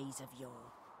from days of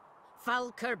yore.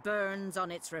 Falker burns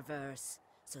on its reverse,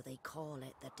 so they call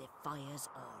it the Defier's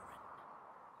Aran.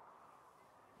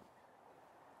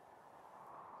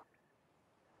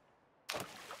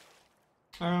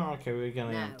 Oh, okay, we're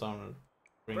gonna Now, get down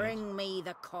and bring me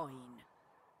the coin.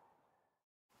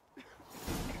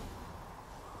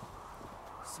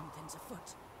 Something's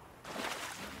afoot.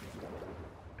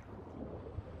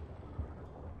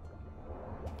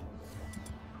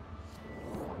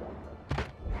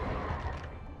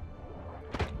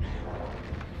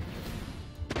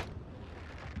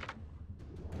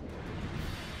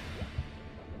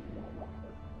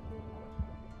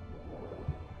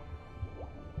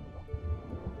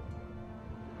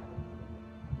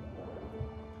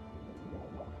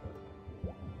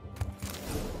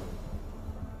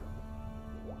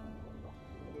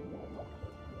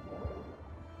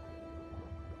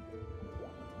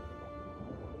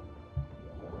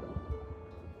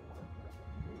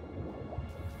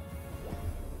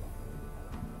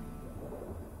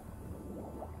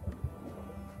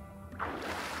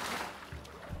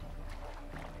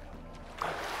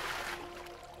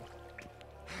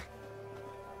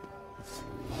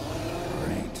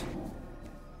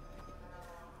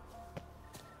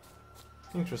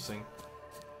 Interesting.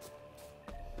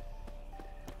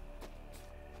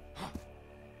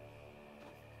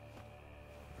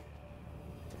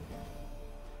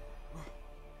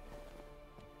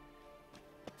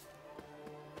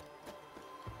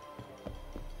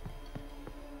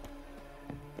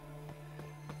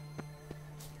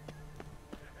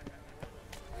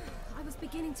 I was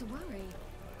beginning to worry.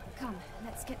 Come,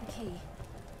 let's get the key.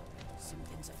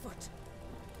 Something's afoot.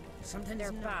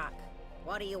 They're back.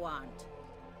 What do you want?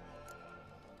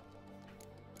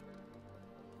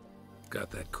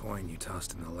 Got that coin you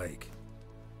tossed in the lake.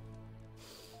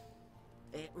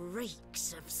 It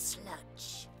reeks of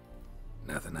sludge.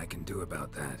 Nothing I can do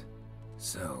about that.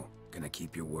 So, gonna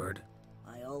keep your word?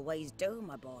 I always do,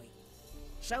 my boy.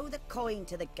 Show the coin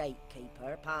to the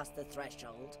gatekeeper past the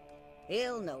threshold.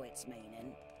 He'll know its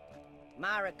meaning.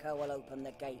 Mariko will open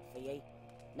the gate for you.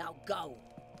 Now go.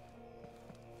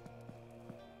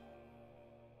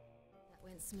 That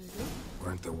went smoothly.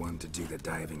 Weren't the one to do the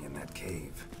diving in that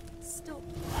cave. Stop.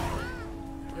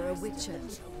 You're a witcher.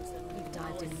 You've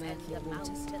dived in murky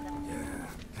waters. Yeah,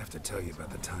 have to tell you about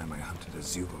the time I hunted a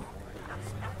Zubo.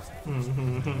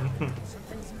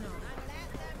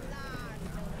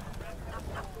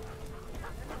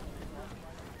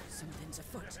 Something's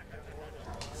afoot.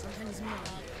 Something's not.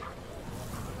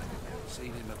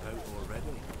 Seen him about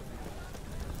already.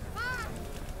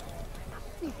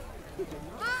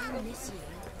 I miss you.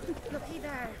 Looky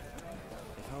there.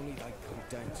 If only they'd come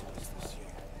down to us this year.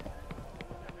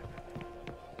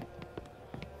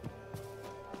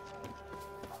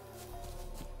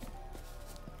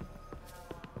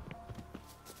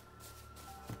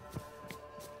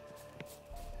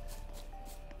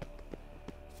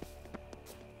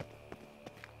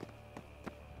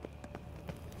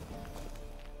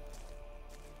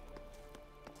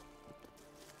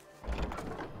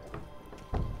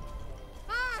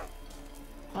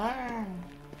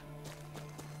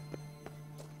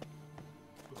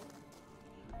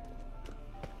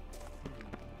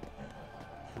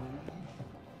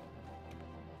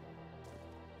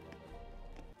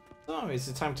 So, is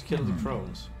it time to kill the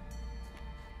crows?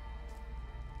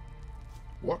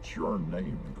 What's your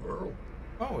name, girl?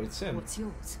 Oh, it's him. What's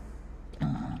yours?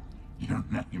 Your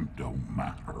name don't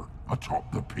matter.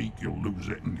 Atop the peak, you'll lose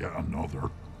it and get another.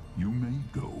 You may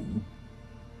go.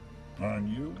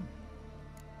 And you?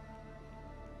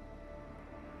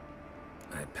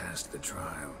 I passed the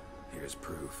trial. Here's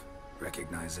proof.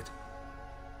 Recognize it?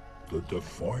 The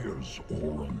Defiers,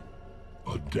 Orin.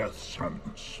 A death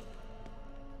sentence.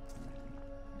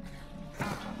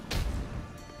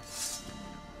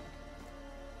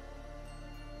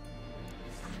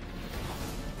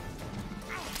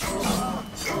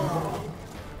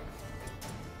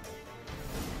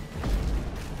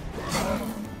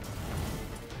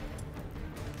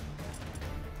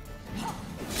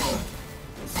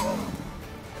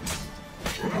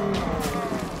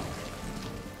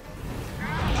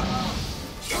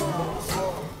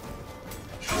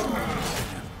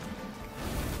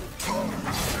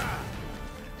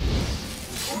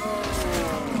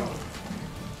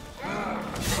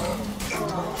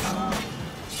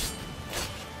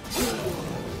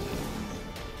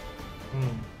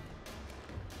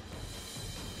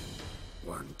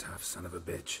 One tough son of a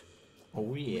bitch.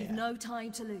 Oh yeah. We've no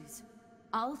time to lose.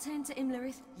 I'll tend to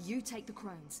Imlerith, you take the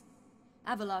crones.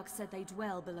 Avalok said they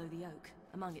dwell below the oak,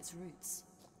 among its roots.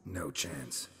 No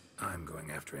chance. I'm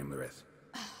going after Imlerith.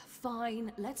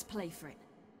 Fine, let's play for it.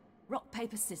 Rock,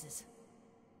 paper, scissors.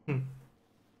 Damn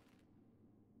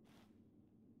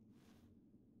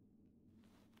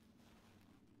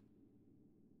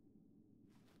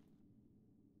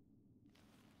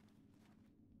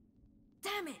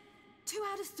it! 2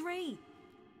 out of 3!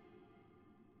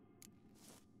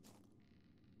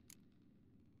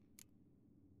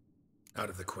 Out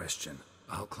of the question.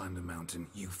 I'll climb the mountain,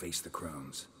 you face the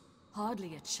crones.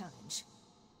 Hardly a challenge.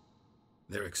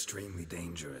 They're extremely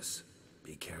dangerous.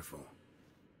 Be careful.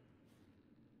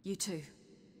 You too.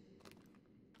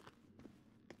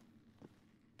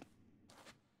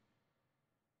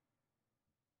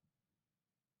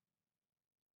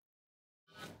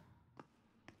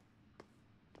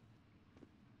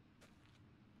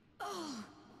 Oh.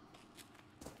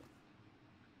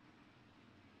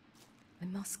 I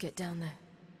must get down there.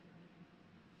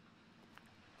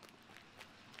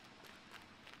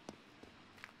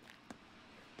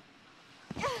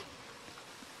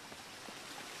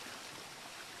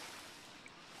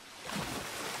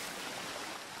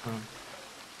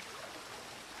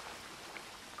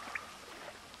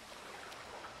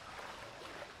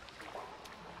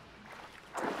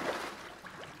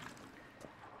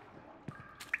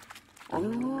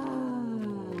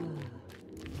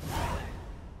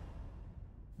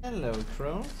 Hello,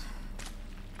 crows.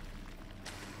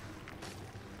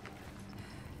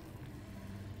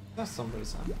 That's somebody's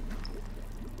son.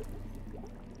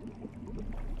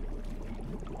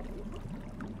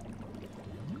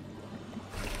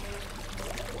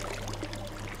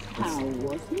 How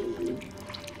was he?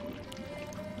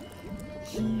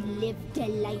 He lived a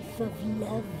life of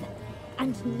love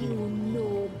and knew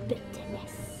no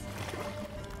bitterness.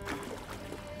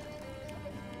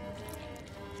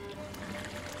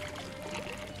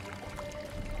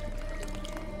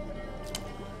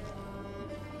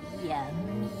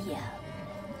 Yum, yum.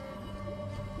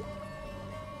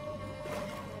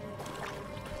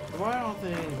 Why are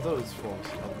they in those forms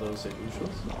of those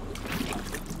illusions?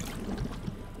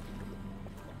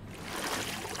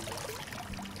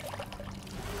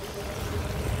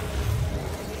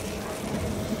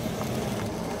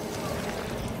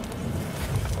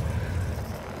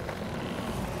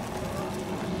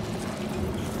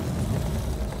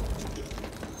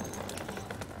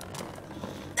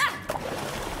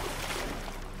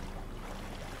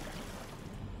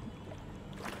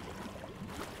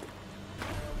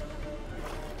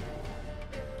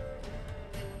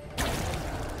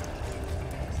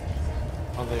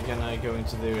 Are they gonna go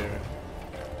into their...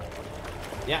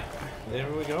 Yeah, there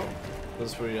we go.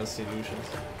 Those were just illusions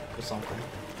or something.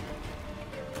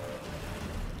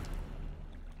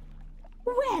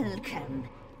 Welcome,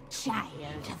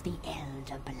 child of the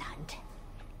Elder Blood.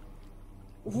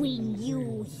 We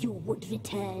knew you would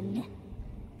return.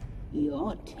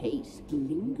 Your taste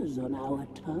lingers on our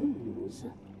tongues.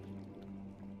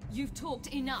 You've talked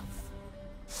enough.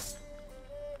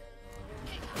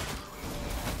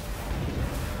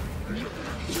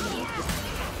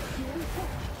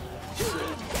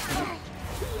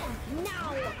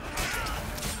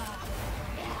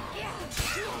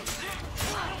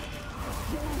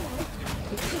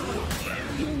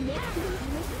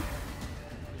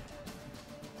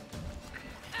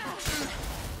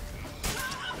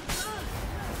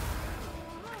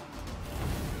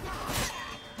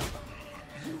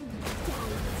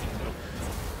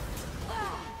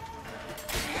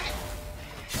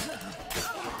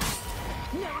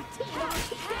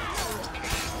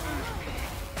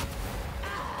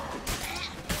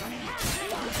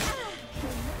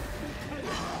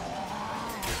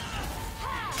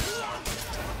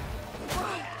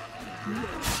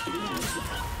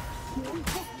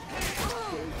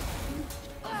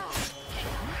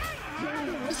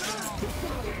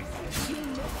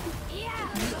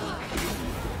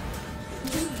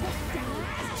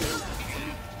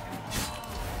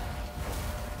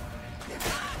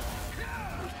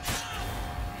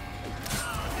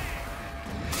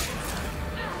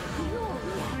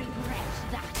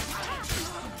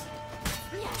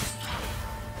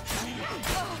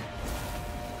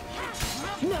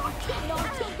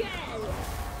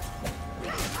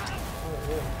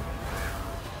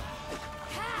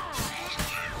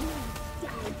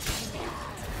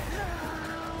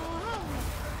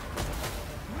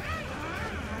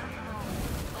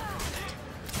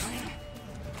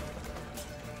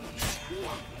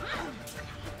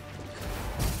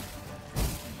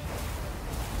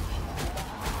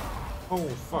 Oh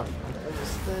fuck, I'm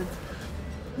almost dead.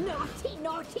 Naughty,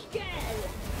 naughty girl!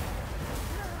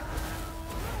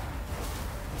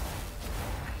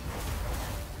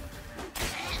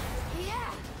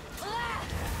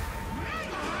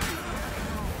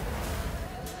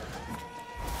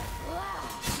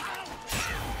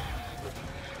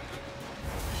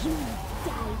 You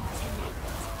died tonight.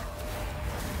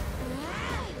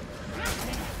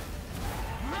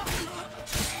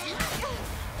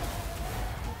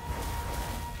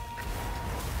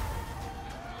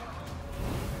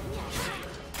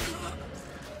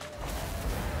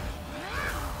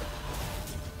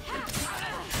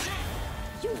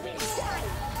 You will die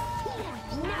here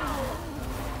now.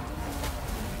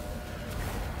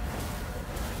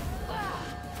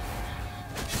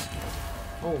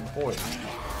 Oh boy.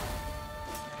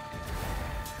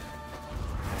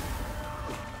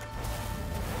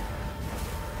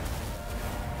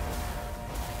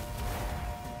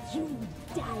 You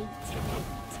died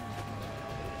tonight.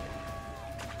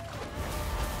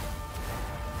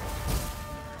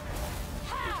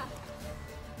 Ha!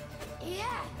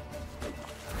 Yeah.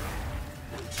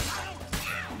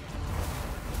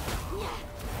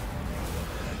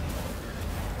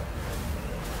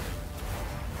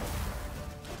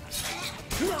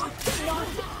 Naughty,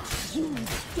 naughty! You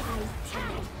die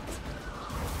tonight!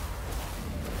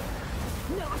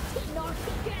 Naughty,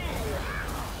 naughty girl!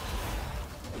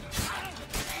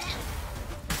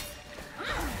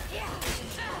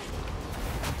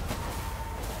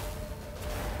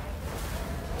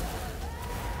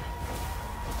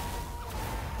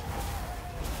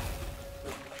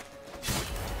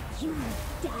 You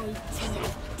die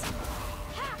tonight.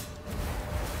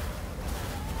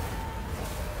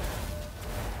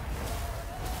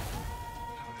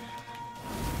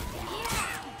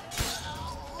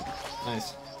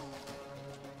 Nice.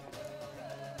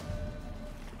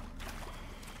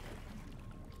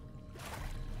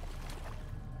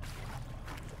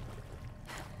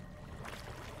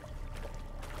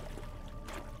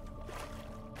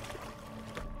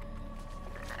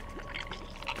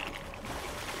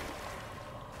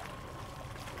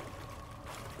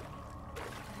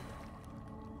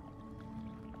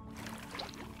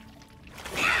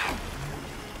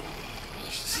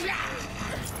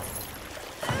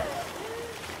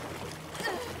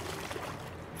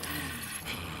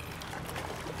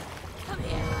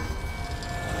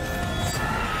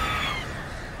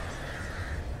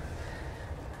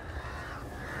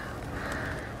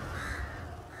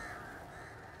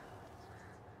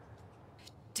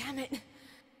 Damn it.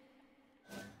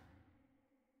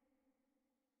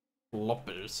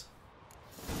 Loppers.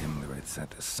 Imlerith's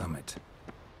at the summit.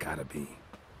 Gotta be.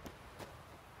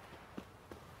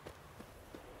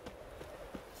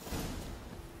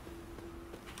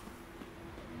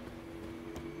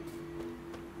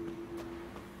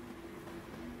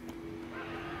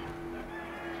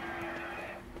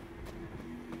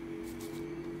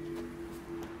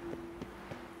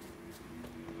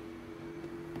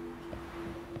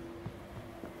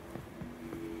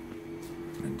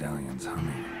 Medallion's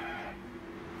humming.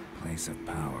 Place of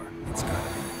power. It's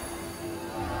gotta be.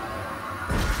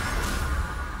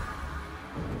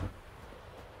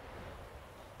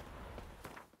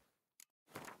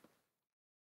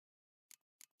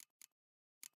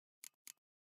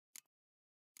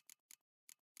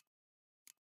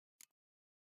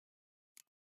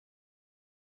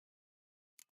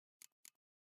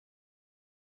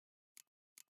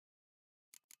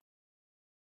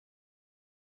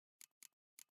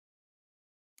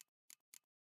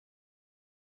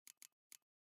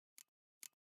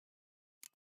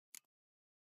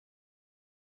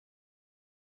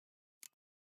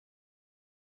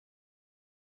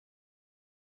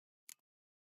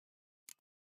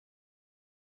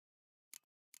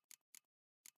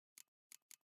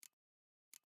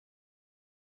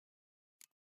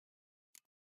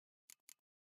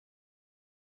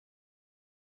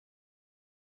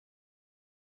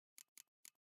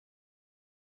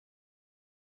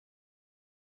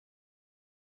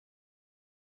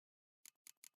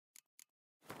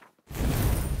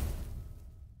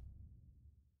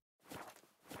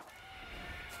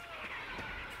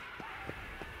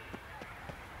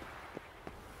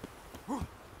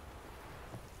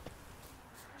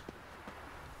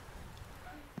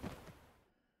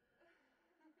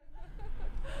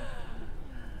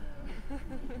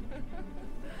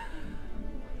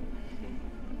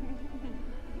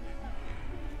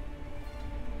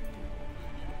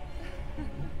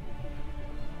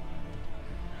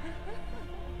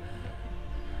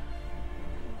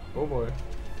 Oh boy.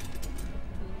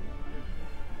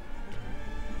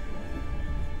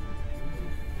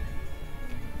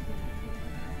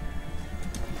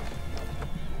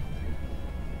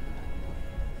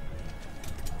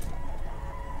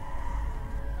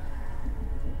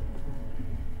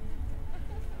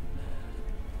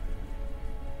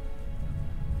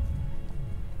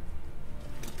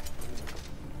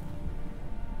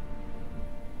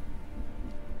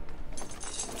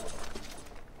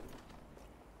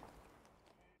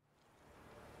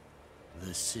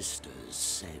 The sisters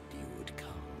said you would come.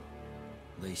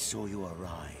 They saw you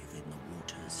arrive in the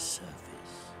water's surface.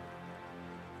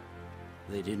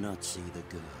 They did not see the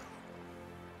girl.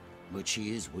 But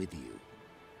she is with you,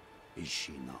 is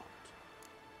she not?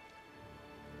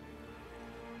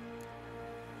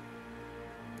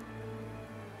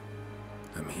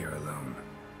 I'm here alone.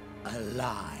 A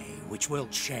lie which will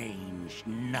change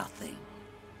nothing.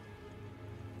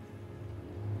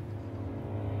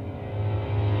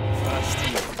 First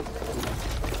you,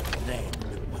 then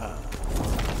her.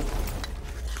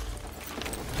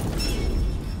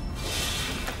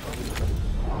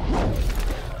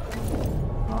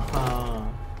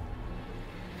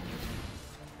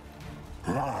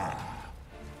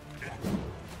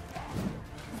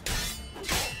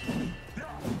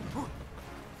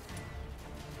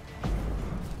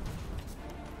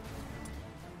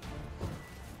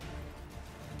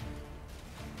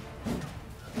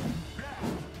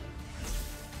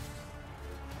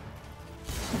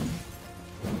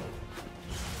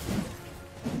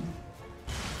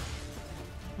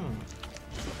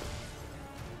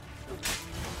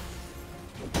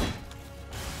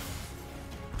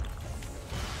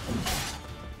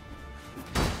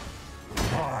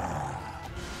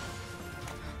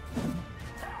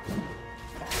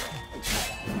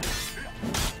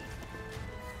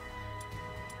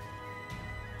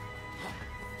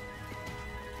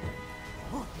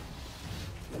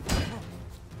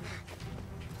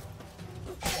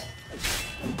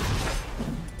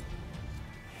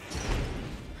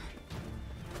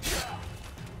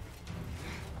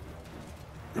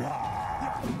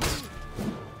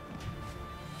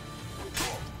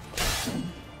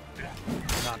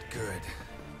 Not good.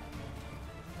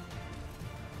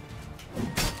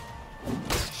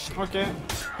 Okay,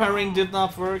 parrying did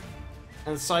not work,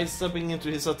 and sidestepping into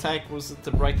his attack was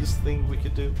the brightest thing we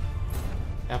could do.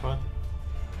 Kappa.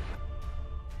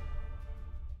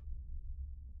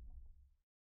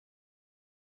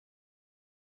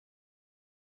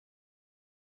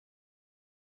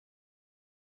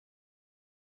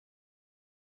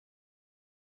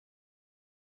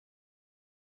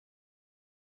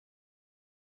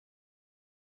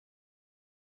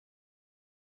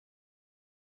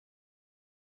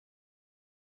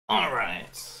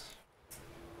 Alright.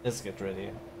 Let's get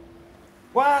ready.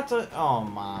 What? Oh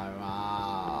my.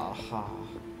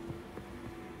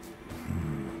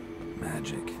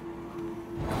 Magic.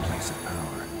 Place of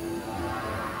power.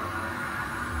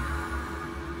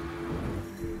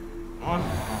 On.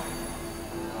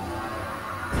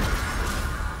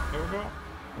 Here we go.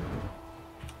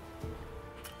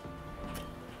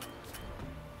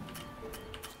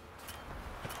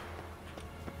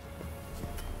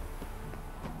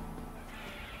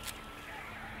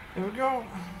 Here we go.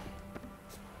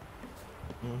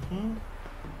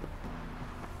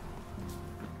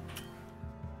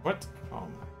 What? Oh my.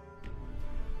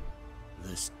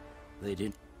 This... they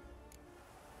didn't...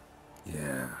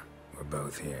 Yeah, we're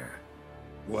both here.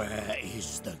 Where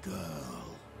is the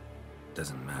girl?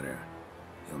 Doesn't matter.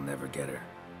 You'll never get her.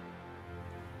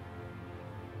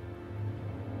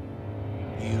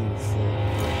 You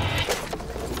fall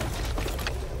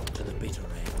to the bitter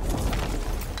end.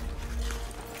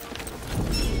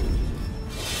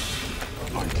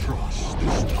 I trust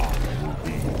this time will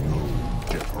be no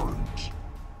different.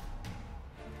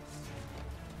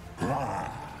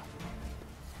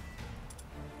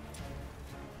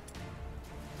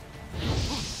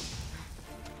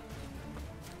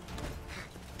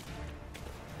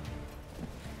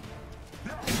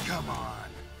 Come on.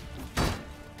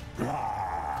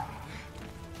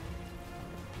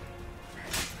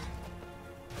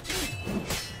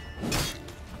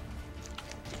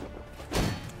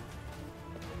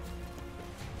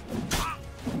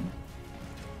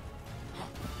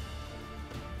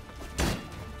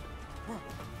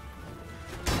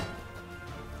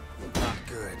 Not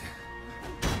good.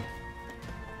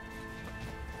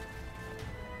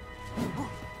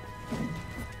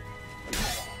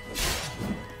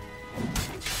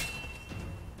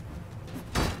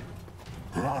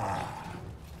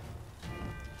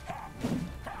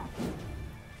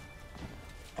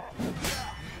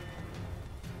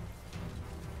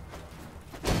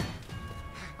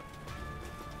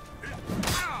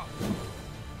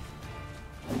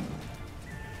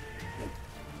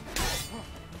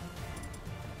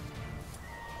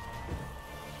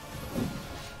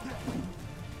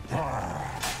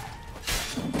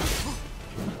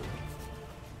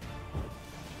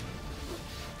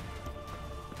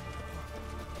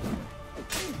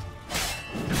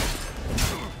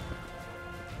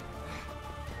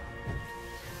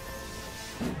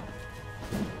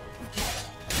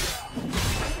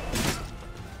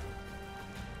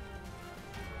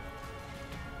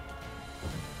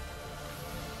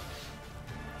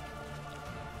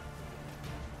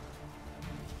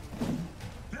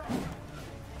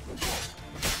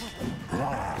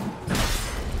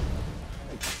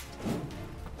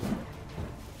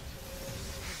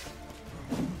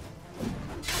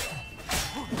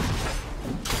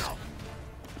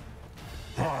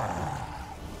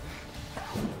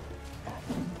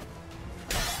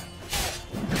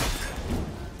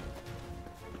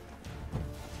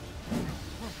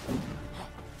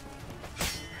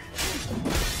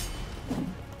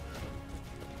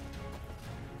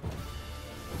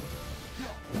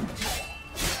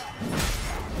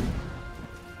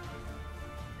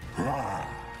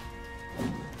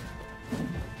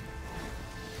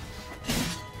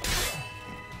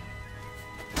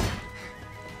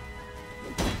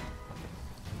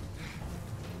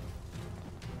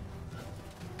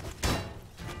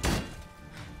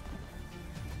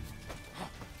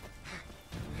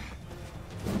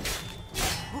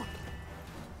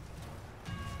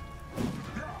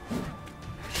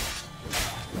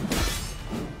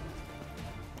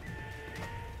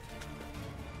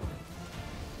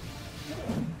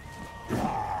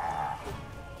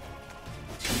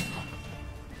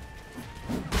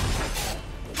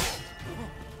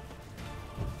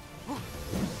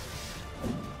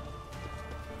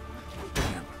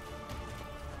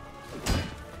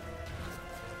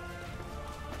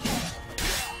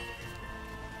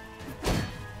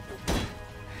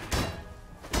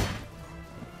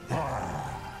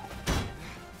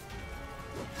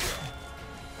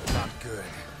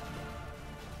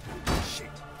 Shit.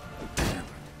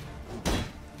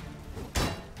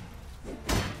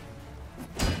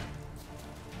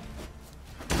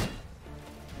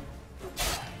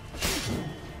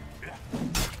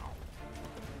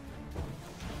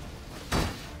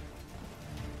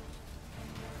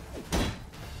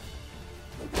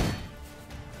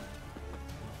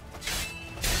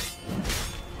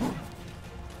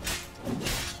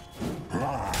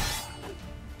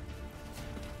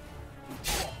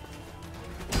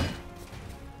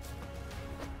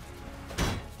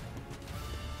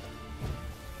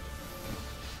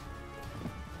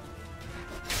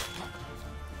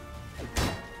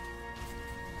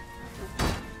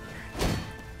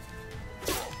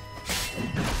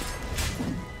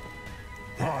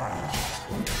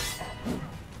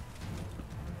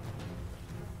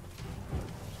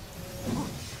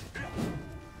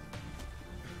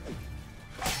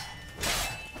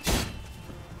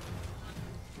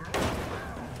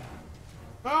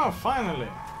 Oh, finally!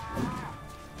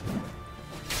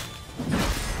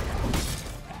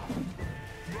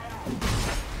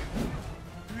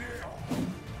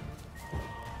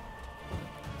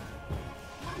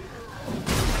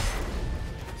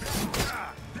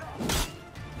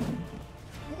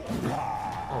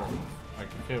 Oh, I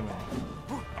can feel it.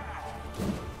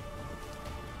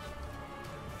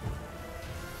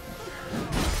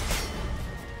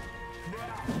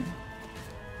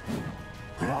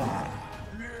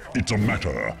 It's a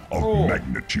matter of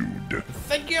magnitude.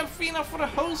 Thank you, Alfina, for the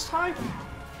host hype.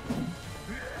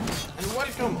 And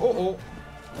welcome. Oh.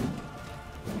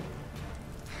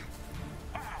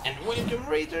 And welcome,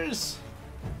 Raiders.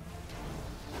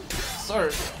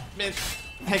 Sorry, bit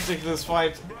hectic this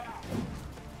fight.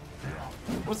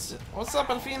 What's up,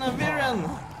 Alfina?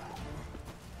 Viren.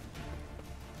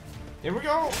 Here we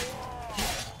go.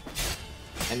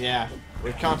 And yeah,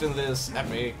 we're counting this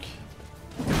epic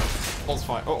pulse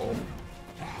fight. Uh-oh.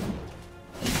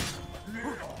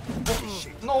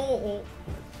 No!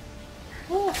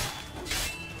 Oh.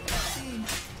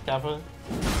 Careful.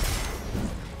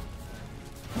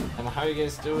 And how are you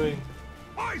guys doing?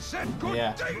 I said good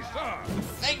day, sir!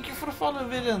 Thank you for the follow,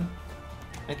 Villain!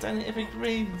 A tiny epic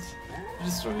raids.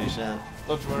 Destroy your shell.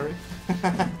 Don't worry.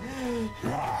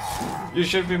 You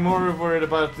should be more worried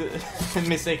about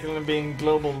mistakenly being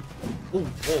global. Oh,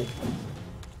 whoa.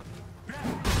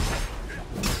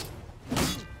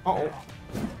 Uh-oh.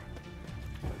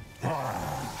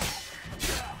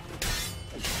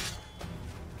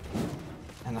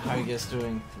 And how are you guys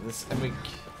doing this epic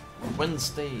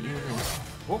Wednesday evening?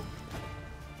 Whoop.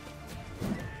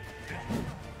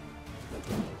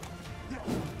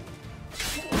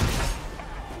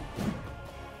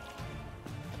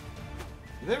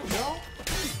 There we go.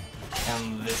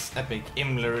 And this epic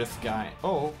Imlerith guy.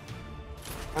 Oh.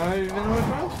 How have you been doing,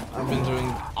 bro? I've been doing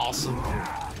awesome.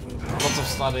 Lots of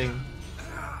studying.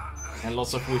 And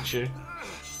lots of Witcher.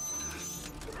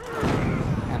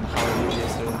 And how are you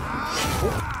guys doing?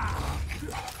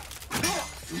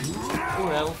 Oh,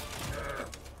 elf.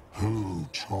 Who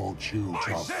taught you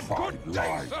to fight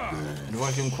like this? And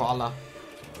welcome, Koala.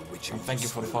 And thank you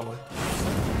for the follow.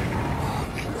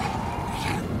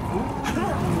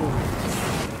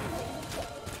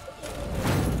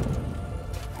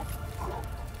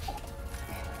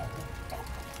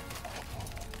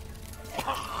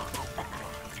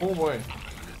 Oh boy.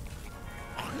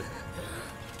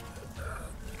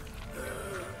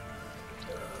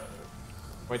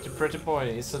 Quite a pretty boy,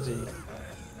 isn't he?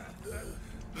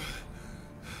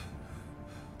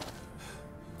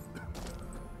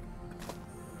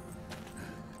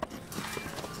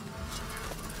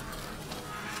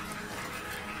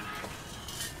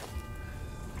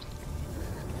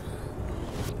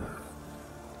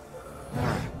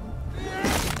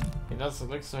 He doesn't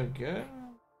look so good.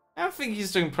 I think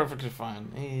he's doing perfectly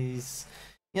fine. He's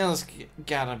just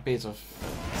got a bit of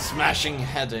smashing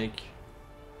headache.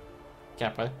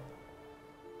 Kappa.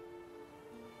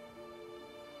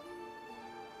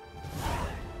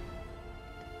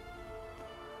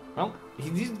 Well, he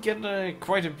did get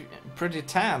quite a pretty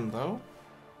tan though.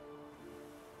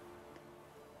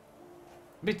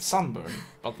 A bit sunburned,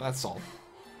 but that's all.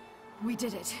 We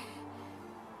did it.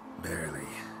 Barely.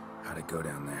 How'd it go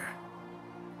down there?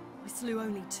 We slew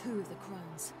only 2 of the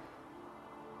crones.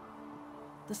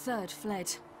 The third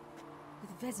fled,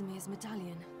 with Vesemir's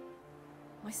medallion.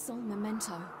 My sole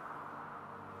memento.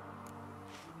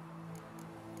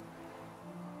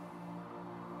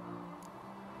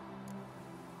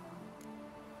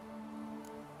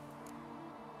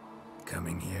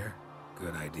 Coming here?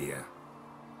 Good idea.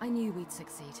 I knew we'd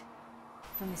succeed.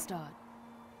 From the start.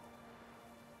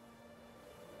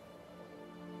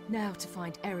 Now to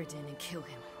find Eredin and kill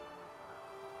him.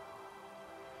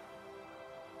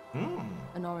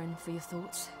 Anorin, for your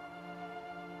thoughts?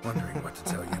 Wondering what to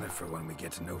tell Yennefer when we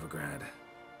get to Novigrad.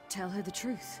 Tell her the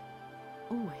truth.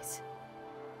 Always.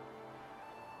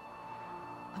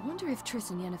 I wonder if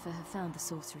Triss and Yennefer have found the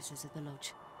sorceresses at the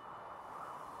lodge.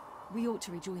 We ought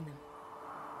to rejoin them.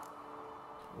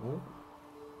 Oh.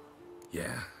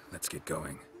 Yeah, let's get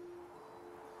going.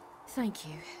 Thank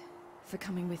you for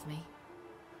coming with me.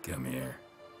 Come here.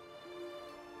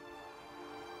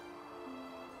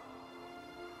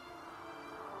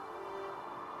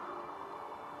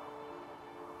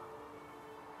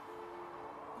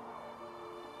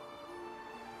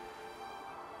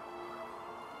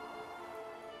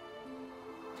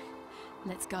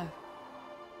 Let's go.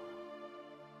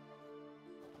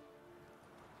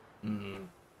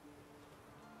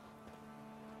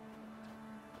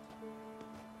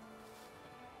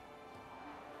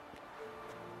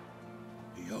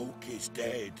 The oak is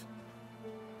dead.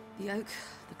 The oak,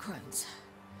 the crones.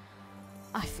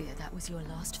 I fear that was your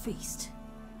last feast.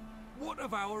 What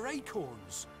of our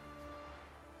acorns?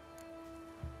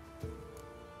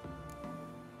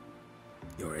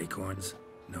 Your acorns?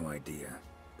 No idea.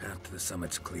 Path to the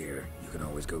summit's clear. You can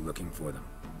always go looking for them.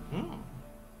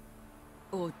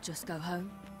 Or just go home.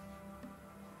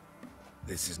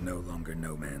 This is no longer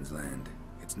no man's land.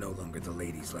 It's no longer the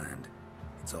lady's land.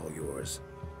 It's all yours.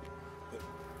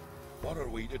 What are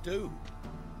we to do?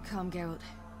 Come, Geralt.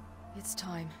 It's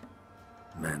time.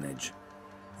 Manage.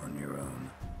 On your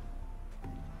own.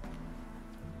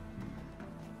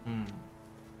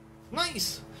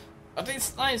 Nice! But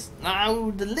it's nice.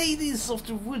 Now the ladies of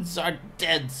the woods are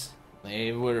dead.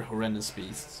 They were horrendous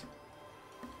beasts.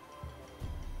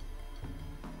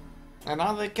 And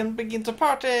now they can begin to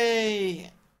party!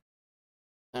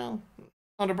 Well,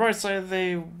 on the bright side,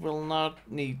 they will not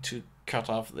need to cut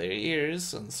off their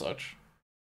ears and such.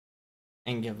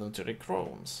 And give them to the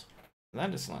crones.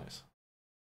 That is nice.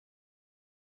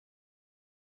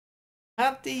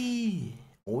 Party!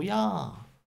 Oh yeah!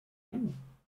 Ooh.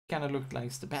 Kinda looked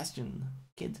like Sebastian,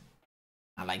 kid.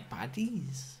 I like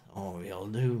parties. Oh, we all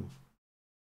do.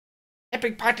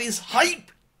 Epic parties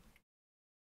hype!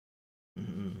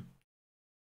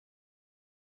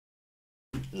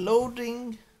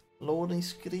 Loading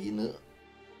screen.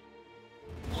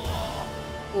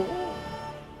 Oh.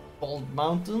 Bald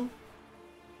Mountain.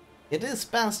 It is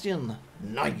Bastion.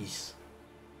 Nice.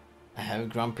 I have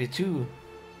Grumpy too.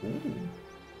 Ooh.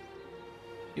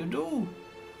 You do?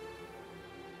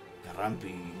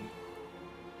 Grumpy.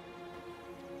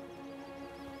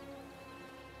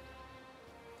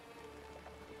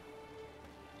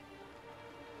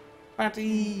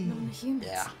 Party. Non-humans.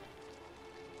 Yeah.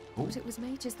 But it was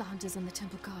mages the hunters and the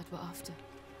temple guard were after.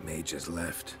 Mages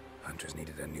left. Hunters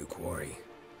needed a new quarry.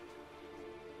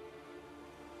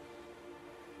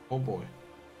 Oh boy.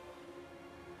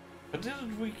 But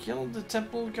didn't we kill the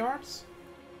temple guards?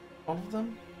 All of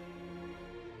them?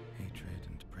 Hatred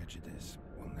and prejudice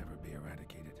will never be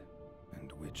eradicated.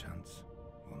 And witch hunts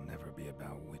will never be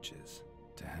about witches.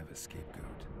 To have a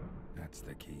scapegoat, that's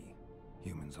the key.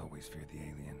 Humans always fear the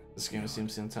alien. This game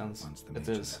seems intense. Once the It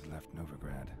mages is. had left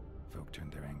Novigrad, folk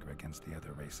turned their anger against the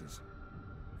other races.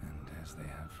 And as they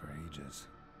have for ages,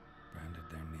 branded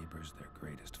their neighbors their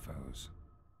greatest foes.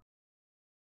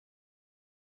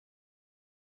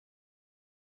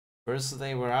 First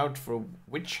they were out for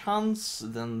witch hunts,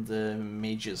 then the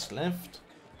mages left.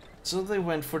 So they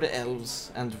went for the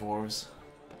elves and dwarves.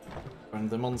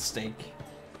 Burned them on stake.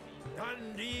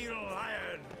 Dundee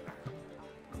Lion!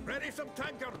 Ready some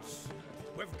tankards!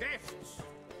 With guests!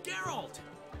 Geralt!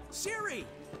 Ciri!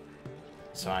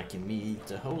 So I can meet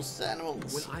the host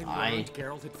animals. When I learned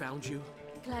Geralt had found you.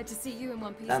 Glad to see you in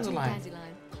one piece. Dandelion.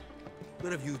 Dandelion.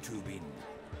 Where have you two been?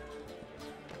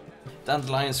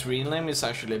 Dandelion's real name is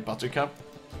actually Buttercup.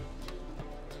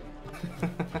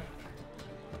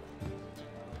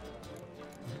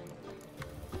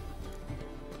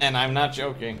 And I'm not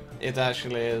joking, it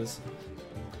actually is.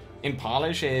 In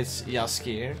Polish it's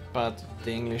Jaskier, but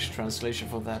the English translation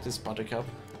for that is Buttercup.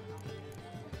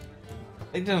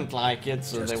 They didn't like it,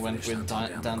 so Just they went finished with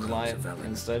hunting down the Dandelion crones of Velen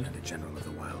instead. And the general of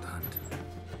the Wild Hunt.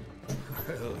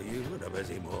 Well, you would have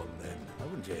busy morning then,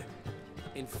 haven't you?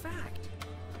 In fact,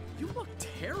 you look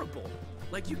terrible.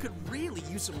 Like you could really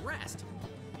use some rest.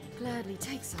 Gladly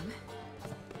take some.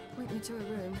 Point me to a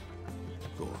room.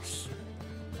 Of course.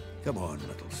 Come on,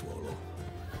 little swallow.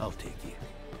 I'll take you.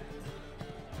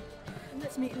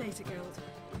 Let's meet later, Geralt.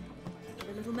 I've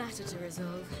a little matter to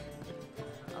resolve.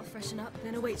 I'll freshen up,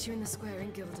 then await you in the square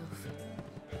in Gildorf.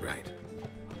 Right.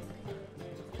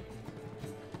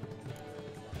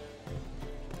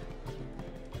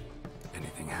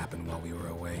 happened while we were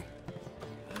away?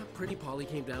 Pretty Polly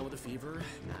came down with a fever,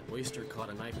 Matt Oyster caught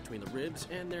a knife between the ribs,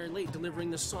 and they're late delivering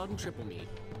the sodden triple meat.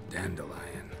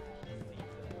 Dandelion.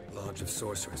 Lodge of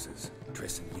Sorceresses.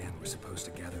 Triss and Yen were supposed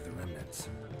to gather the remnants.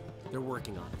 They're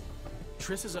working on it.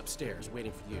 Triss is upstairs,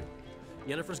 waiting for you.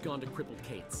 Yennefer's gone to Crippled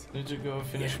Kate's. Need to go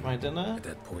finish my dinner? At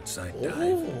that port side Oh.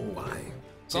 dive. Why?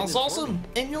 Sounds awesome!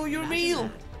 Enjoy your meal!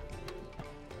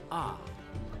 Ah,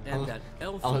 and that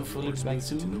elf I'll hopefully lures be back me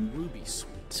to the soon. Ruby Suite.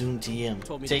 Soon, TM.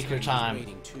 Told me Take to your tell you he's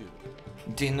time. waiting too.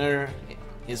 Dinner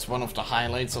is one of the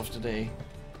highlights of the day.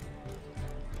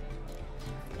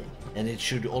 And it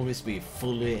should always be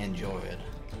fully enjoyed.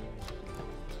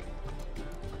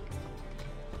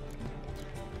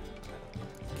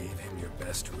 Gave him your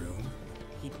best room?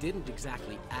 He didn't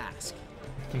exactly ask.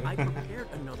 I prepared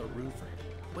another room for him,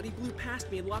 but he blew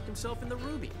past me and locked himself in the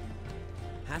Ruby.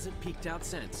 Hasn't peeked out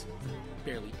since.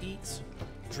 Barely eats,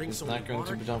 drinks It's only not going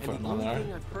water, to be done for and the another only hour,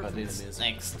 thing I've heard but from it's him is,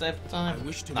 next step time. I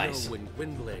wish to Nice. know when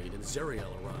Gwynblade and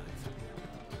Zuriel arrive.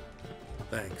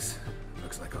 Thanks.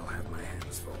 Looks like I'll have my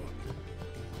hands full.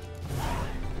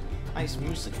 Nice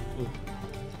music. Ooh.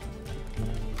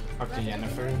 After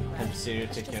Yennefer, help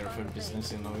Ciri take care of her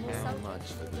business in Norway. So much.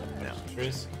 Yeah.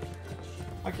 Triss.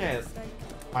 Okay,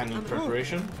 final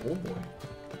preparation. Oh boy.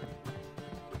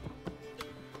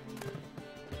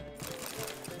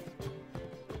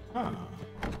 Huh.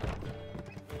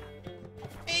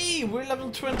 Hey, we're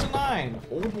level 29!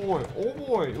 Oh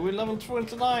boy, we're level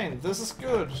 29! This is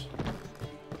good!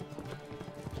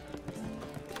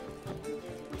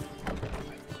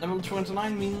 Level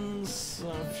 29 means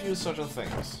a few certain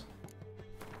things.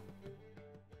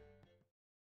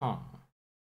 Huh.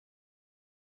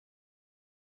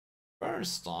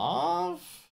 First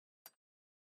off,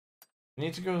 we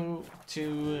need to go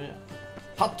to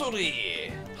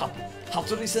Hattori!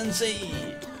 Hattori Sensei!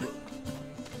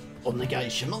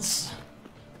 Onegaishimasu!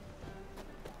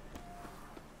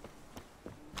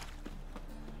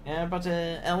 Yeah, but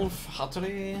Elf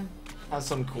Hattori has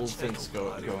some cool things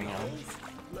going on.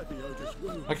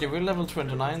 Okay, we're level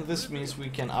 29. This means we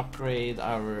can upgrade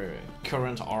our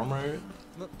current armor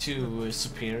to a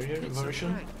superior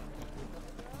version.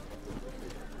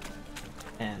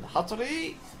 And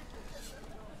Hattori!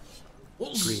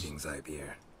 Greetings,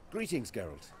 Ibier. Greetings,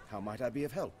 Geralt. How might I be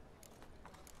of help?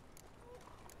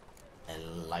 I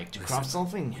like to craft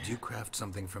something. Would you craft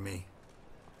something for me?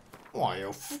 Why,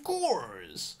 of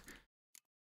course!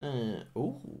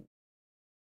 Oh.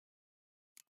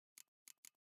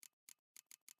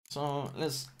 So,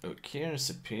 let's look here.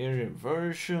 Superior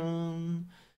version.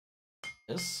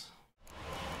 Yes.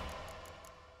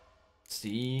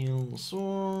 Steel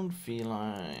sword,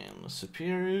 feline,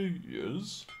 superior,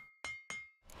 yes.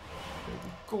 There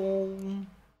we go.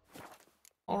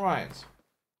 Alright.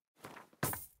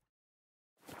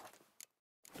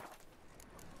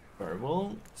 Very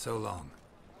well. So long.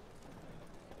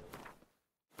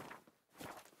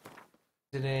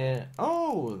 Did they...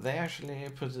 Oh, they actually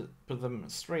put them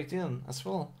straight in as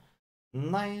well.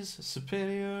 Nice,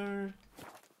 superior.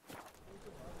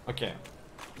 Okay.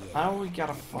 Now we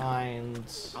gotta find...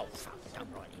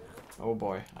 Oh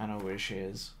boy, I know where she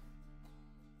is.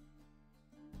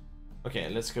 Okay,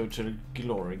 let's go to the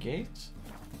Glory Gate.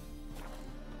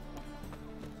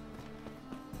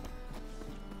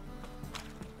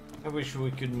 I wish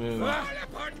we could move.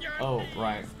 Oh,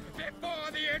 right.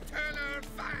 Before the eternal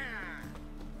fire!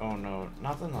 Oh no,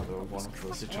 not another one of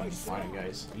those eternal fire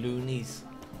guys. Loonies.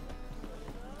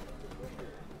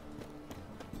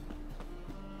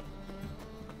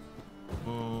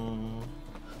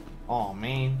 Oh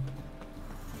man.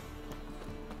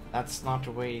 That's not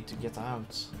the way to get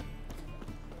out.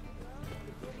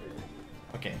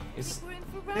 Okay, it's...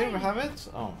 There we have it?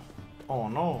 Oh. Oh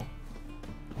no.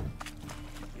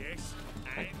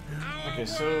 Okay,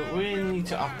 so we need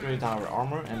to upgrade our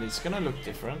armor and it's gonna look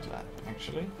different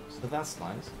actually, so that's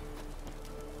nice.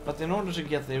 But in order to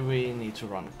get there we need to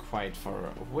run quite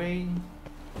far away.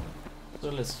 So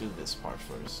let's do this part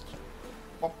first.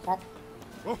 Pop, pop.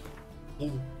 Oh.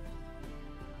 Ooh.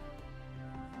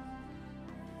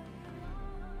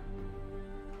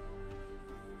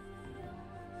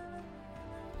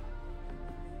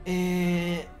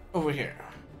 Over here.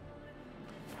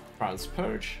 Proud's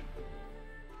Purge.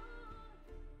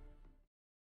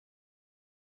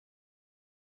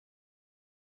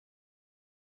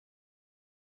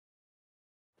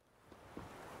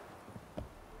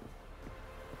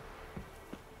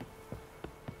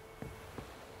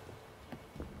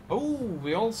 Oh,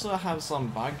 we also have some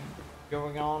bug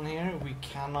going on here. We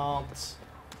cannot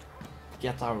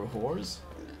get our horse.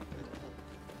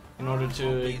 In order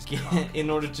to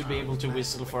in order to be able to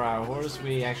whistle for our horse,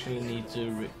 we actually need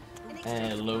to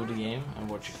load the game and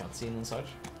watch a cutscene and such.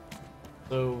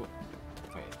 So,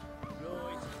 wait.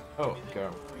 Oh,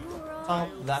 girl. Oh,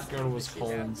 that girl was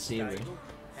called Siri.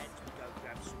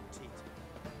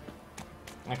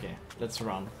 Okay, let's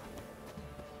run.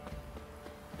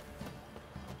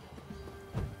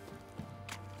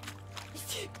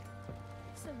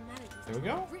 There we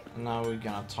go. And now we're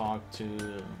gonna talk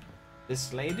to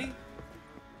this lady.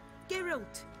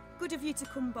 Geralt, good of you to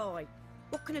come by.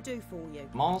 What can I do for you?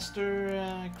 Master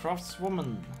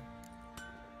craftswoman.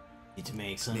 Need to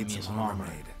make some armor.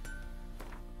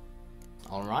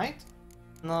 Alright.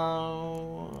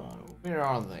 Now, where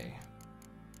are they?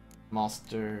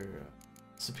 Master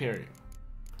Superior.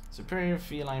 Superior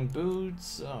feline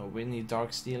boots. Oh, we need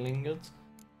dark steel ingot.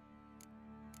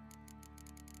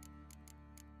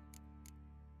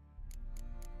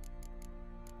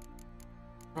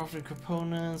 Crafted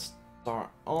components.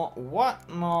 Oh, what?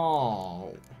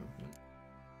 No.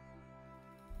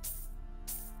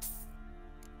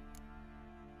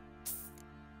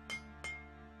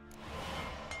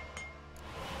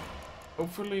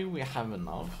 Hopefully we have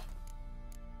enough.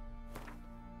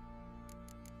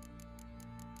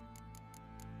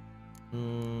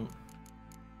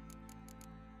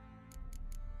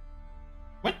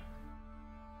 What?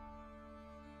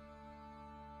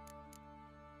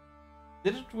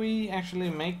 Didn't we actually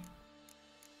make...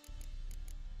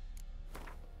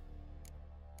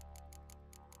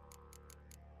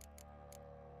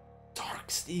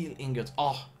 Dark steel ingots.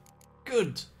 Oh,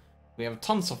 good. We have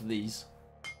tons of these.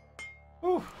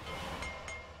 Whew.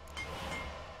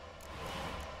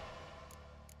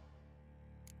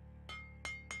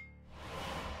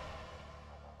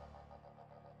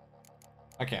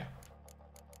 Okay.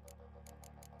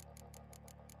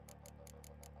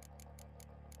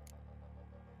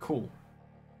 Cool.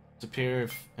 Superior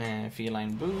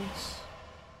feline boots.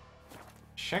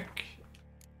 Check.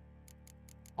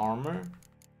 Armor.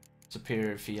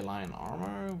 Superior feline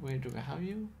armor. Where do we have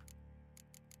you?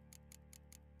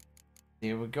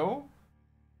 There we go.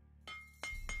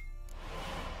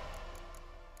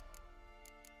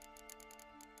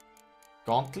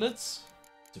 Gauntlets.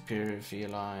 Superior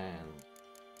feline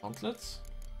gauntlets.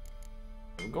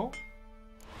 There we go.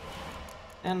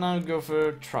 And now go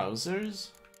for trousers.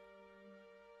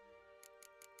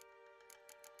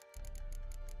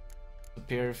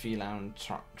 Superior feline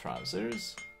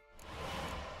trousers.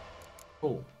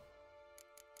 Cool.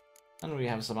 And we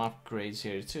have some upgrades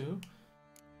here too.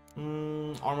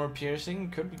 Armor piercing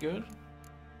could be good.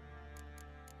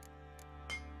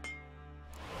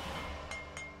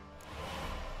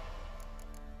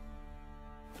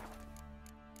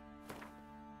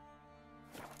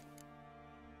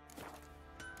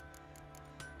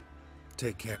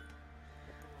 Take care.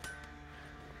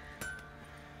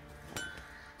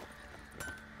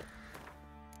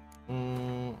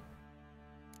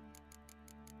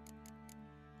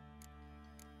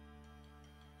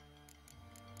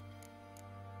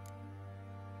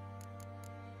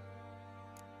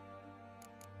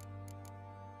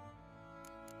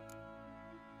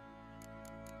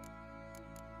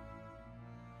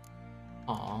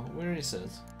 Where is it?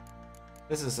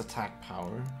 This is attack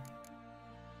power.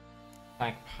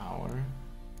 Attack power.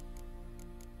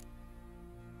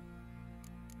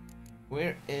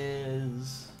 Where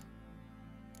is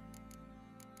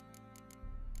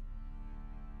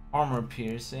armor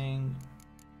piercing?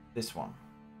 This one.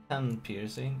 10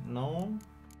 piercing. No.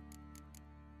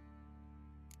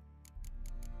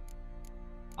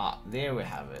 Ah, there we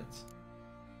have it.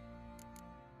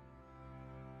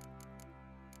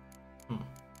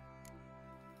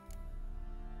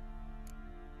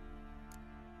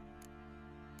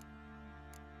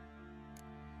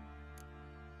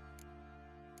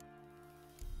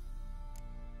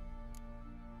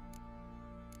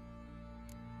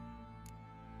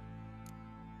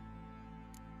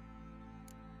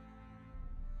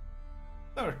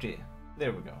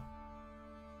 There we go.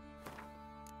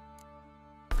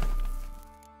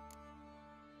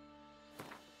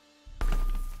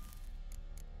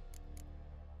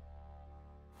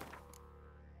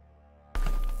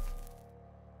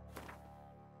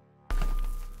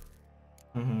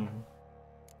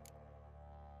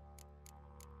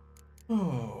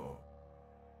 Oh.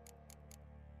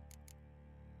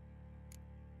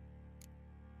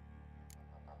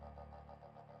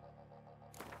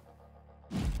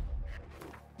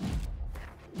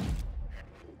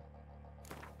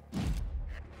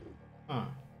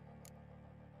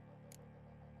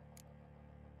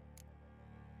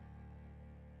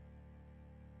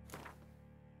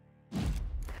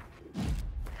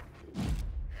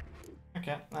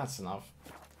 That's enough.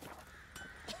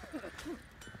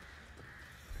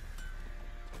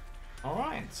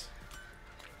 Alright.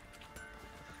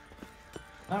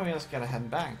 Now we just gotta head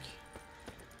back.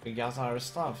 We got our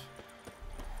stuff.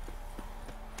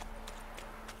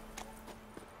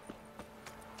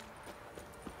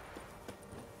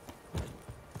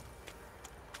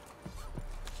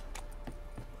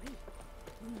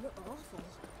 You look awful.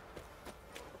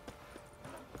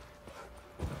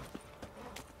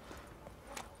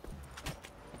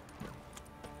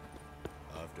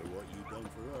 After what you've done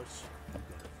for us, you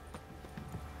got it.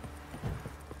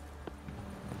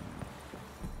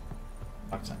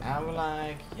 Back to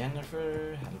Avallac'h,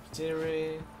 Yennefer, help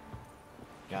Ciri.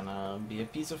 Gonna be a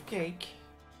piece of cake.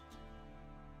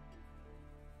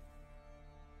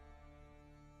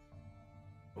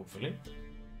 Hopefully.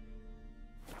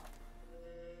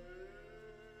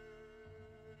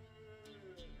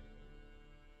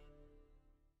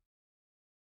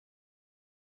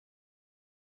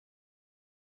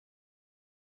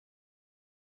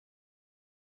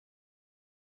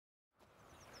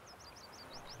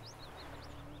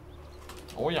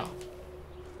 Oh yeah.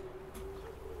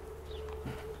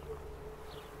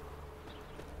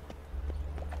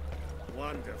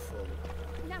 Wonderful.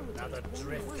 Another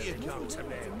drift of you come to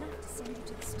me. enough to send you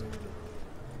to the studio.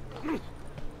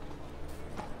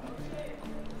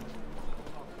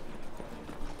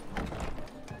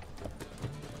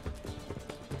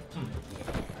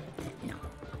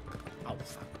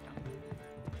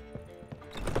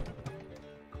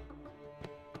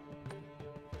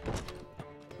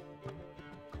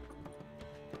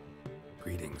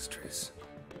 Greetings, Triss.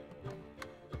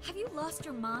 Have you lost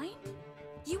your mind?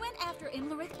 You went after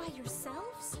Imlerith by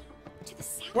yourselves? To the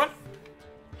south? What?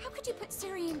 How could you put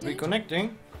Ciri in danger?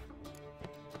 Reconnecting.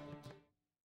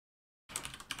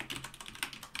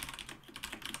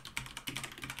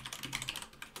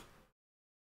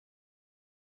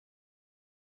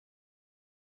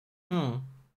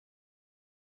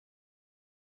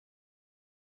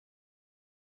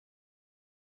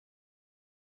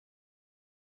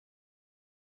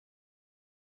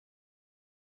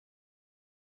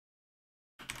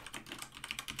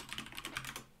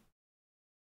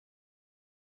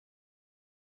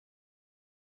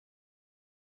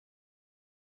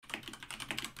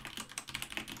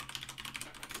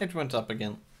 It went up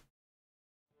again.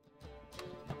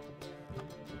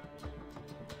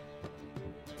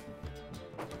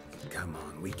 Come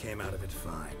on, we came out of it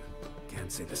fine.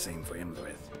 Can't say the same for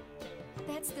Imlerith.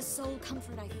 That's the sole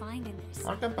comfort I find in this.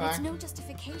 Welcome It's back. no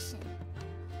justification.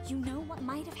 You know what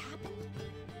might have happened?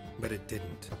 But it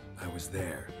didn't. I was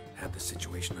there, had the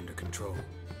situation under control.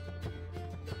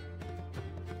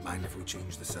 Mind if we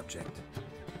change the subject?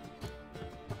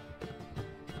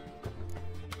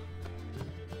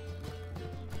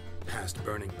 Past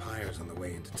burning pyres on the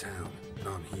way into town,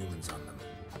 non-humans on them.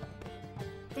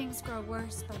 Things grow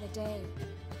worse by the day.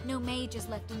 No mages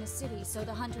left in the city, so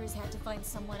the hunters had to find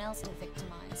someone else to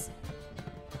victimize.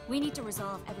 We need to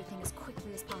resolve everything as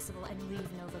quickly as possible and leave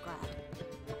Novigrad.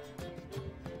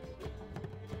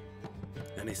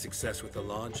 Any success with the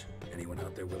Lodge? Anyone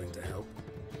out there willing to help?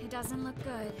 It doesn't look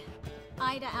good.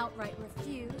 Ida outright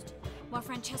refused, while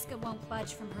Francesca won't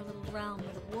budge from her little realm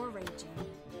with a war raging.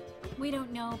 We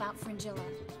don't know about Fringilla.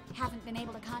 Haven't been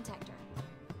able to contact her.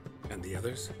 And the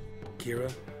others?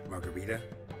 Kira, Margarita,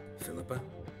 Philippa?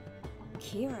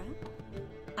 Kira?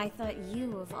 I thought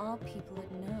you, of all people,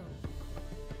 would know.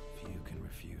 Few can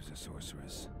refuse a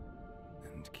sorceress.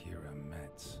 And Kira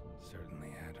Metz certainly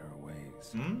had her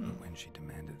ways. But when she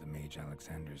demanded the Mage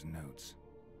Alexander's notes,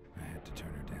 I had to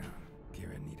turn her down.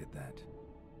 Kira needed that,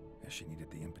 as she needed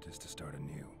the impetus to start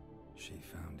anew. She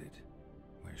found it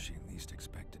where she least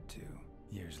expected to.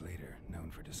 Years later, known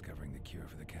for discovering the cure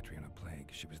for the Catriona plague,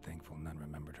 she was thankful none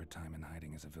remembered her time in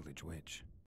hiding as a village witch.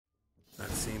 I've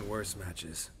seen worse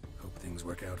matches. Hope things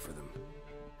work out for them.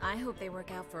 I hope they work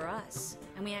out for us,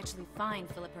 and we actually find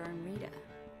Philippa and Rita.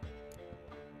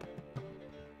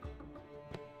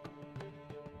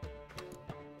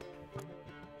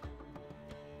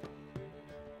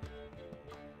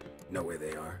 Know where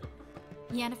they are?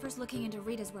 Yennefer's looking into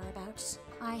Rita's whereabouts.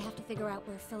 I have to figure out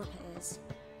where Philippa is.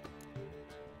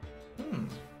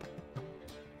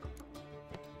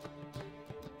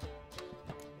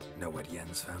 Know what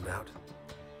Jens found out?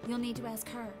 You'll need to ask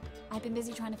her. I've been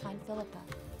busy trying to find Philippa.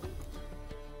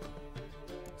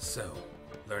 So,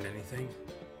 learn anything?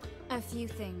 A few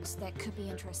things that could be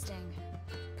interesting.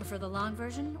 Prefer the long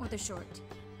version or the short?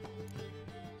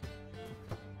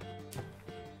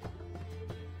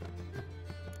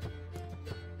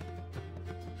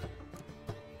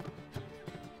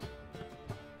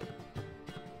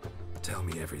 Tell me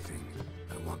me everything.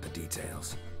 I want the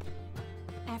details.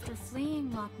 After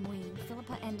fleeing Loch Muin,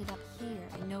 Philippa ended up here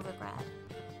in Novigrad.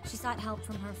 She sought help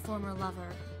from her former lover,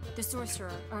 the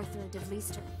sorcerer Arthur de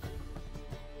Vlister.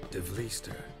 De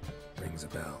Vlister rings a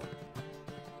bell.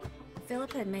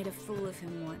 Philippa had made a fool of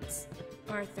him once.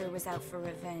 Arthur was out for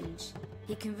revenge.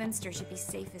 He convinced her she'd be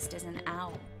safest as an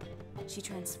owl. She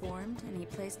transformed, and he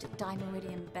placed a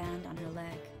Dimeridium band on her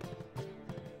leg.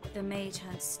 The mage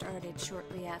hunt started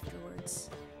shortly afterwards.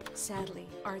 Sadly,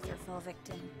 Arthur fell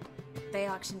victim. They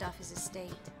auctioned off his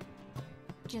estate.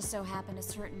 Just so happened a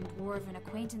certain dwarven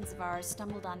acquaintance of ours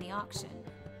stumbled on the auction.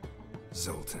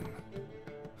 Zoltan.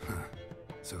 Huh.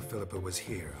 So Philippa was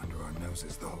here under our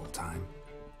noses the whole time?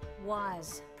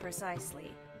 Was,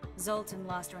 precisely. Zoltan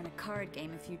lost her in a card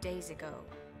game a few days ago.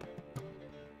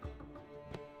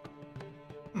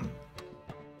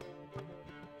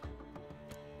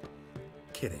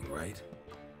 Kidding, right?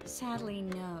 Sadly,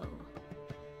 no.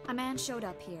 A man showed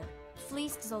up here,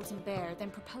 fleeced Zoltan bare,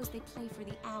 then proposed they play for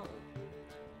the owl.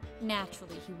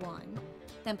 Naturally, he won,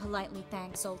 then politely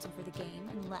thanked Zoltan for the game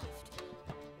and left.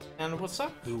 And what's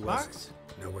up? Who was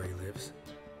it? Know where he lives?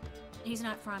 He's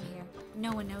not from here.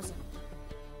 No one knows him.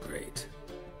 Great.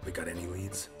 We got any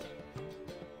leads?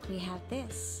 We have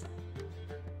this.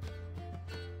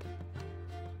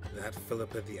 That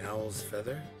Philippa the Owl's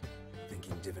feather?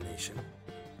 Thinking divination?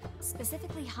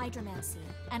 Specifically hydromancy,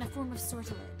 and a form of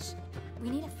sortilege. We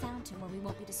need a fountain where we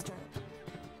won't be disturbed.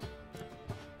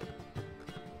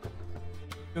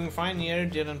 Doing fine here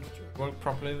didn't work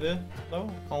properly there,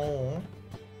 though. Oh.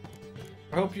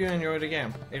 I hope you enjoyed the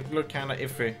game. It looked kinda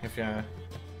iffy if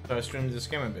you streamed this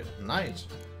game a bit. Nice.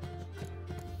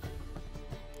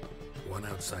 One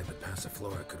outside the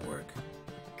Passiflora could work.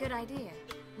 Good idea.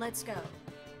 Let's go.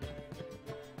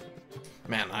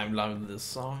 Man, I'm loving this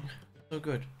song. So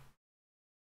good.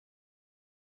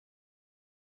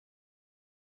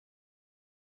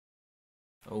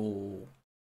 Oh.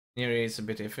 Here is a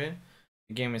bit iffy.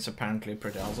 The game is apparently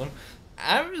pretty awesome.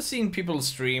 I've seen people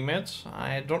stream it.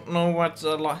 I don't know why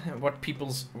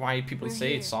people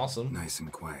say it's awesome. Nice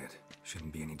and quiet.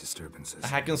 Shouldn't be any disturbances. The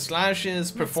hack and slash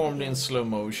is performed in slow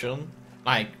motion,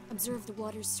 like Observe the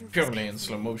water's surface purely in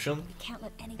slow motion. Can't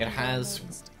let anything It has go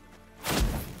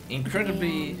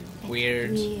incredibly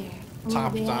weird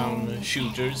top-down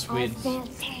shooters with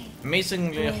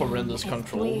amazingly horrendous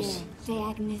controls.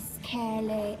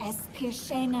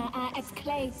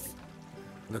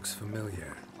 Looks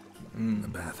familiar. The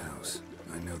bathhouse.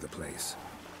 I know the place.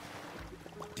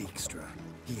 Dijkstra.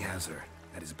 He has her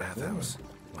at his bathhouse.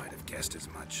 Might have guessed as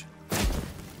much.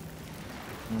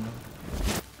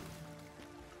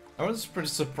 I was pretty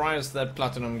surprised that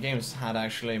Platinum Games had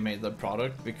actually made the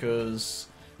product, because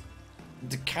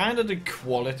the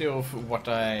quality of what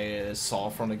I saw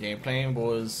from the gameplay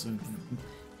was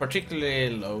particularly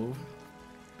low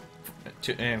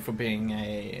for being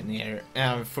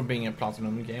a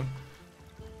Platinum game.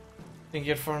 Didn't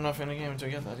get far enough in the game to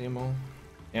get that emo.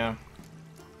 Yeah.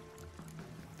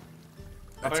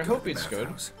 But I hope it's good.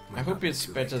 I hope it's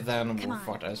better than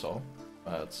what I saw.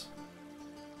 But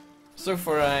so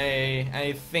far,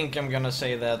 I think I'm gonna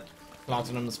say that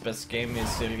Platinum's best game is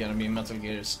still gonna be Metal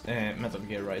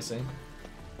Gear Rising.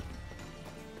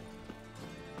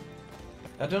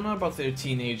 I don't know about their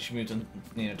Teenage Mutant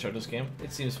Ninja Turtles game.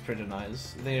 It seems pretty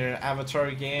nice. Their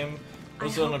Avatar game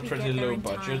was on a pretty low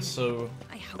budget, so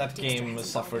that game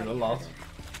suffered a lot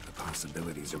The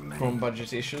possibilities are many. from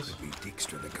budget issues. Could be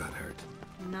Dijkstra that got hurt.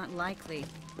 Not likely.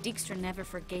 Dijkstra never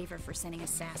forgave her for sending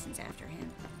assassins after him.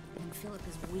 And Philip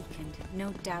is weakened,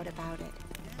 no doubt about it.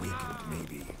 Weakened,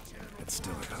 maybe, but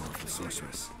still a powerful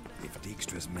sorceress. If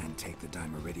Dijkstra's men take the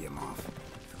Dimeridium off,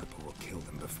 Philippa will kill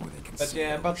them before they can But see.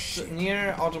 yeah, Oh, but shit.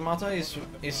 Nier Automata is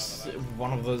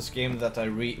one of those games that I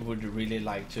would really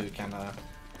like to kind of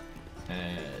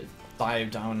dive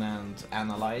down and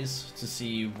analyze to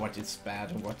see what is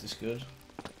bad and what is good.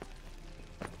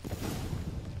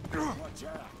 Watch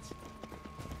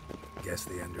out. Guess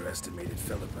they underestimated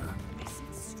Philippa.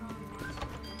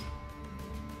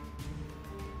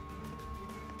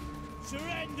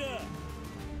 Surrender!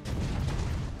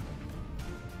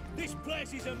 This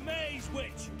place is a maze,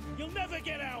 witch! You'll never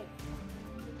get out!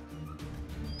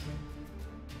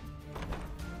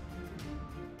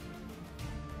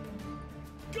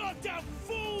 Goddamn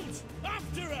fools!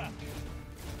 After her!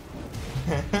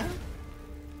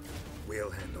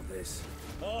 We'll handle this.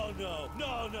 Oh no,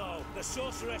 no, no! The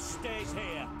sorceress stays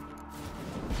here!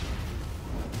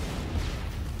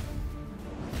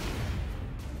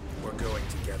 We're going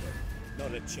together.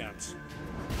 Not a chance.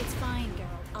 It's fine, Geralt.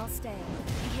 I'll stay,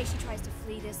 in case she tries to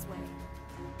flee this way.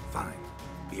 Fine.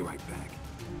 Be right back.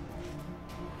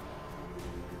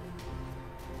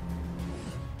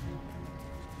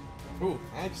 Ooh,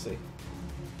 actually.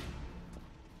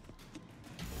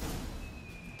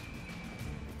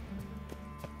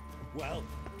 Well,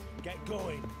 get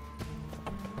going.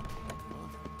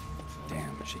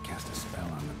 Damn, she cast a spell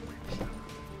on them.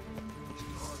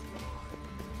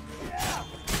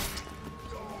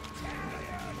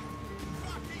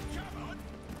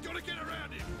 Gotta get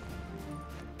around him.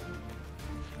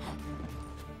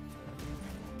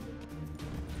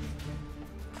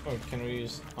 Oh, can we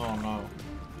use... Oh no.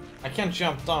 I can't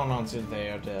jump down until they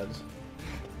are dead.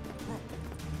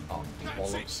 Oh,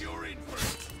 bollocks.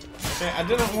 Okay, I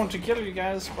didn't want to kill you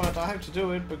guys, but I have to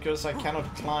do it because I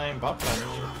cannot climb up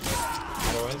anymore.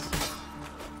 Otherwise.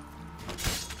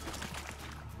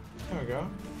 There we go.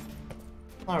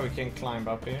 Now we can climb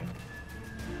up here.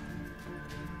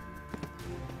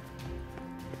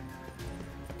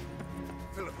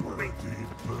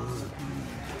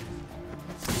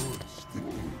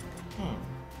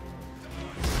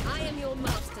 I am your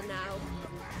master now.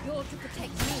 You're to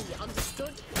protect me,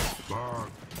 understood?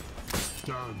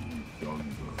 Stand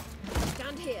yonder.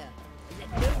 Stand here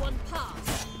and let no one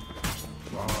pass.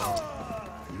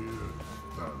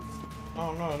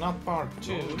 Oh no, not part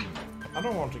 2. I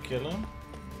don't want to kill him.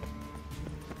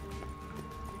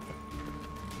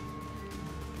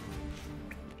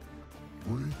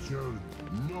 Witcher,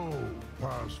 no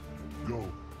past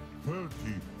go.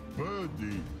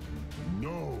 Birdie,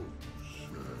 no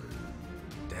say.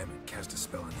 Damn it, cast a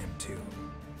spell on him too.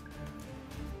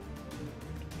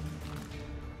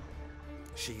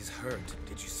 She's hurt.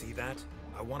 Did you see that?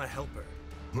 I want to help her.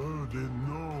 Birdie,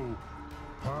 no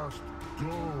past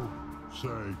go.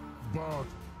 Say, but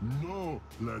no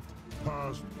let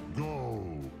past go.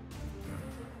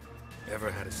 Ever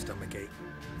had a stomach ache?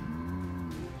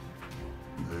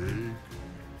 Ache?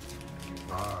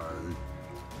 Aye.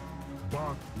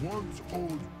 But once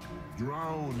old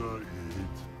drowner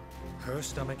ate. Her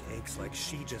stomach aches like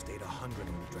she just ate 100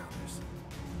 old drowners.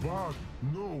 But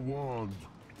no want.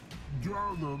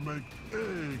 Drowner make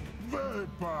ache very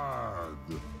bad.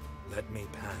 Let me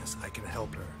pass. I can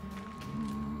help her.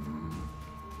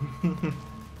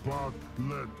 But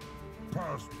let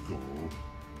past go.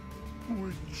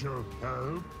 Witcher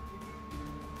help.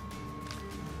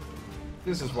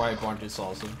 This is why Bart is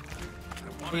awesome.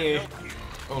 He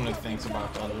only thinks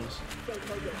about others.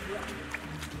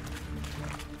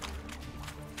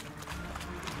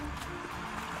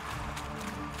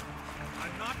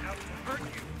 I'm not out to hurt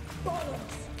you.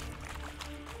 Bollocks!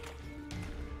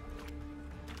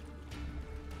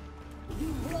 You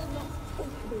will not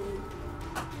take me.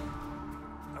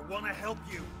 I want to help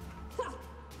you. Ha!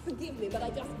 Forgive me, but I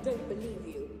just don't believe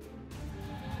you.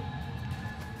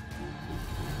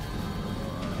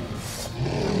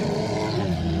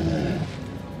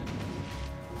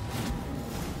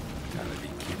 Gotta be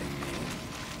kidding me.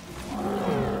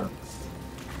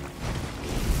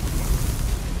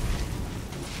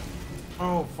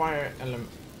 Oh, fire element.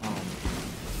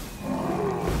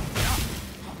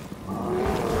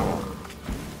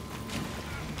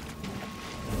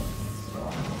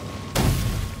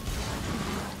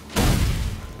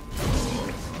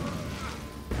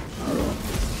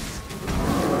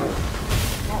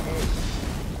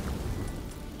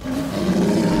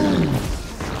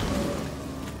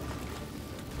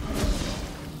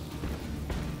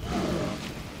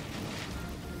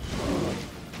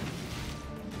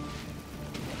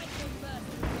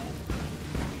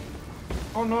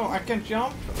 Oh no, I can't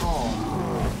jump?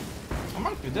 Oh. I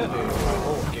might be dead here.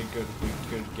 Oh, okay, good. We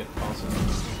could get past it.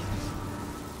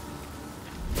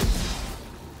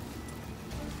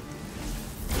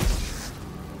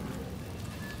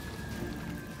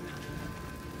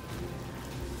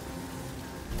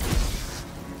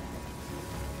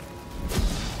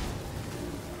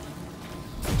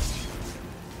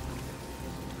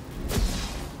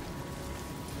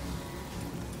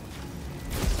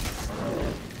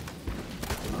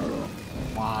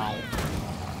 Wow.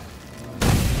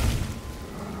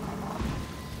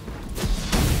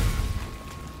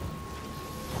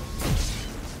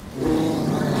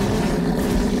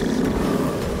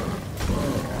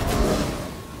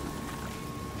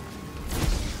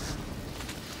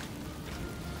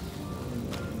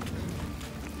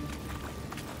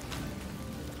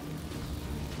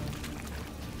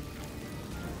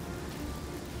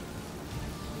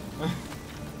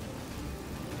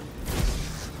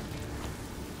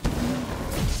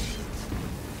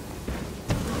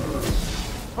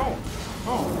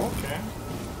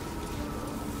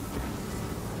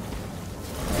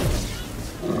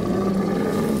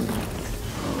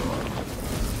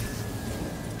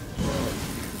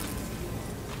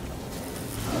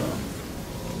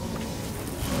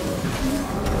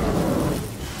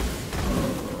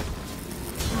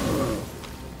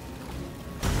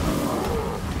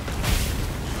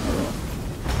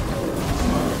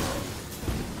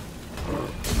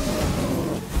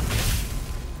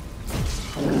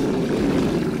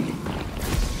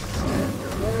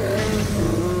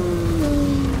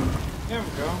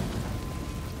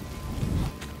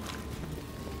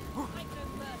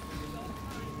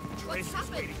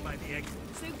 the exit.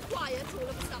 So quiet all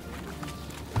of a sudden.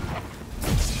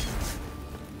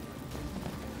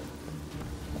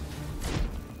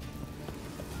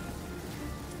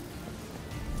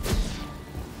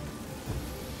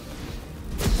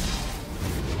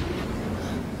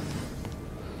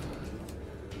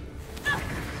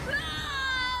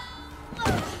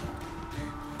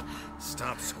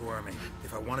 Stop squirming.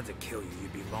 If I wanted to kill you,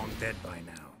 you'd be long dead by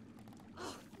now.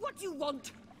 Oh, what do you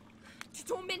want? To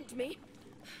torment me?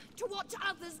 To watch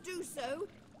others do so?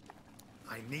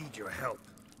 I need your help.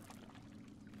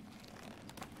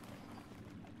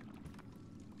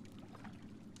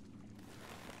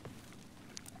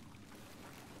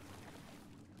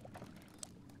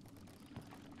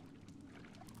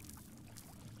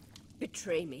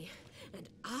 Betray me, and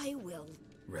I will.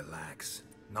 Relax.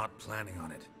 Not planning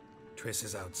on it. Triss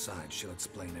is outside. She'll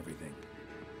explain everything.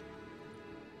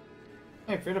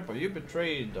 Hey, Philippa, you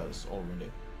betrayed us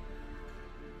already.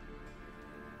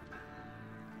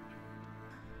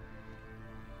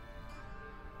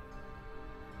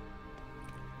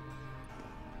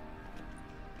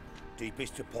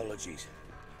 Deepest apologies,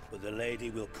 but the lady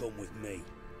will come with me.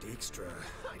 Dijkstra,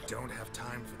 I don't have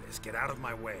time for this. Get out of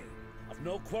my way. I've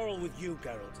no quarrel with you,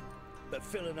 Geralt, but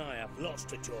Phil and I have lots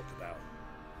to talk about.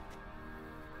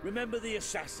 Remember the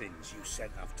assassins you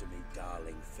sent after me,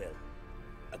 darling Phil?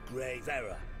 A grave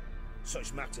error.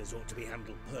 Such matters ought to be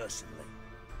handled personally,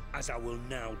 as I will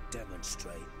now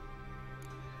demonstrate.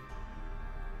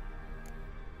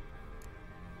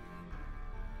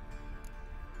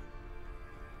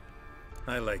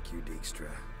 I like you,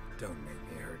 Dijkstra. Don't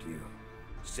make me hurt you.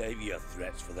 Save your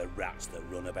threats for the rats that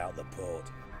run about the port.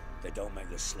 They don't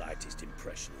make the slightest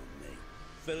impression on me.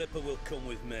 Philippa will come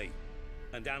with me,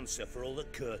 and answer for all the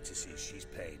courtesies she's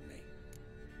paid me.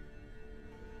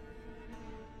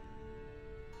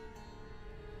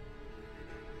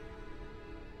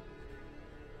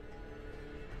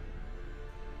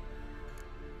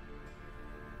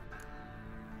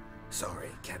 Sorry,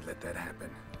 can't let that happen.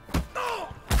 Oh!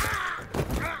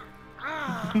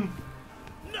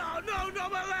 No,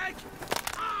 my leg!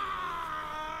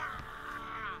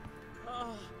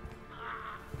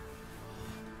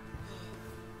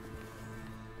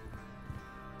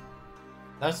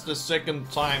 That's the second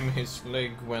time his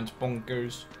leg went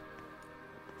bonkers.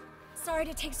 Sorry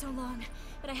to take so long,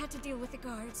 but I had to deal with the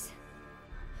guards.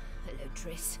 Hello,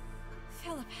 Triss.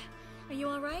 Philip, are you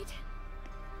alright?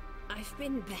 I've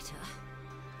been better.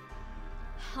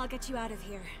 I'll get you out of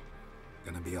here.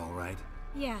 Gonna be alright?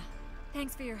 Yeah,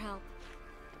 thanks for your help.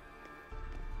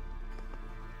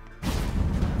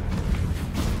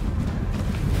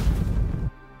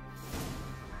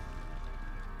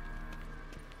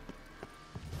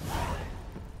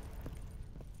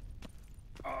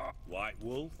 White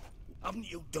Wolf, haven't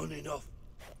you done enough?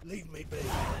 Leave me be.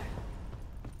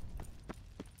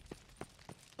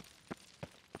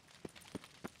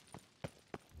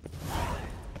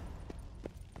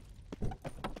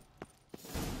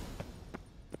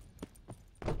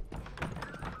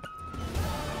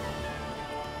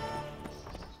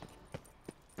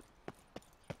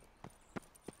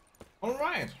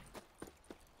 Alright.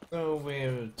 So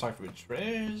we've talked with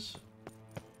Triss.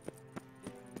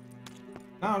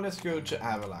 Now let's go to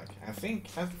Avallac'h. I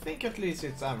think at least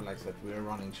it's Avallac'h that we're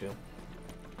running to.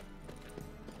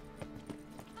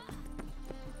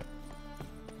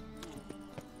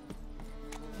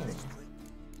 Hmm.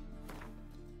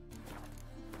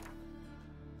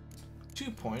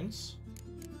 2 points.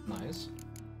 Nice.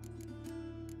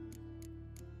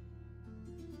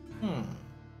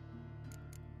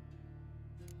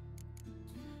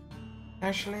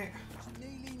 Actually,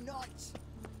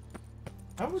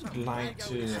 I would like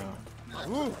to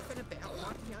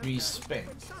respec.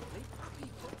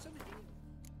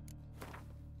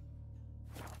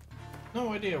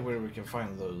 No idea where we can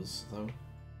find those though.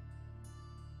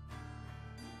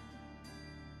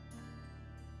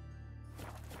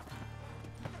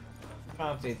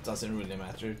 But it doesn't really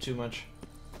matter too much.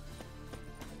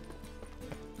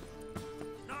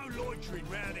 No loitering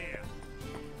round here.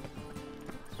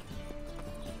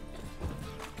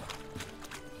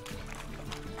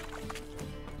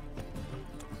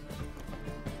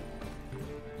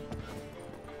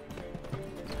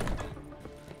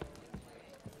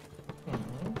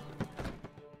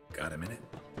 Got a minute?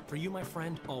 For you, my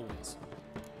friend, always.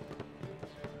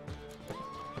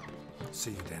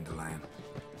 See you, Dandelion.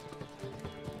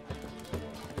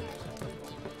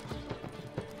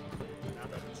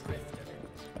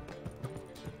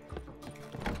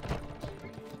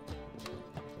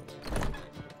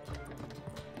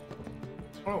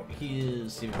 Oh, he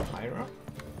is even higher up.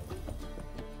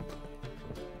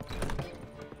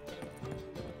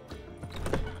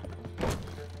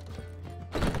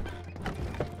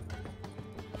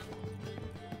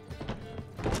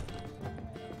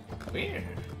 Where?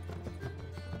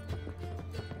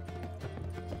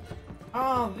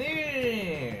 Oh,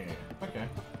 there! Okay.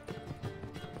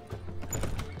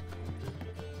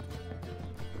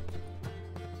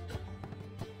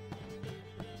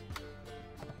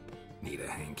 Need a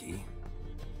hanky?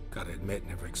 Gotta admit,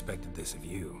 never expected this of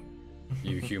you.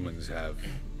 You humans have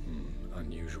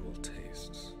unusual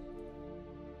tastes.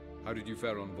 How did you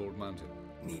fare on Bald Mountain?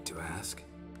 Need to ask?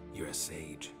 You're a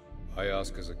sage. I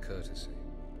ask as a courtesy.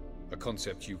 A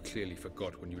concept you clearly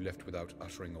forgot when you left without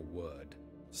uttering a word.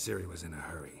 Ciri was in a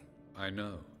hurry. I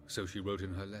know, so she wrote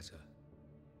in her letter.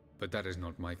 But that is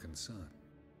not my concern.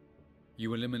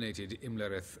 You eliminated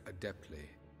Imlerith adeptly.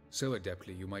 So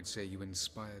adeptly, you might say you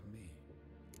inspired me.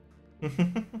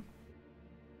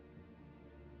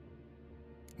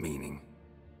 Meaning?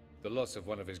 The loss of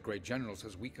one of his great generals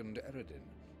has weakened Eredin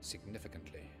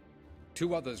significantly.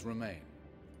 2 others remain.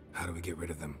 How do we get rid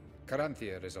of them?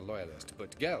 Caranthir is a loyalist,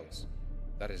 but Gels,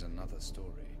 that is another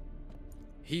story.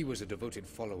 He was a devoted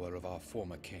follower of our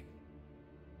former king.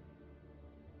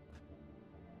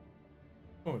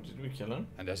 Oh, did we kill him?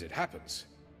 And as it happens,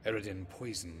 Eredin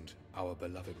poisoned our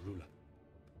beloved ruler.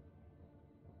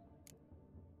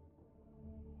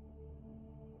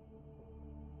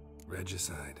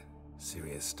 Regicide.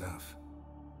 Serious stuff.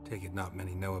 Take it not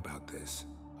many know about this.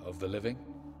 Of the living,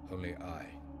 only I.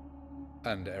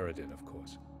 And Eredin, of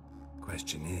course.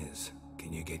 Question is,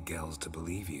 can you get Gels to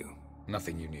believe you?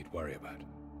 Nothing you need worry about.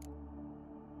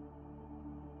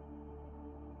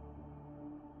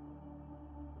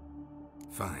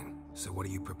 Fine. So what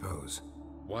do you propose?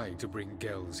 Why to bring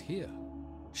Gels here?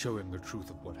 Show him the truth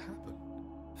of what happened.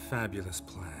 Fabulous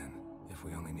plan, if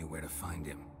we only knew where to find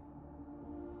him.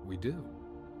 We do.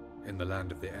 In the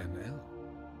land of the NL.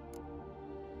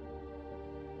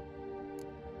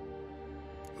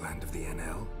 Land of the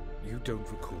NL? You don't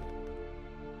recall.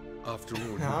 After all,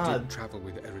 you did travel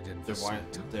with Eredin for some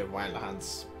time. The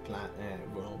Wildlands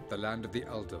world. The land of the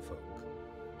Elder folk.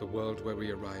 The world where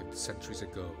we arrived centuries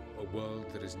ago. A world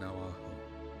that is now our home.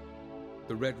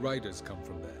 The Red Riders come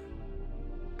from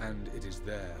there. And it is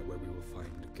there where we will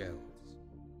find Gels.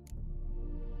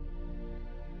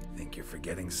 Think you're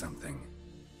forgetting something.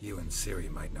 You and Ciri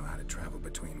might know how to travel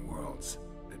between worlds,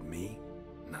 but me?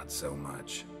 Not so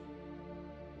much.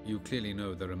 You clearly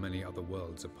know there are many other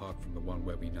worlds apart from the one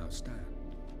where we now stand.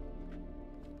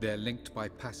 They're linked by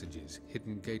passages,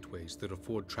 hidden gateways that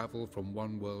afford travel from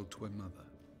one world to another.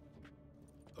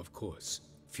 Of course,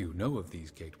 few know of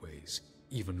these gateways.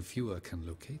 Even fewer can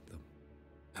locate them.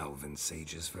 Elven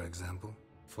sages, for example?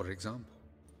 For example.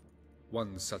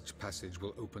 One such passage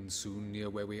will open soon near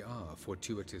where we are,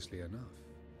 fortuitously enough.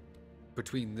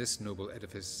 Between this noble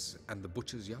edifice and the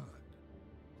butcher's yard.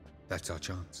 That's our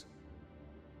chance.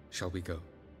 Shall we go?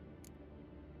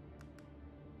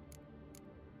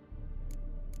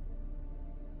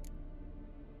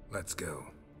 Let's go.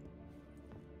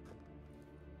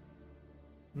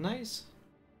 Nice.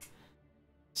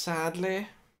 Sadly,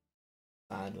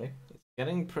 it's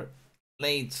getting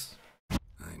late.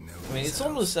 I know. I mean, it's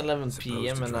almost 11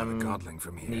 p.m. and I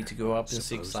need to go up in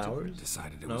 6 hours.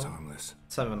 Decided it was harmless.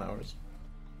 7 hours.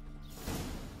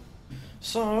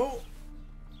 So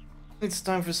it's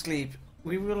time for sleep.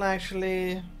 We will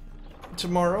actually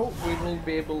tomorrow we will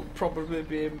be able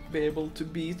be able to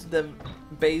beat the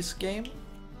base game.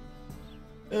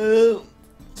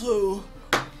 So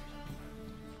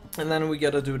and then we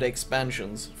gotta do the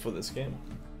expansions for this game.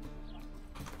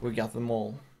 We got them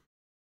all.